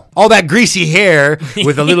control. All that greasy hair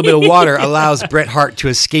with a little bit of water allows Bret Hart to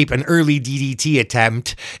escape an early DDT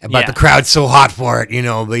attempt, but the crowd's so hot for it, you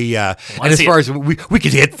know. And as far as we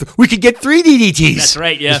could get 3 DDTs. That's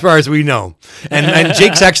right, yeah. As far as we know. And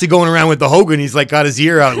Jake's actually going around with the Hogan. He's like got his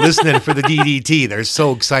ear out listening for the DDT. They're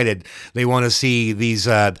so excited. They want to see these.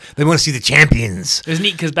 They want to see the champions. It was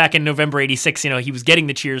neat because back in November '86, he was getting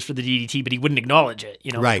the cheers for the DDT, but he wouldn't acknowledge it.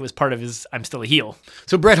 Right. It was part of his "I'm still a heel."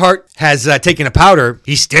 So Bret Hart has taken a powder.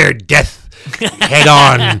 He stared death head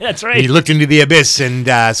on. That's right. He looked into the abyss,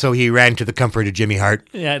 and so he ran to the comfort of Jimmy Hart.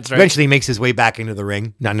 Yeah, that's right. Eventually, he makes his way back into the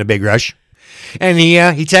ring, not in a big rush. And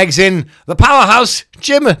he tags in the powerhouse,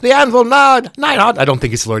 Jim, the Anvil Neidhart. I don't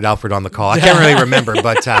think it's Lord Alfred on the call. I can't really remember,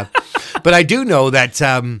 but I do know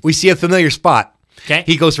that we see a familiar spot. Okay.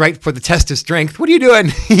 He goes right for the test of strength. What are you doing?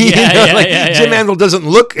 Jim Anvil doesn't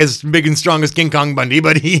look as big and strong as King Kong Bundy,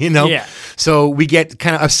 but Yeah. So we get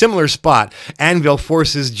kind of a similar spot. Anvil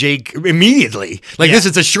forces Jake immediately. This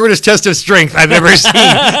is the shortest test of strength I've ever seen.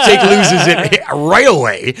 Jake loses it right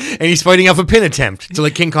away, and he's fighting off a pin attempt. So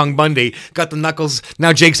like King Kong Bundy got the knuckles.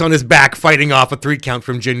 Now Jake's on his back fighting off a 3 count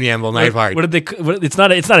from Jim the Anvil Neidhart. What did they? It's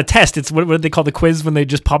not a test. It's what did they call the quiz when they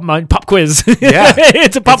just pop quiz? Yeah,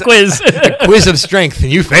 it's a pop quiz. A quiz of strength,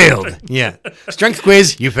 and you failed. Yeah, strength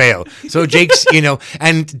quiz, you fail. So Jake's,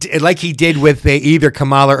 and like he did with either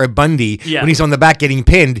Kamala or Bundy, when he's on the back getting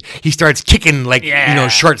pinned, he starts kicking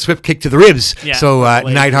short, swift kick to the ribs. Yeah. So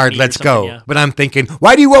Neidhart lets go. Yeah. But I'm thinking,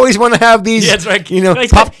 why do you always want to have these? Yeah, that's right.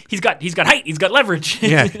 He's got height. He's got leverage.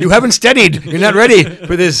 Yeah, you haven't steadied. You're not ready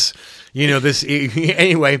for this.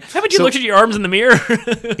 Anyway. Haven't you looked at your arms in the mirror?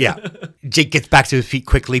 Yeah. Jake gets back to his feet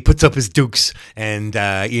quickly, puts up his dukes, and,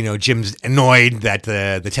 Jim's annoyed that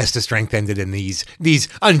the test of strength ended in these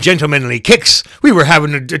ungentlemanly kicks. We were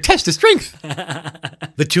having a test of strength.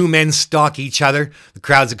 The 2 men stalk each other. The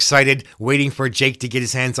crowd's excited, waiting for Jake to get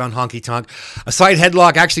his hands on Honky Tonk. A side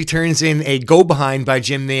headlock actually turns in a go-behind by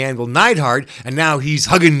Jim the Anvil Neidhart, and now he's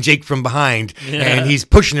hugging Jake from behind, and he's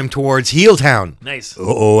pushing him towards Heel Town. Nice.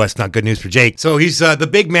 Oh, that's not good news for Jake. So he's the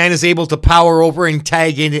big man is able to power over and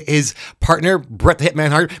tag in his partner, Bret the Hitman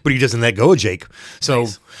Hart, but he doesn't let go of Jake. So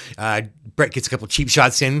Bret gets a couple cheap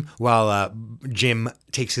shots in while Jim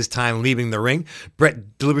takes his time leaving the ring.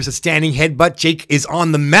 Bret delivers a standing headbutt. Jake is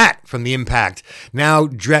on the mat from the impact. Now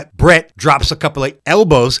Bret drops a couple of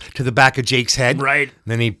elbows to the back of Jake's head. Right.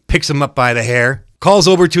 Then he picks him up by the hair, calls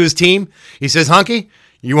over to his team. He says, Honky,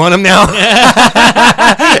 you want him now?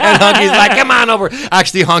 And Honky's like, come on over.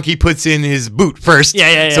 Actually, Honky puts in his boot first.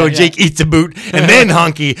 So Jake eats the boot. And then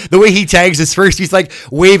Honky, the way he tags is first, he's like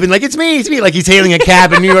waving like, it's me. Like he's hailing a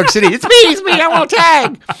cab in New York City. It's me, I want to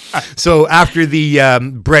tag. So after the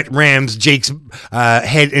Bret rams Jake's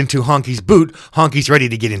head into Honky's boot, Honky's ready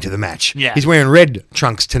to get into the match. Yeah. He's wearing red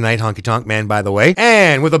trunks tonight, Honky Tonk Man, by the way.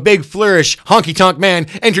 And with a big flourish, Honky Tonk Man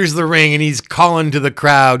enters the ring and he's calling to the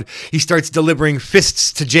crowd. He starts delivering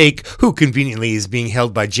fists to Jake, who conveniently is being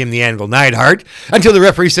held by Jim the Anvil Neidhart, until the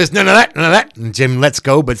referee says, none of that. And Jim lets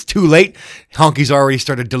go, but it's too late. Honky's already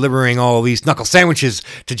started delivering all these knuckle sandwiches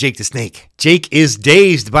to Jake the Snake. Jake is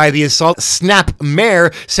dazed by the assault. Snap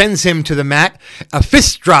Mare sends him to the mat. A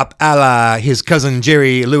fist drop a la his cousin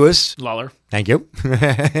Jerry Lewis. Lawler. Thank you.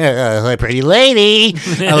 Pretty lady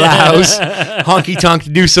allows Honky Tonk to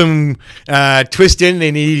do some twisting,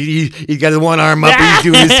 and he got his one arm up.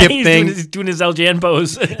 He's doing his hip thing. He's doing his El Jan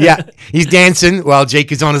pose. Yeah, he's dancing while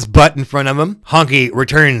Jake is on his butt in front of him. Honky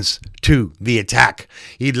returns to the attack.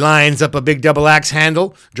 He lines up a big double axe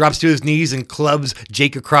handle, drops to his knees, and clubs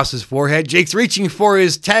Jake across his forehead. Jake's reaching for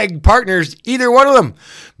his tag partners, either one of them.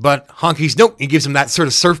 But Honky's, nope, he gives him that sort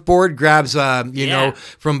of surfboard, grabs,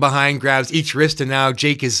 from behind, grabs each wrist, and now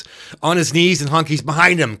Jake is on his knees, and Honky's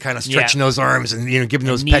behind him, kind of stretching those arms and, giving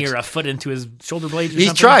those knee pecks. or a foot into his shoulder blades or He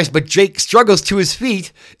something. tries, but Jake struggles to his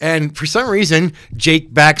feet, and for some reason,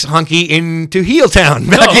 Jake backs Honky into Heel Town.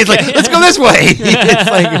 He's like, let's go this way. It's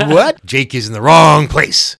like, what? Jake is in the wrong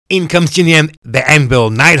place. In comes Jim the Anvil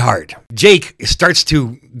Neidhart. Jake starts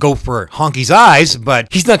to go for Honky's eyes, but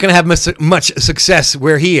he's not going to have much success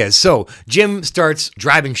where he is. So Jim starts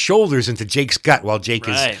driving shoulders into Jake's gut while Jake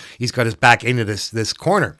he's got his back into this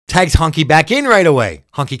corner. Tags Honky back in right away.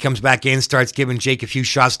 Honky comes back in, starts giving Jake a few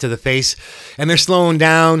shots to the face, and they're slowing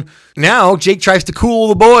down. Now Jake tries to cool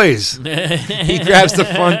the boys. He grabs the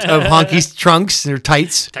front of Honky's trunks, or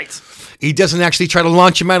tights. he doesn't actually try to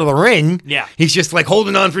launch him out of the ring. Yeah. He's just like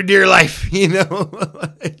holding on for dear life, you know.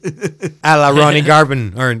 A la Ronnie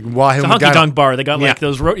Garvin or Wahoo. It's a honky tonk bar. They got like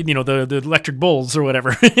those, the electric bulls or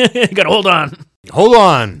whatever. You got to hold on. Hold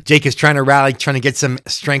on. Jake is trying to rally, trying to get some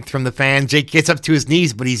strength from the fan. Jake gets up to his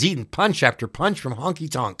knees, but he's eating punch after punch from Honky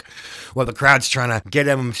Tonk. While the crowd's trying to get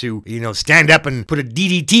him to, stand up and put a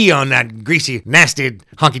DDT on that greasy, nasty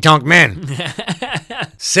Honky Tonk man.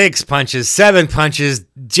 6 punches, 7 punches.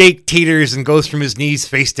 Jake teeters and goes from his knees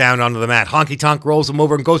face down onto the mat. Honky Tonk rolls him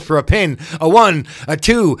over and goes for a pin. A 1, a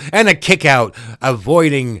 2, and a kick out,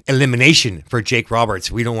 avoiding elimination for Jake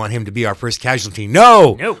Roberts. We don't want him to be our first casualty.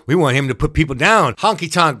 No. We want him to put people down. Honky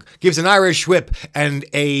Tonk gives an Irish whip and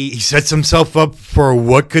he sets himself up for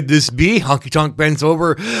what could this be? Honky Tonk bends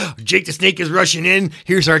over. Jake the Snake is rushing in.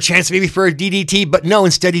 Here's our chance maybe for a DDT, but no,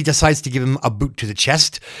 instead he decides to give him a boot to the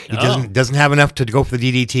chest. He doesn't have enough to go for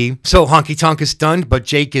the DDT. So Honky Tonk is stunned, but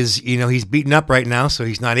Jake is, he's beaten up right now, so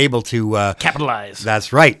he's not able to capitalize.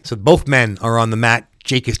 That's right. So both men are on the mat.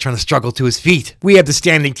 Jake is trying to struggle to his feet. We have the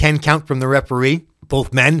standing 10 count from the referee.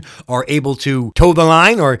 Both men are able to toe the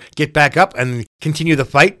line or get back up and continue the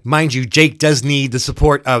fight. Mind you, Jake does need the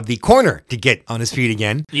support of the corner to get on his feet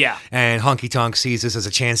again. Yeah. And Honky Tonk sees this as a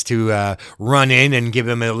chance to run in and give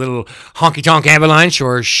him a little Honky Tonk avalanche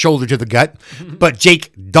or shoulder to the gut. But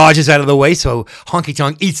Jake dodges out of the way, so Honky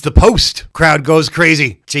Tonk eats the post. Crowd goes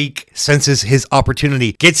crazy. Jake senses his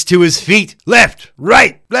opportunity. Gets to his feet. Left,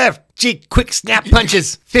 right, left. Jake quick snap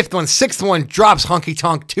punches. 5th one, 6th one, drops Honky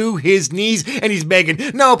Tonk to his knees, and he's begging,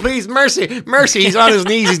 no, please, mercy, mercy. He's on his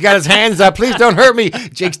knees. He's got his hands up. Please don't hurt me.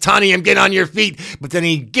 Jake's taunting him, get on your feet. But then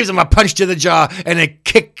he gives him a punch to the jaw and a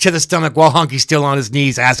kick to the stomach while Honky's still on his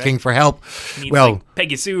knees asking for help. Needs like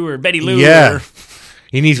Peggy Sue or Betty Lou. Yeah.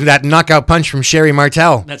 He needs that knockout punch from Sherry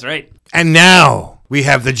Martel. That's right. And now we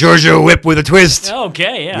have the Georgia whip with a twist.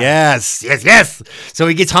 Okay, yeah. Yes. So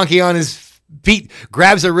he gets Honky on his feet,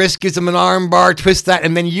 grabs a wrist, gives him an arm bar, twists that,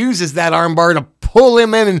 and then uses that arm bar to pull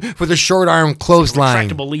him in for the short arm clothesline.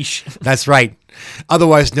 Retractable leash. That's right.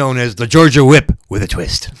 Otherwise known as the Georgia whip with a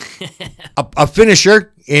twist. a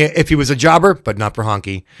finisher if he was a jobber, but not for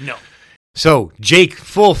Honky. No. So Jake,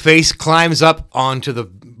 full face, climbs up onto the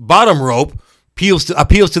bottom rope, appeals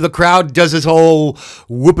to the crowd, does his whole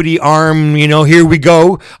whoopity arm, here we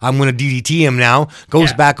go. I'm going to DDT him now.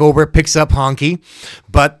 Goes back over, picks up Honky,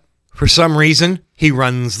 but for some reason, he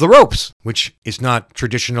runs the ropes, which is not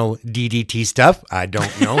traditional DDT stuff. I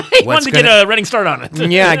don't know. He wanted to get a running start on it.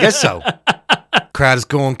 Yeah, I guess so. Crowd is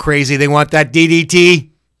going crazy. They want that DDT.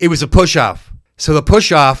 It was a push-off. So the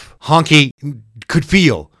push-off, Honky could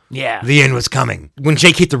feel. Yeah. The end was coming. When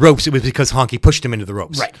Jake hit the ropes, it was because Honky pushed him into the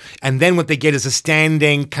ropes. Right. And then what they get is a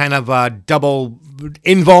standing kind of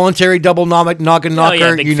involuntary double noggin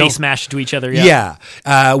knocker. Big face smash to each other. Yeah.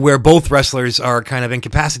 Where both wrestlers are kind of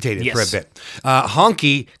incapacitated for a bit.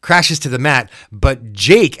 Honky crashes to the mat, but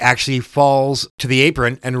Jake actually falls to the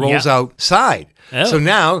apron and rolls outside. Oh. So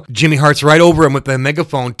now Jimmy Hart's right over him with the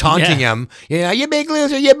megaphone, taunting him. You big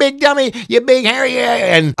loser, you big dummy, you big hairy.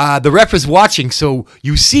 And the ref is watching, so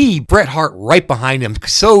you see Bret Hart right behind him,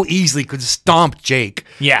 so easily could stomp Jake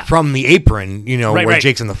from the apron, where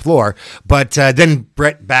Jake's on the floor. But then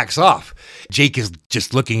Bret backs off. Jake is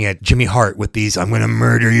just looking at Jimmy Hart with these "I'm going to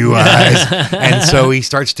murder you" eyes. And so he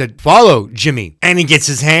starts to follow Jimmy, and he gets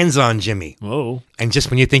his hands on Jimmy. Whoa. And just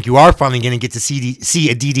when you think you are finally going to get to see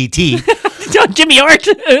a DDT... Jimmy Hart.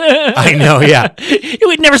 I know, yeah. You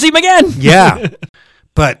would never see him again. Yeah.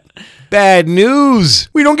 But bad news.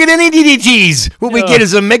 We don't get any DDTs. What we get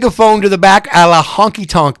is a megaphone to the back a la Honky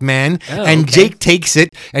Tonk Man. And Jake takes it,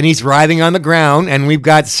 and he's writhing on the ground, and we've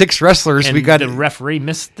got 6 wrestlers. And the referee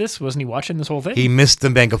missed this? Wasn't he watching this whole thing? He missed the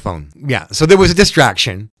megaphone. Yeah. So there was a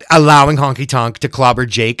distraction, allowing Honky Tonk to clobber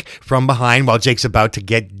Jake from behind while Jake's about to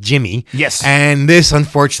get Jimmy. Yes. And this,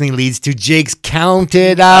 unfortunately, leads to Jake's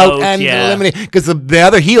counted out and eliminated. Because the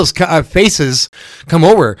other heels, faces come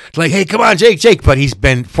over. Like, hey, come on, Jake. But he's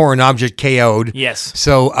been foreign object KO'd. Yes.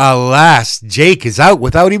 So, alas, Jake is out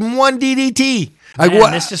without even one DDT.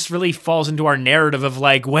 Man, this just really falls into our narrative of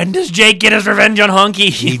when does Jake get his revenge on Honky?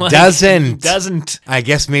 He doesn't. He doesn't. I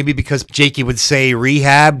guess maybe because Jakey would say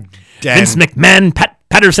rehab. Vince McMahon,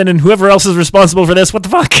 Patterson, and whoever else is responsible for this. What the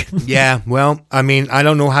fuck? Yeah, well, I mean, I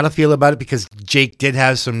don't know how to feel about it because Jake did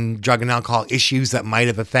have some drug and alcohol issues that might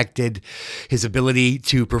have affected his ability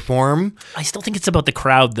to perform. I still think it's about the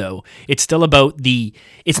crowd, though. It's still about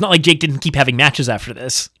it's not like Jake didn't keep having matches after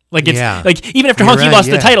this. Like it's like even after Honky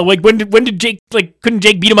lost the title, like when did Jake couldn't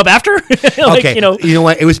Jake beat him up after? Okay, you know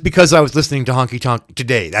what? It was because I was listening to Honky Tonk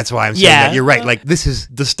today. That's why I'm saying that. You're right. Like this is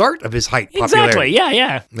the start of his height popularity. Exactly.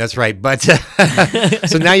 Yeah. That's right. But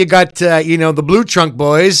so now you got the Blue Trunk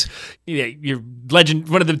Boys. Yeah, your legend,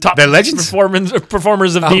 one of the top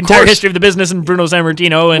performers of the entire history of the business, and Bruno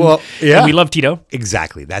Sammartino, and we love Tito.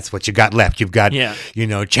 Exactly. That's what you got left. You've got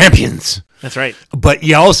champions. That's right. But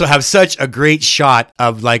you also have such a great shot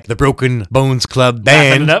of like the Broken Bones Club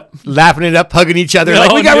band laughing it up, hugging each other.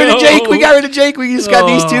 We got rid of Jake. We got rid of Jake. We just got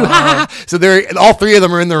these two. So they're all three of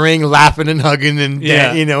them are in the ring, laughing and hugging and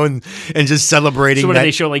and just celebrating. So what do they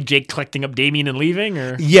show? Like Jake collecting up Damien and leaving,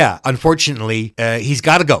 or unfortunately, he's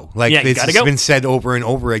got to go. It's been said over and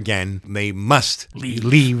over again. They must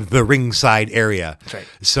leave the ringside area. That's right.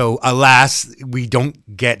 So alas, we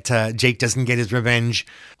don't get Jake doesn't get his revenge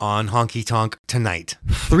on Honky Tonk tonight.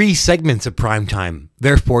 3 segments of primetime.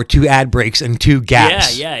 Therefore, 2 ad breaks and 2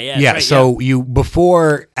 gaps. Yeah. Right, so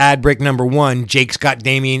before ad break number 1, Jake's got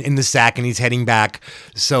Damien in the sack and he's heading back.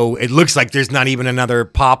 So it looks like there's not even another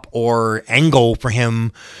pop or angle for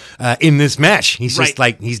him in this match. He's just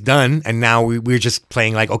he's done. And now we're just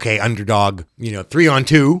playing underdog,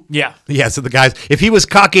 3-on-2. Yeah. Yeah. So the guys, if he was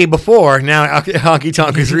cocky before, now Honky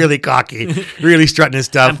Tonk is really cocky, really strutting his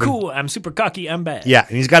stuff. I'm cool. I'm super cocky. I'm bad. Yeah.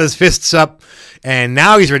 And he's got his fists up and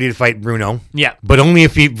now he's ready to fight Bruno. Yeah. But only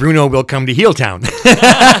if Bruno will come to Heel Town.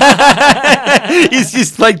 He's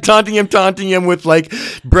just taunting him with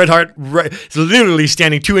Bret Hart literally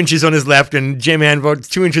standing 2 inches on his left and Jim Anvil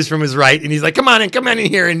 2 inches from his right. And he's like, come on in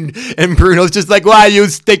here. And Bruno's just like, why you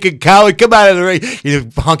stinking coward? Come out of the ring.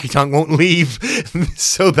 Honky Tonk won't leave.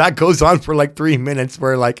 So that goes on for 3 minutes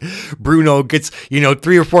where Bruno gets,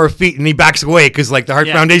 3 or 4 feet and he backs away because the Hart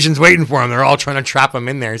Foundation's waiting for him. They're all trying to trap him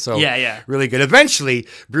in there. So really good. Eventually,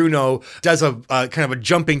 Bruno does a kind of a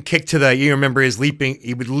jumping kick to you remember his leaping,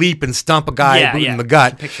 he would leap and stomp a guy in the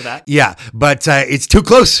gut. Picture that. Yeah, but it's too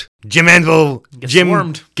close. Jim Anvil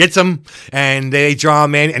gets him, and they draw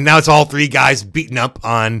him in, and now it's all 3 guys beating up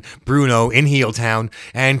on Bruno in Heel Town,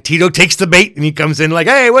 and Tito takes the bait, and he comes in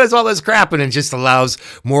hey, what is all this crap? And it just allows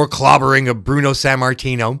more clobbering of Bruno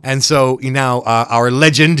Sammartino. And so now our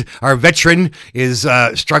legend, our veteran, is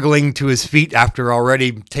struggling to his feet after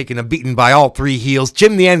already taking a beating by all 3 heels.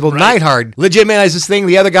 Jim the Anvil Neidhart legitimizes this thing.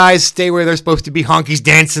 The other guys stay where they're supposed to be. Honky's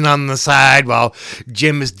dancing on the side while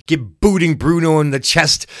Jim is booting Bruno in the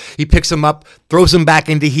chest. He picks him up, throws him back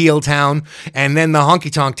into Heel Town, and then the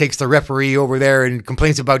Honky Tonk takes the referee over there and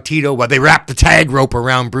complains about Tito while they wrap the tag rope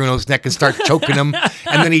around Bruno's neck and start choking him.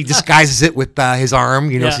 And then he disguises it with his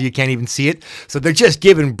arm, so you can't even see it. So they're just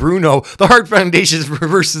giving Bruno, the Hart Foundation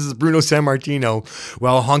versus Bruno Sammartino,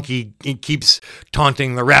 while Honky keeps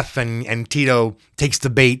taunting the ref and Tito takes the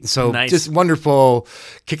bait. So just wonderful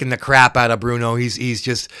kicking the crap out of Bruno. He's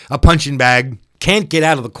just a punching bag. Can't get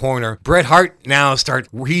out of the corner. Bret Hart now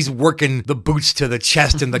he's working the boots to the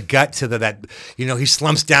chest and the gut to that, he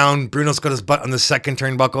slumps down. Bruno's got his butt on the second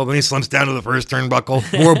turnbuckle. Then he slumps down to the first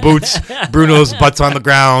turnbuckle. More boots. Bruno's butt's on the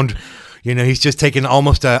ground. He's just taking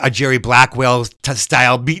almost a Jerry Blackwell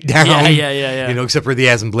style beat down. Yeah. Except for he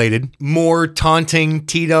hasn't bladed. More taunting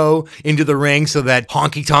Tito into the ring so that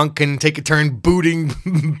Honky Tonk can take a turn booting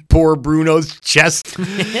poor Bruno's chest.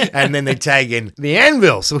 And then they tag in the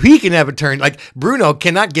Anvil so he can have a turn. Bruno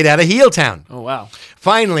cannot get out of Heel Town. Oh, wow.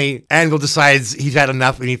 Finally, Anvil decides he's had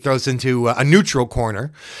enough and he throws into a neutral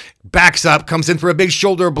corner. Backs up, comes in for a big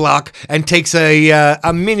shoulder block, and takes a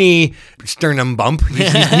mini sternum bump.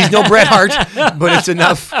 He's no Bret Hart, but it's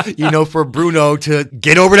enough, for Bruno to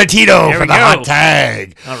get over to Tito for the hot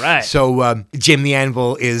tag. All right. So Jim the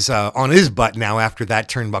Anvil is on his butt now after that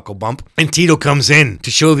turnbuckle bump, and Tito comes in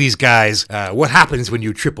to show these guys what happens when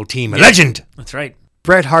you triple team a legend. That's right.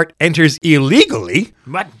 Bret Hart enters illegally,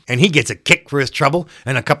 what? And he gets a kick for his trouble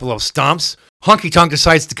and a couple of stomps. Honky Tonk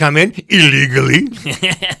decides to come in illegally,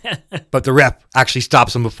 but the ref actually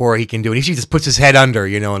stops him before he can do it. He just puts his head under,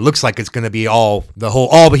 and looks like it's going to be all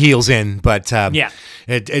the heels in. But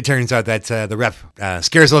it turns out that the ref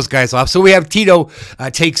scares those guys off. So we have Tito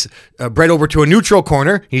takes Bret over to a neutral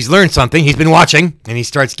corner. He's learned something. He's been watching, and he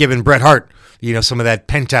starts giving Bret Hart some of that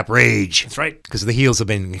pent-up rage. That's right. Because the heels have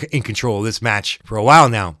been in control of this match for a while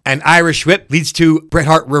now. An Irish whip leads to Bret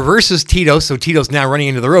Hart reverses Tito, so Tito's now running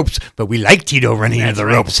into the ropes, but we like Tito running into the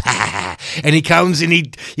ropes. And he comes and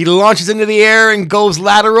he launches into the air and goes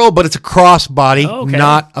lateral, but it's a cross body,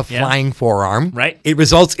 not a flying forearm. Right. It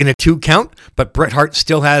results in a 2 count, but Bret Hart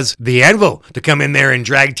still has the Anvil to come in there and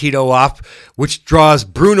drag Tito off, which draws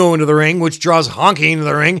Bruno into the ring, which draws Honky into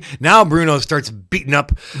the ring. Now Bruno starts beating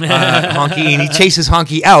up Honky, and he chases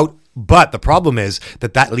Honky out But the problem is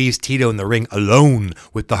that leaves Tito in the ring alone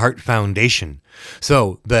with the Hart Foundation.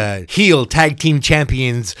 So the heel tag team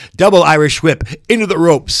champions double Irish whip into the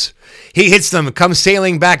ropes. He hits them, comes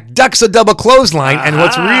sailing back, ducks a double clothesline, and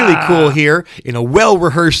what's really cool here, in a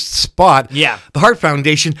well-rehearsed spot, the Hart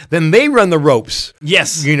Foundation, then they run the ropes.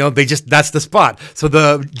 Yes. That's the spot. So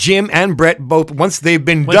the Jim and Brett both, once they've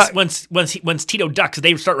been once Tito ducks,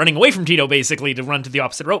 they start running away from Tito, basically, to run to the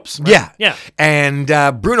opposite ropes. Right? Yeah. And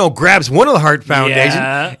Bruno grabs one of the Hart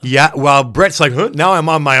Foundation. Yeah, while Brett's like, now I'm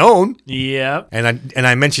on my own. Yeah. And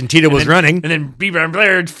I mentioned Tito was running. And then Beaver and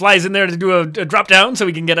Blair flies in there to do a drop down so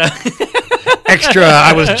we can get a... extra.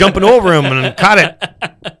 I was jumping over him and caught it.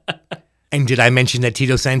 And did I mention that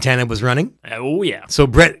Tito Santana was running? Oh, yeah. So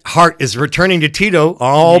Bret Hart is returning to Tito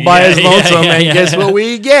all by his lonesome. And guess what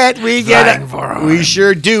we get? We get it. We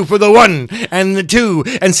sure do, for the 1 and the 2.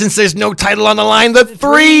 And since there's no title on the line, the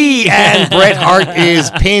 3. And Bret Hart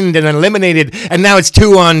is pinned and eliminated. And now it's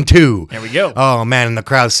 2-on-2. There we go. Oh, man. And the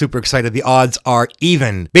crowd's super excited. The odds are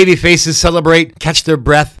even. Baby faces celebrate, catch their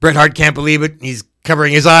breath. Bret Hart can't believe it. He's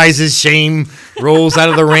covering his eyes, his shame, rolls out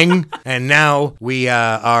of the ring. And now we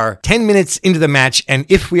are 10 minutes into the match, and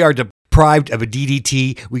if we are deprived of a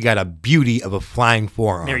DDT, we got a beauty of a flying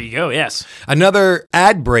forearm. There you go, yes. Another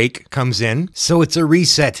ad break comes in, so it's a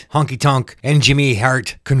reset. Honky Tonk and Jimmy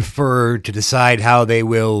Hart confer to decide how they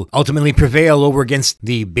will ultimately prevail over against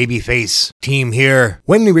the babyface team here.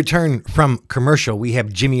 When we return from commercial, we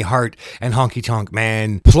have Jimmy Hart and Honky Tonk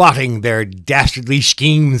Man plotting their dastardly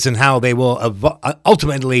schemes and how they will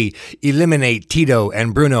ultimately eliminate Tito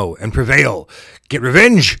and Bruno and prevail. Get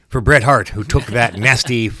revenge for Bret Hart, who took that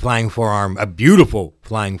nasty flying forearm, a beautiful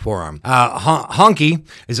flying forearm. Honky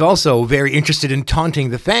is also very interested in taunting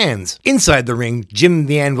the fans. Inside the ring, Jim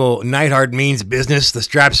the Anvil Neidhart means business. The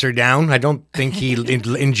straps are down. I don't think he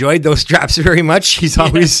enjoyed those straps very much. He's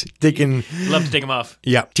always taking... Love to take them off.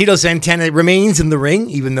 Yeah. Tito Santana remains in the ring,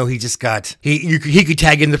 even though he just got... He could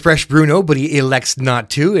tag in the fresh Bruno, but he elects not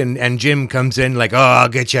to, and Jim comes in like, I'll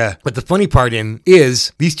get you. But the funny part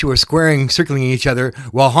is these two are circling each other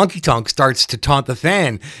while Honky Tonk starts to taunt the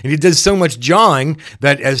fan. And he does so much jawing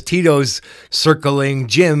that as Tito's circling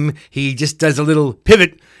Jim, he just does a little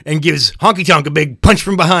pivot and gives Honky Tonk a big punch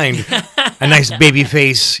from behind. A nice baby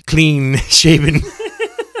face, clean shaven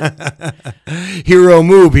hero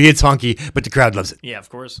move. He hits Honky, but the crowd loves it. Yeah, of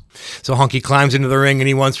course. So Honky climbs into the ring and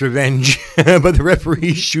he wants revenge, but the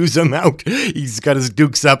referee shoos him out. He's got his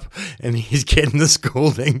dukes up and he's getting the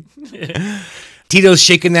scolding. Tito's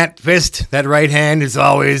shaking that fist, that right hand is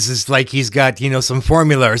like he's got, some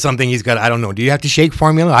formula or something he's got. I don't know. Do you have to shake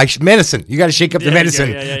formula? Medicine. You got to shake up the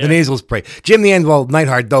medicine, the nasal spray. Jim the Anvil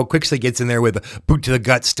Neidhart, though, quickly gets in there with a boot to the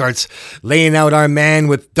gut, starts laying out our man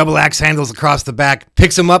with double axe handles across the back,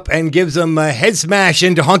 picks him up and gives him a head smash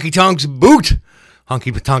into Honky Tonk's boot.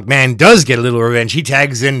 Honky Tonk Man does get a little revenge. He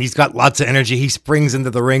tags in. He's got lots of energy. He springs into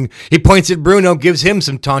the ring. He points at Bruno, gives him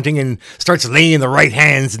some taunting, and starts laying the right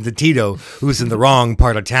hands into Tito, who's in the wrong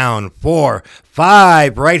part of town. 4,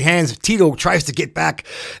 5 right hands. Tito tries to get back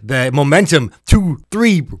the momentum. 2,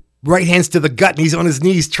 3 right hands to the gut, and he's on his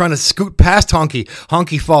knees trying to scoot past Honky.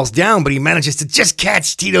 Honky falls down, but he manages to just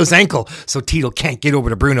catch Tito's ankle, so Tito can't get over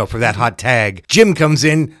to Bruno for that hot tag. Jim comes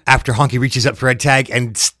in after Honky reaches up for a tag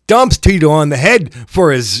and stomps Tito on the head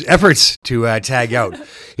for his efforts to tag out.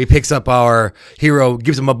 He picks up our hero,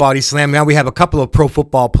 gives him a body slam. Now we have a couple of pro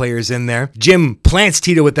football players in there. Jim plants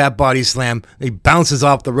Tito with that body slam. He bounces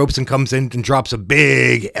off the ropes and comes in and drops a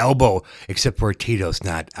big elbow, except for Tito's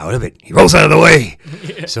not out of it. He rolls out of the way.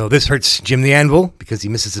 So this hurts Jim the Anvil because he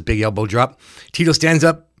misses a big elbow drop. Tito stands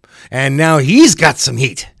up, and now he's got some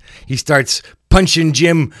heat. He starts punching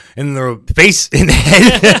Jim in the face, in the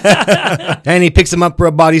head. And he picks him up for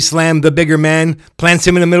a body slam. The bigger man plants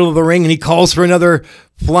him in the middle of the ring, and he calls for another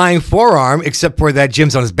flying forearm, except for that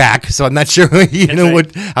Jim's on his back, so I'm not sure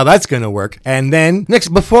how that's going to work. And then,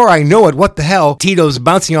 before I know it, what the hell, Tito's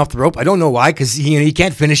bouncing off the rope. I don't know why, because he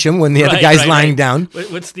can't finish him when the other guy's lying down.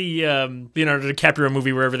 What's the Leonardo DiCaprio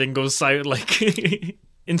movie where everything goes silent, like...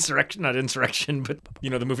 Not insurrection, but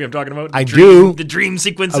the movie I'm talking about. The dream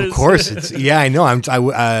sequences. Of course, I know.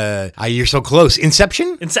 You're so close.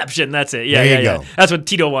 Inception. That's it. Yeah, there you go. That's what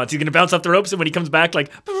Tito wants. He's gonna bounce off the ropes, and when he comes back,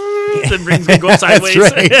 like the ring's gonna go sideways.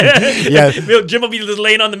 That's right. Yeah. Jim will be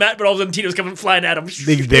laying on the mat, but all of a sudden Tito's coming flying at him.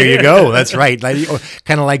 There you go. That's right.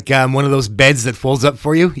 Kind of like one of those beds that folds up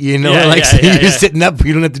for you. You're sitting up,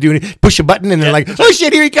 you don't have to do anything. Push a button, and then oh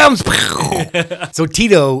shit, here he comes. So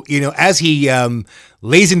Tito, as he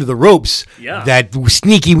lays into the ropes, Yeah. that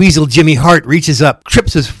sneaky weasel Jimmy Hart reaches up,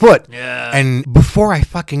 trips his foot, Yeah. and before I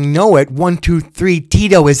fucking know it, 1, 2, 3,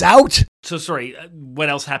 Tito is out. So sorry, what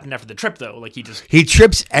else happened after the trip though? Like He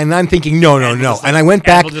trips, and I'm thinking, no. And I went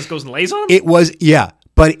back. Anvil just goes and lays on him? It was, yeah.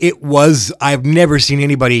 But I've never seen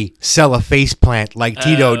anybody sell a face plant like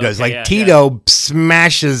Tito does. okay, Like yeah, Tito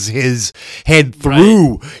smashes his head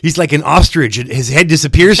through. Right. He's like an ostrich. His head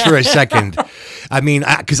disappears for a second. I mean,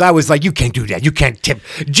 because I was like, you can't do that. You can't tip.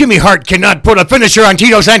 Jimmy Hart cannot put a finisher on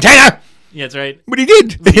Tito Santana. Yeah, that's right. But he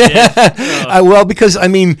did. Well, because,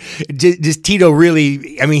 does Tito really,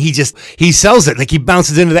 he sells it. Like, he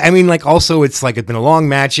bounces into that. Also, it's been a long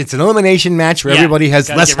match. It's an elimination match where everybody has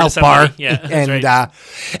less health bar. Yeah, that's right.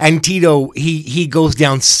 And Tito, he goes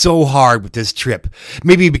down so hard with this trip.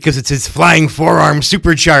 Maybe because it's his flying forearm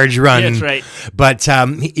supercharge run. Yeah, that's right. But,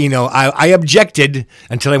 I objected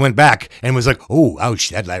until I went back and was like, oh,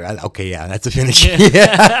 ouch. Okay, yeah, that's a finish.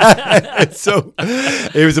 Yeah. So,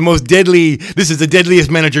 it was the most deadly. This is the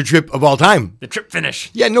deadliest manager trip of all time. The trip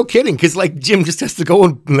finish. Yeah, no kidding. Because Jim just has to go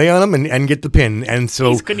and lay on him and get the pin, and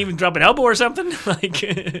so he couldn't even drop an elbow or something.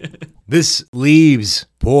 This leaves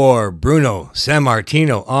poor Bruno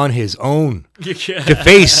Sammartino on his own to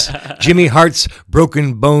face Jimmy Hart's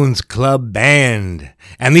Broken Bones Club band.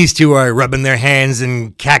 And these two are rubbing their hands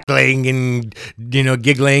and cackling and,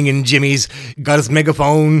 giggling. And Jimmy's got his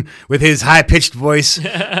megaphone with his high-pitched voice.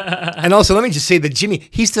 And also, let me just say that Jimmy,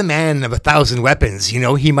 he's the man of 1,000 weapons.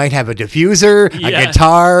 He might have a diffuser, a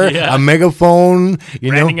guitar, a megaphone.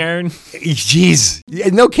 Branding iron. Jeez.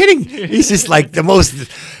 No kidding. He's just like the most...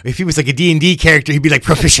 If he was like a D&D character, he'd be like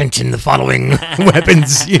proficient in the following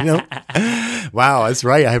weapons, Wow, that's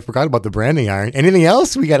right. I forgot about the branding iron. Anything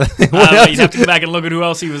else? We got to... You'd have to go back and look at who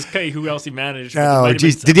else he managed. Oh,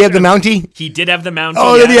 geez. Did he have the Mountie? He did have the Mountie.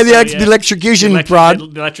 Oh, did he have the electrocution prod?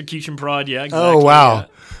 The electrocution prod, yeah, exactly. Oh, wow.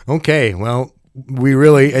 Yeah. Okay, well,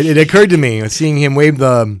 it occurred to me, seeing him wave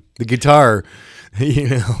the guitar,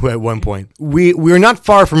 at one point. We're not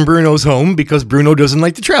far from Bruno's home because Bruno doesn't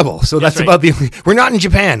like to travel. So that's right. About we're not in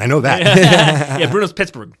Japan. I know that. Yeah, Bruno's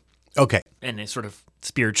Pittsburgh. Okay. And it's sort of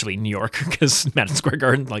spiritually New York because Madison Square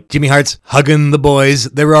Garden, Jimmy Hart's hugging the boys.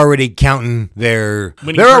 They're already counting their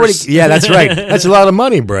winning they're purse. Already. Yeah, that's right. That's a lot of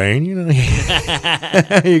money, Brain. You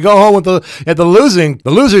go home with the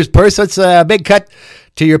loser's purse. That's a big cut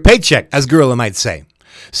to your paycheck, as Gorilla might say.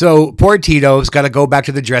 So poor Tito's got to go back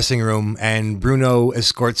to the dressing room, and Bruno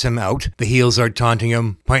escorts him out. The heels are taunting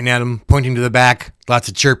him, pointing at him, pointing to the back. Lots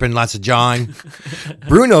of chirping, lots of jawing.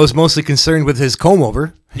 Bruno's mostly concerned with his comb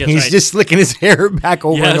over. Yes, He's right. just slicking his hair back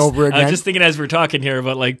over and over again. I was just thinking as we're talking here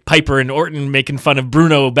about Piper and Orton making fun of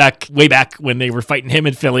Bruno way back when they were fighting him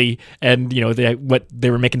in Philly, and they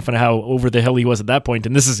were making fun of how over the hill he was at that point,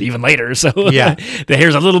 and this is even later. So yeah, the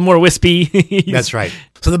hair's a little more wispy. That's right.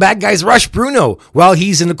 So the bad guys rush Bruno while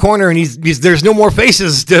he's in the corner, and there's no more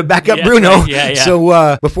faces to back up Bruno. Right. Yeah.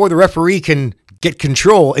 So before the referee can get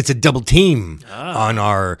control, it's a double team on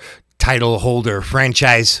our title holder,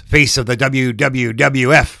 franchise face of the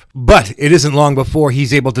WWF. But it isn't long before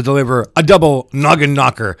he's able to deliver a double noggin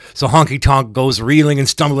knocker. So Honky Tonk goes reeling and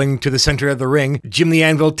stumbling to the center of the ring. Jim the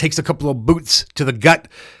Anvil takes a couple of boots to the gut.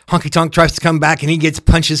 Honky Tonk tries to come back and he gets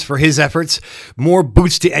punches for his efforts. More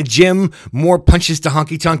boots to Jim, more punches to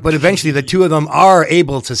Honky Tonk. But eventually the two of them are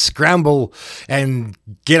able to scramble and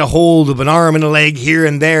get a hold of an arm and a leg here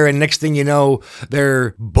and there. And next thing you know,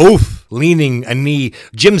 they're both leaning a knee.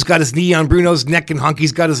 Jim's got his knee on Bruno's neck and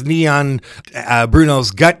Honky's got his knee on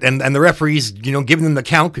Bruno's gut. And the referee's, giving them the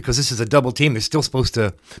count because this is a double team. There's still supposed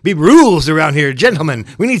to be rules around here. Gentlemen,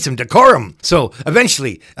 we need some decorum. So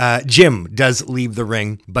eventually, Jim does leave the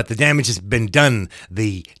ring, but the damage has been done.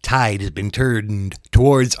 The tide has been turned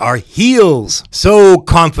towards our heels. So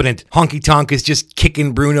confident. Honky Tonk is just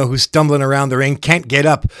kicking Bruno, who's stumbling around the ring, can't get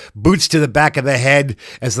up. Boots to the back of the head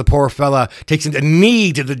as the poor fella takes a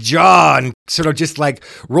knee to the jaw and sort of just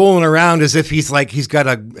rolling around as if he's got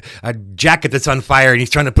a jacket that's on fire and he's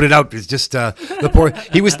trying to put it out. It's just the poor.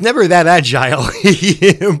 He was never that agile,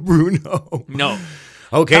 Bruno. No.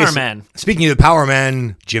 Okay. Power so Man. Speaking of the Power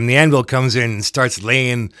Man, Jim the Anvil comes in and starts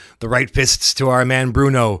laying the right fists to our man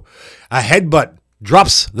Bruno. A headbutt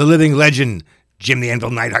drops the living legend. Jim the Anvil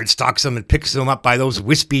Neidhart stalks him and picks him up by those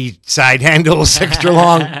wispy side handles, extra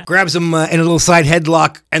long, grabs him in a little side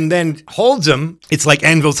headlock, and then holds him. It's like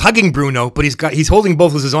Anvil's hugging Bruno, but he's holding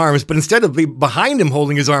both of his arms, but instead of behind him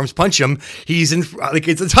holding his arms, punch him, he's in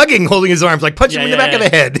it's hugging, holding his arms, punch him in the back of the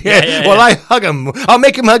head. While I hug him, I'll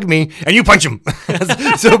make him hug me, and you punch him.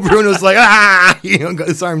 So Bruno's got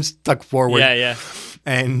his arms stuck forward. Yeah.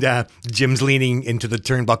 And Jim's leaning into the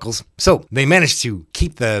turnbuckles. So they managed to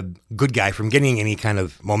keep the good guy from getting any kind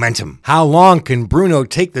of momentum. How long can Bruno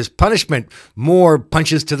take this punishment? More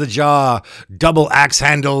punches to the jaw, double axe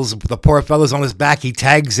handles. The poor fella's on his back. He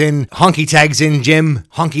tags in. Honky tags in Jim.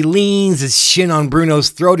 Honky leans his shin on Bruno's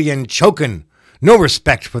throat and choking. No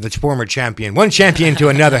respect for the former champion. One champion to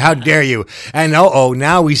another. How dare you? And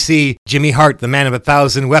now we see Jimmy Hart, the man of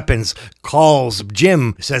 1,000 weapons, calls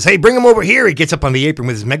Jim, says, hey, bring him over here. He gets up on the apron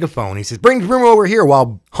with his megaphone. He says, bring Bruno over here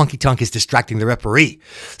while Honky Tonk is distracting the referee.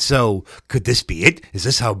 So could this be it? Is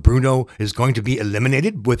this how Bruno is going to be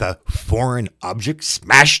eliminated with a foreign object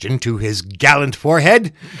smashed into his gallant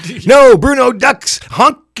forehead? No, Bruno ducks.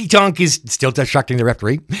 Honky Tonk is still distracting the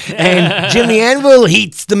referee. And Jim the Anvil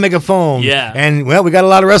heats the megaphone. Yeah. And, well, we got a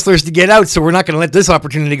lot of wrestlers to get out, so we're not going to let this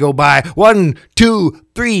opportunity go by. 1, 2,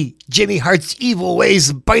 3. Jimmy Hart's evil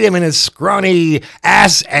ways bite him in his scrawny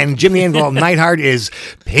ass, and Jim the Anvil Neidhart is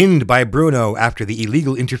pinned by Bruno after the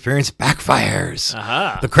illegal interference backfires.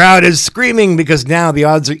 The crowd is screaming because now the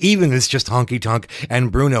odds are even. It's just Honky Tonk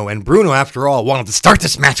and Bruno. And Bruno, after all, wanted to start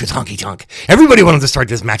this match with Honky Tonk. Everybody wanted to start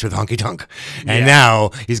this match with Honky Tonk. And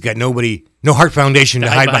now he's got no Heart Foundation to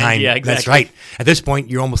hide behind. Yeah, exactly. That's right. At this point,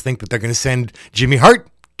 you almost think that they're going to send Jimmy Hart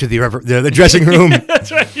to the dressing room.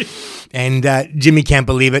 That's right. And Jimmy can't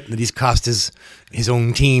believe it that he's cost his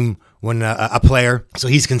own team a player. So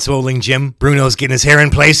he's consoling Jim. Bruno's getting his hair in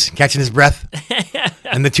place, catching his breath.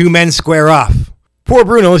 And the two men square off. Poor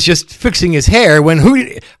Bruno is just fixing his hair when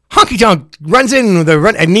Honky Tonk runs in with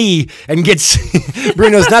a knee and gets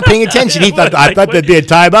Bruno's not paying attention. I thought there'd be a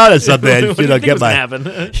timeout or something. What do you think was gonna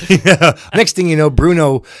happen? Yeah. Next thing you know,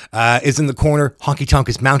 Bruno is in the corner. Honky Tonk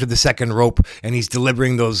has mounted the second rope and he's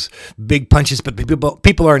delivering those big punches. But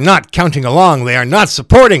people are not counting along. They are not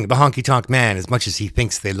supporting the Honky Tonk man as much as he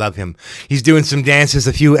thinks they love him. He's doing some dances,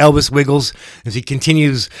 a few Elvis wiggles as he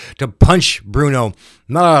continues to punch Bruno.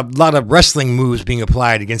 Not a lot of wrestling moves being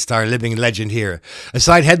applied against our living legend here. A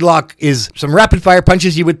side headlock is some rapid-fire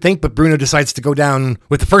punches, you would think, but Bruno decides to go down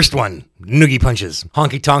with the first one. Noogie punches.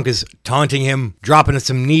 Honky Tonk is taunting him, dropping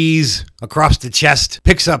some knees across the chest,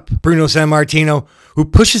 picks up Bruno Sammartino, who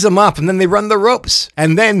pushes him off, and then they run the ropes.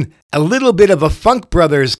 And then a little bit of a Funk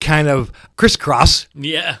Brothers kind of crisscross.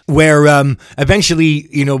 Yeah. Where eventually,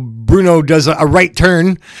 Bruno does a right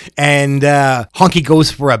turn, and Honky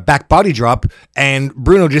goes for a back body drop, and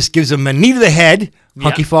Bruno just gives him a knee to the head.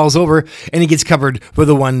 Honky falls over, and he gets covered for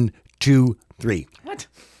the 1, 2, 3. What?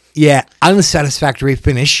 Yeah, unsatisfactory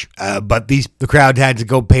finish, but the crowd had to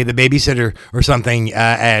go pay the babysitter or something,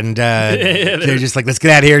 and they're just like, let's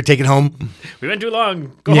get out of here, take it home. We went too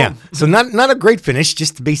long. Go home. So not a great finish,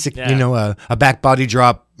 just a basic, a back body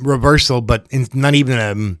drop reversal, but not even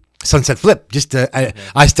a sunset flip. Just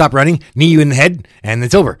I stop running, knee you in the head, and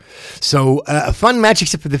it's over. So a fun match,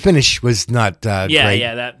 except for the finish was not great.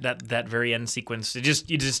 Yeah, that very end sequence. You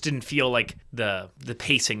just didn't feel like the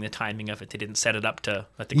pacing, the timing of it. They didn't set it up to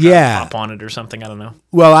let the crowd hop on it or something. I don't know.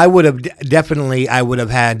 Well, I would have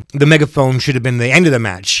had the megaphone should have been the end of the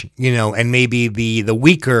match, and maybe the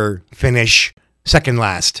weaker finish second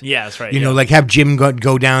last. Yeah, that's right. Like have Jim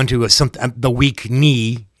go down to the weak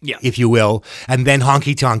knee. Yeah. If you will, and then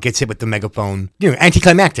Honky Tonk gets hit with the megaphone.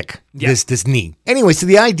 Anticlimactic, this knee. Anyway, so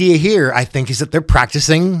the idea here, I think, is that they're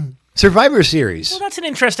practicing Survivor Series. Well, that's an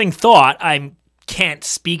interesting thought. I can't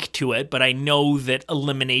speak to it, but I know that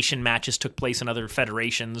elimination matches took place in other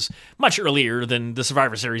federations much earlier than the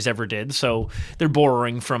Survivor Series ever did, so they're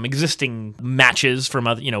borrowing from existing matches from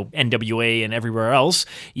other, NWA and everywhere else,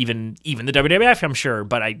 even the WWF, I'm sure,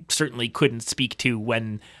 but I certainly couldn't speak to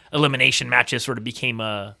when elimination matches sort of became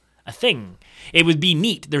a thing. It would be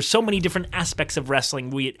neat. There's so many different aspects of wrestling.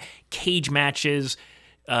 We had cage matches,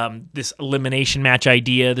 this elimination match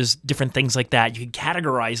idea. There's different things like that. You could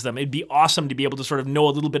categorize them. It'd be awesome to be able to sort of know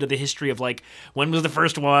a little bit of the history of like when was the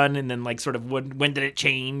first one, and then like sort of when did it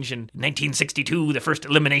change? And 1962, the first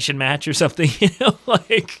elimination match or something.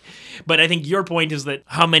 But I think your point is that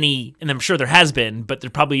how many, and I'm sure there has been, but there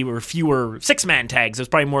probably were fewer 6-man tags. There's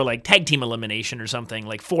probably more like tag team elimination or something,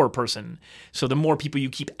 like 4-person. So the more people you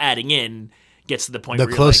keep adding in, gets to the point the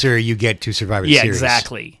where closer you get to Survivor Series. Yeah,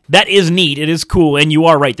 exactly. That is neat. It is cool. And you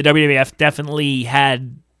are right. The WWF definitely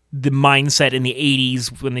had the mindset in the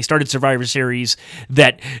 80s when they started Survivor Series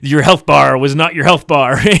that your health bar was not your health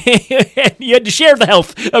bar. You had to share the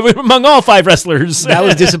health among all 5 wrestlers. That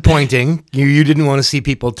was disappointing. You didn't want to see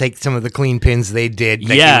people take some of the clean pins they did.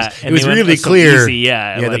 Yeah. It was really clear. Easy,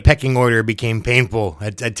 the pecking order became painful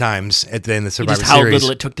at times in the Survivor just Series. How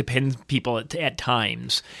little it took to pin people at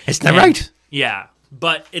times. Isn't that right? Yeah.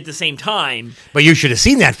 But at the same time... But you should have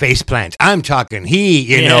seen that face plant. I'm talking. He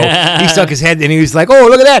stuck his head and he was like, oh,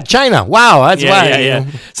 look at that, China. Wow, that's why. Yeah.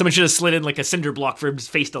 Someone should have slid in like a cinder block for his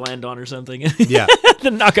face to land on or something. Yeah. The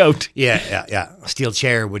knockout. Yeah. A steel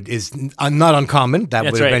chair is not uncommon. That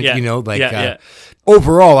would have been,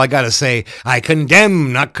 Overall, I got to say, I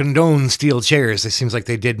condemn, not condone steel chairs. It seems like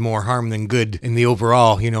they did more harm than good in the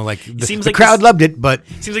overall. The crowd loved it, but...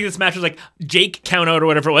 Seems like this match was like Jake count out or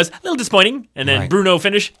whatever it was. A little disappointing. And then Bruno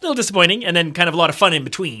finish. A little disappointing. And then kind of a lot of fun in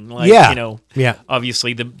between.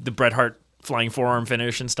 Obviously the Bret Hart flying forearm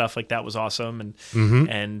finish and stuff like that was awesome.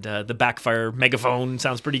 And the backfire megaphone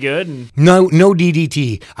sounds pretty good. And No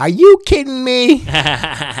DDT. Are you kidding me?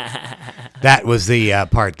 That was the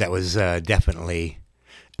part that was definitely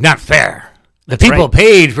not fair. The people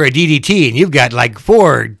paid for a DDT, and you've got like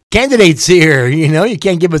 4 candidates here. You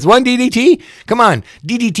can't give us one DDT? Come on,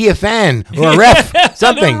 DDT a fan or a ref,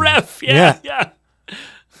 something. A ref, yeah.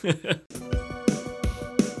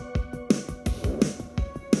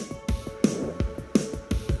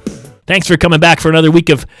 Thanks for coming back for another week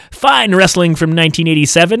of fine wrestling from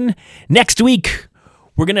 1987. Next week,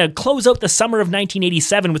 we're going to close out the summer of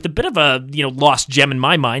 1987 with a bit of a, lost gem in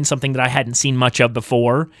my mind, something that I hadn't seen much of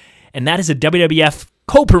before, and that is a WWF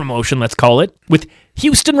co-promotion, let's call it, with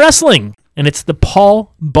Houston Wrestling, and it's the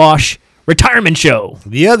Paul Bosch Retirement Show.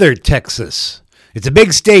 The other Texas. It's a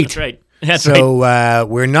big state. That's right. That's right.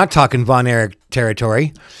 We're not talking Von Erich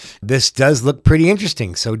territory. This does look pretty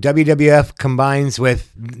interesting. So WWF combines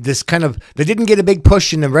with this they didn't get a big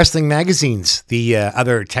push in the wrestling magazines, the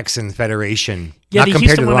other Texan Federation. Yeah, not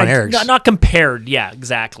compared to the Von Erichs. Not compared, yeah,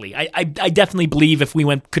 exactly. I definitely believe if we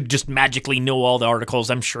could just magically know all the articles,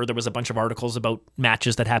 I'm sure there was a bunch of articles about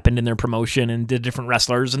matches that happened in their promotion and the different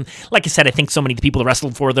wrestlers. And like I said, I think so many of the people that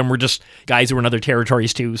wrestled for them were just guys who were in other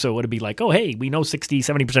territories too. So it would be like, oh, hey, we know 60,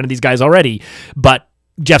 70% of these guys already. But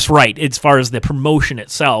Jeff's right. As far as the promotion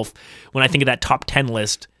itself, when I think of that top 10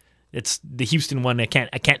 list, it's the Houston one. I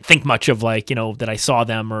can't think much of that I saw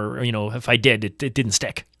them or if I did, it didn't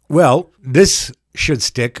stick. Well, this should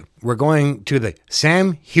stick. We're going to the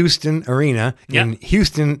Sam Houston Arena in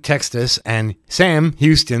Houston, Texas, and Sam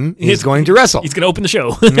Houston is going to wrestle. He's going to open the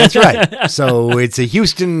show. That's right. So it's a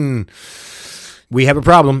Houston. We have a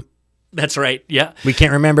problem. That's right. Yeah. We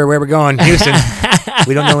can't remember where we're going. Houston.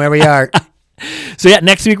 We don't know where we are. So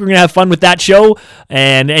next week we're going to have fun with that show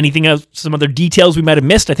and anything else, some other details we might have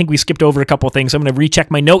missed. I think we skipped over a couple of things. So I'm going to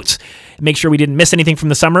recheck my notes, make sure we didn't miss anything from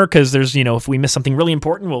the summer because there's, if we miss something really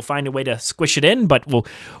important, we'll find a way to squish it in, but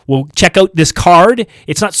we'll check out this card.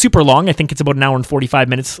 It's not super long. I think it's about an hour and 45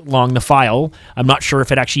 minutes long, the file. I'm not sure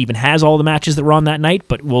if it actually even has all the matches that were on that night,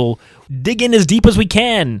 but we'll dig in as deep as we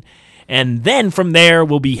can. And then from there,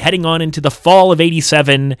 we'll be heading on into the fall of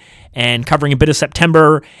 87 and covering a bit of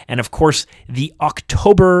September and, of course, the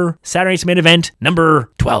October Saturday Night Main Event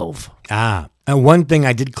number 12. And one thing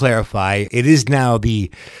I did clarify, it is now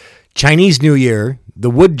the Chinese New Year, the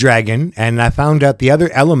Wood Dragon, and I found out the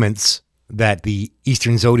other elements that the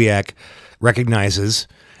Eastern Zodiac recognizes: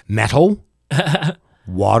 metal,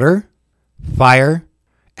 water, fire,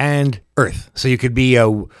 and earth. So you could be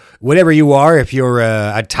whatever you are. If you're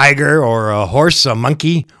a tiger or a horse, a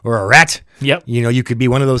monkey, or a rat, yep. You could be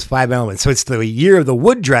one of those 5 elements. So it's the year of the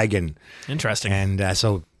Wood Dragon. Interesting. And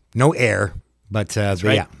so no air. But right.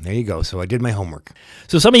 Yeah, there you go. So I did my homework.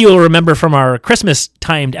 So some of you will remember from our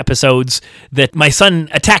Christmas-timed episodes that my son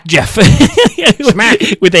attacked Jeff with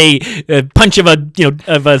a punch of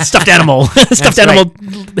a stuffed animal, animal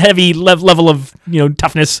heavy level of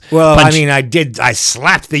toughness. Well, punch. I mean, I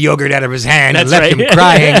slapped the yogurt out of his hand and That's left right. him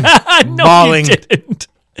crying, No, bawling. you didn't.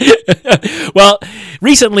 Well,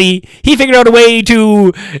 recently he figured out a way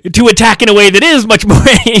to attack in a way that is much more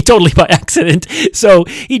totally by accident. So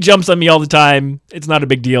he jumps on me all the time. It's not a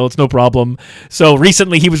big deal. It's no problem. So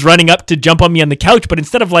recently he was running up to jump on me on the couch, but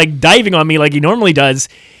instead of diving on me like he normally does,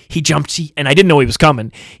 he jumped, and I didn't know he was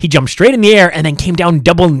coming. He jumped straight in the air and then came down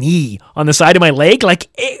double knee on the side of my leg.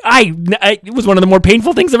 It was one of the more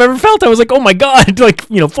painful things I've ever felt. I was like, oh my God,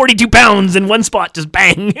 42 pounds in one spot, just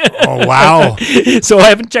bang. Oh, wow. So I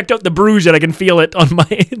haven't checked out the bruise yet. I can feel it on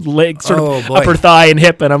my leg, sort of upper thigh and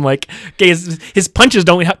hip. And I'm like, okay, his punches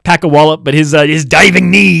don't pack a wallop, but his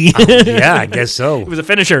diving knee. Yeah, I guess so. It was a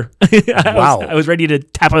finisher. Wow. I was ready to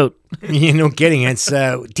tap out. No kidding. It's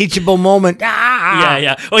a teachable moment.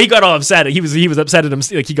 Yeah. Oh, he got all upset. He was upset at him.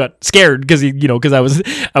 He got scared because because I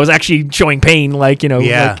was actually showing pain.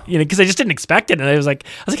 Because I just didn't expect it, and I was like,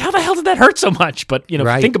 how the hell did that hurt so much? But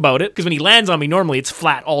right. Think about it, because when he lands on me, normally it's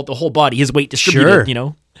flat, the whole body, his weight distributed.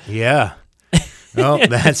 Sure. Yeah. Oh,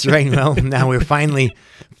 that's right. Well, now we're finally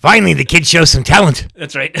the kid shows some talent.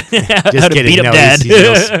 That's right. Just How to kidding. beat up No,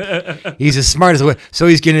 Dad. he's as smart as so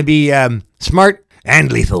he's going to be smart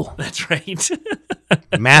and lethal. That's right.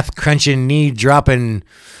 Math crunching, knee dropping,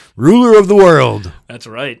 ruler of the world. That's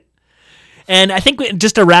right. And I think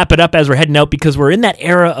just to wrap it up as we're heading out, because we're in that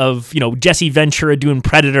era of, Jesse Ventura doing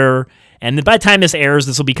Predator. And by the time this airs,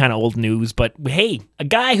 this will be kind of old news. But hey, a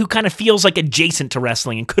guy who kind of feels like adjacent to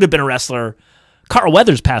wrestling and could have been a wrestler, Carl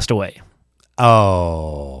Weathers, passed away.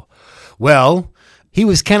 Oh, well, he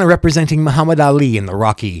was kind of representing Muhammad Ali in the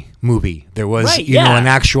Rocky movie. There was, an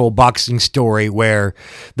actual boxing story where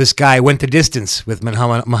this guy went the distance with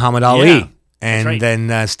Muhammad Ali. Yeah. And then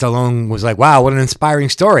Stallone was like, wow, what an inspiring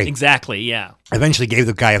story. Exactly, yeah. Eventually gave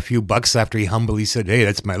the guy a few bucks after he humbly said, hey,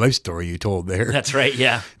 that's my life story you told there. That's right,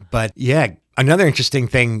 yeah. But yeah, another interesting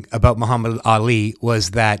thing about Muhammad Ali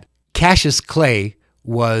was that Cassius Clay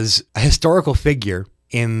was a historical figure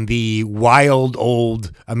in the wild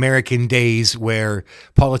old American days where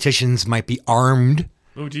politicians might be armed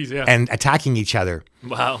and attacking each other.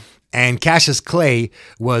 Wow. And Cassius Clay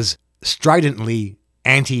was stridently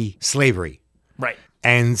anti-slavery. Right.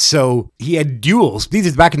 And so he had duels.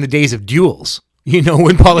 These are back in the days of duels.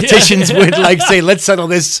 When politicians would say, let's settle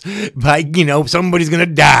this by, somebody's going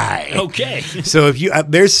to die. Okay. So if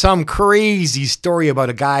there's some crazy story about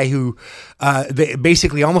a guy who they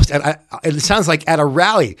basically almost, it sounds like at a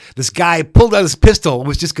rally, this guy pulled out his pistol,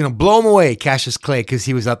 was just going to blow him away, Cassius Clay, because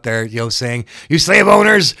he was up there, saying, you slave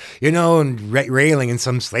owners, and railing, and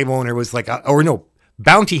some slave owner was like,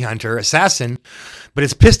 bounty hunter, assassin, but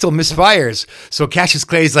his pistol misfires. So Cassius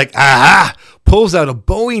Clay's like, aha, pulls out a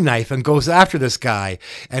Bowie knife and goes after this guy.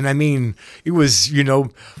 And I mean, it was,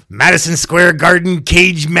 Madison Square Garden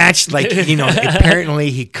cage match. Apparently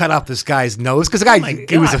he cut off this guy's nose because the guy,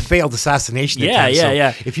 it was a failed assassination attempt.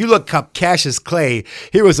 Yeah. If you look up Cassius Clay,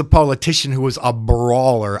 he was a politician who was a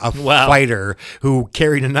brawler, a fighter who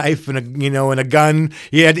carried a knife and a gun.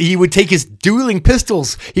 He would take his dueling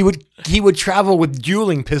pistols. He would travel with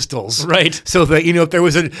dueling pistols. Right. So that, if there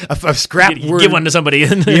was a scrap word. Give one to somebody.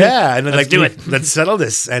 And then let's do it. Let's settle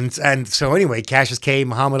this. And so anyway, Cassius Clay,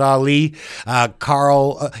 Muhammad Ali,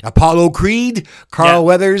 Apollo Creed, Carl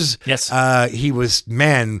Weathers. Yes. He was,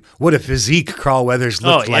 man, what a physique Carl Weathers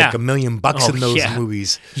looked like. $1 million in those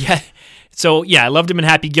movies. Yeah. So, I loved him in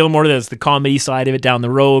Happy Gilmore. There's the comedy side of it down the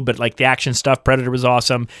road, but the action stuff, Predator was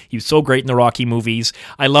awesome. He was so great in the Rocky movies.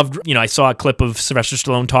 I loved, I saw a clip of Sylvester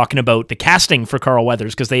Stallone talking about the casting for Carl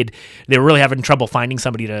Weathers because they were really having trouble finding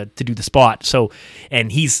somebody to do the spot. So, and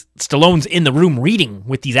Stallone's in the room reading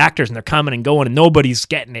with these actors and they're coming and going and nobody's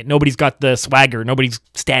getting it. Nobody's got the swagger. Nobody's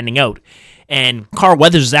standing out. And Carl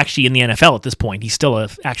Weathers is actually in the NFL at this point. He's still an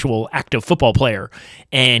actual active football player.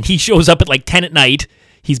 And he shows up at 10 at night.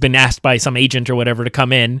 He's been asked by some agent or whatever to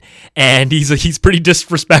come in, and he's pretty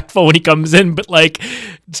disrespectful when he comes in. But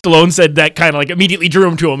Stallone said that kind of immediately drew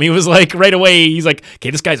him to him. He was right away. He's like,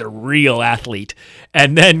 okay, this guy's a real athlete.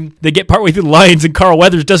 And then they get partway through the lines, and Carl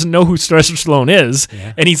Weathers doesn't know who Sylvester Stallone is,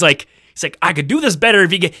 and he's like, I could do this better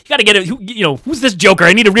if you got to get it. Who's this joker?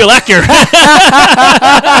 I need a real actor.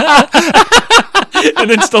 And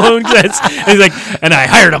then Stallone says, and he's like, and I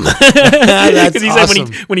hired him. Because he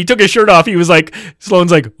awesome. said when he took his shirt off, he was like,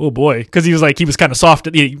 Stallone's like, oh boy. Because he was kind of soft.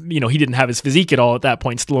 He didn't have his physique at all at that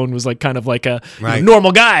point. Stallone was kind of like a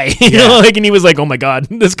normal guy. And he was like, oh my God,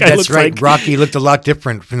 this guy looks like. Rocky looked a lot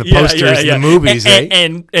different from the posters in the movies.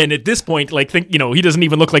 And at this point, he doesn't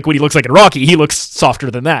even look like what he looks like in Rocky. He looks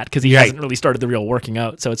softer than that because he hasn't really started the real working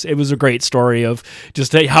out. So it was a great story of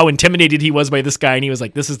just how intimidated he was by this guy. And he was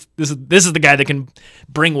like, this is the guy that can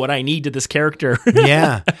bring what I need to this character.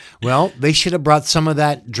 Yeah. Well, they should have brought some of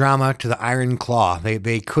that drama to the Iron Claw.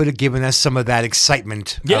 They could have given us some of that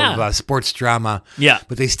excitement of sports drama. Yeah.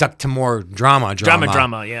 But they stuck to more drama.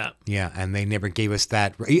 Drama, yeah. Yeah, and they never gave us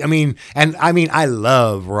that. I mean, I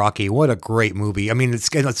love Rocky. What a great movie. I mean, it's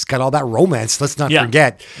got all that romance. Let's not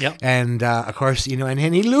forget. Yep. And of course, and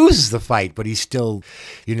he loses the fight, but he's still,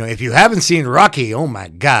 if you haven't seen Rocky, oh my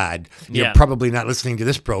God, you're probably not listening to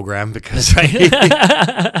this program because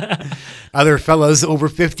other fellows over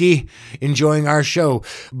 50 enjoying our show.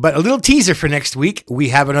 But a little teaser for next week. We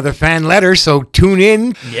have another fan letter, so tune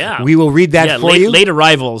in. Yeah. We will read that for you. Late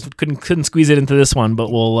arrivals. Couldn't squeeze it into this one, but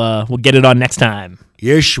we'll get it on next time.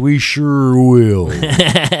 Yes, we sure will.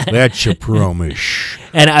 That's a promise.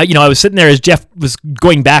 And I was sitting there as Jeff was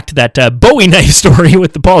going back to that Bowie knife story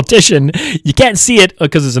with the politician. You can't see it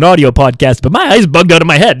because it's an audio podcast, but my eyes bugged out of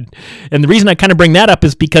my head. And the reason I kind of bring that up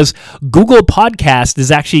is because Google Podcast is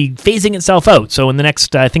actually phasing itself out. So in the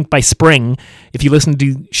next, I think by spring, if you listen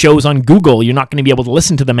to shows on Google, you're not going to be able to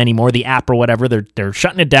listen to them anymore, the app or whatever. They're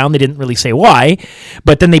shutting it down. They didn't really say why,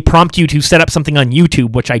 but then they prompt you to set up something on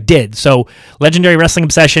YouTube, which I did. So Legendary Wrestling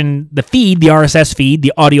Obsession, the feed, the RSS feed,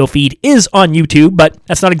 the audio feed is on YouTube, but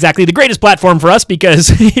that's not exactly the greatest platform for us because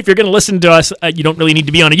if you're going to listen to us, you don't really need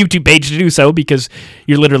to be on a YouTube page to do so because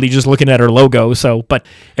you're literally just looking at our logo. So, but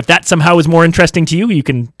if that somehow is more interesting to you, you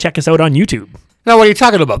can check us out on YouTube. Now, what are you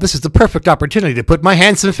talking about? This is the perfect opportunity to put my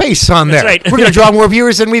handsome face on there. That's right. We're going to draw more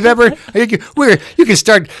viewers than we've ever. You can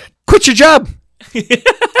start. Quit your job.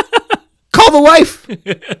 Call the wife.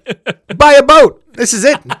 Buy a boat. This is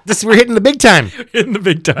it. We're hitting the big time. Hitting the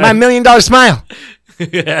big time. My $1 million smile.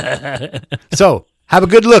 So have a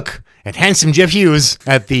good look at handsome Jeff Hughes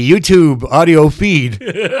at the YouTube audio feed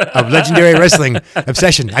of Legendary Wrestling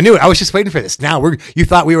Obsession. I knew it. I was just waiting for this. Now you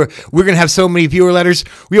thought we're gonna have so many viewer letters.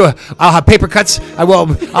 I'll have paper cuts.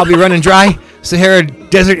 I'll be running dry, Sahara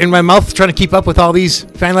Desert in my mouth, trying to keep up with all these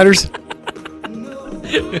fan letters.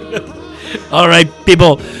 All right,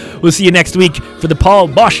 people. We'll see you next week for the Paul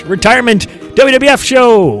Bosch Retirement WWF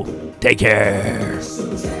show. Take care.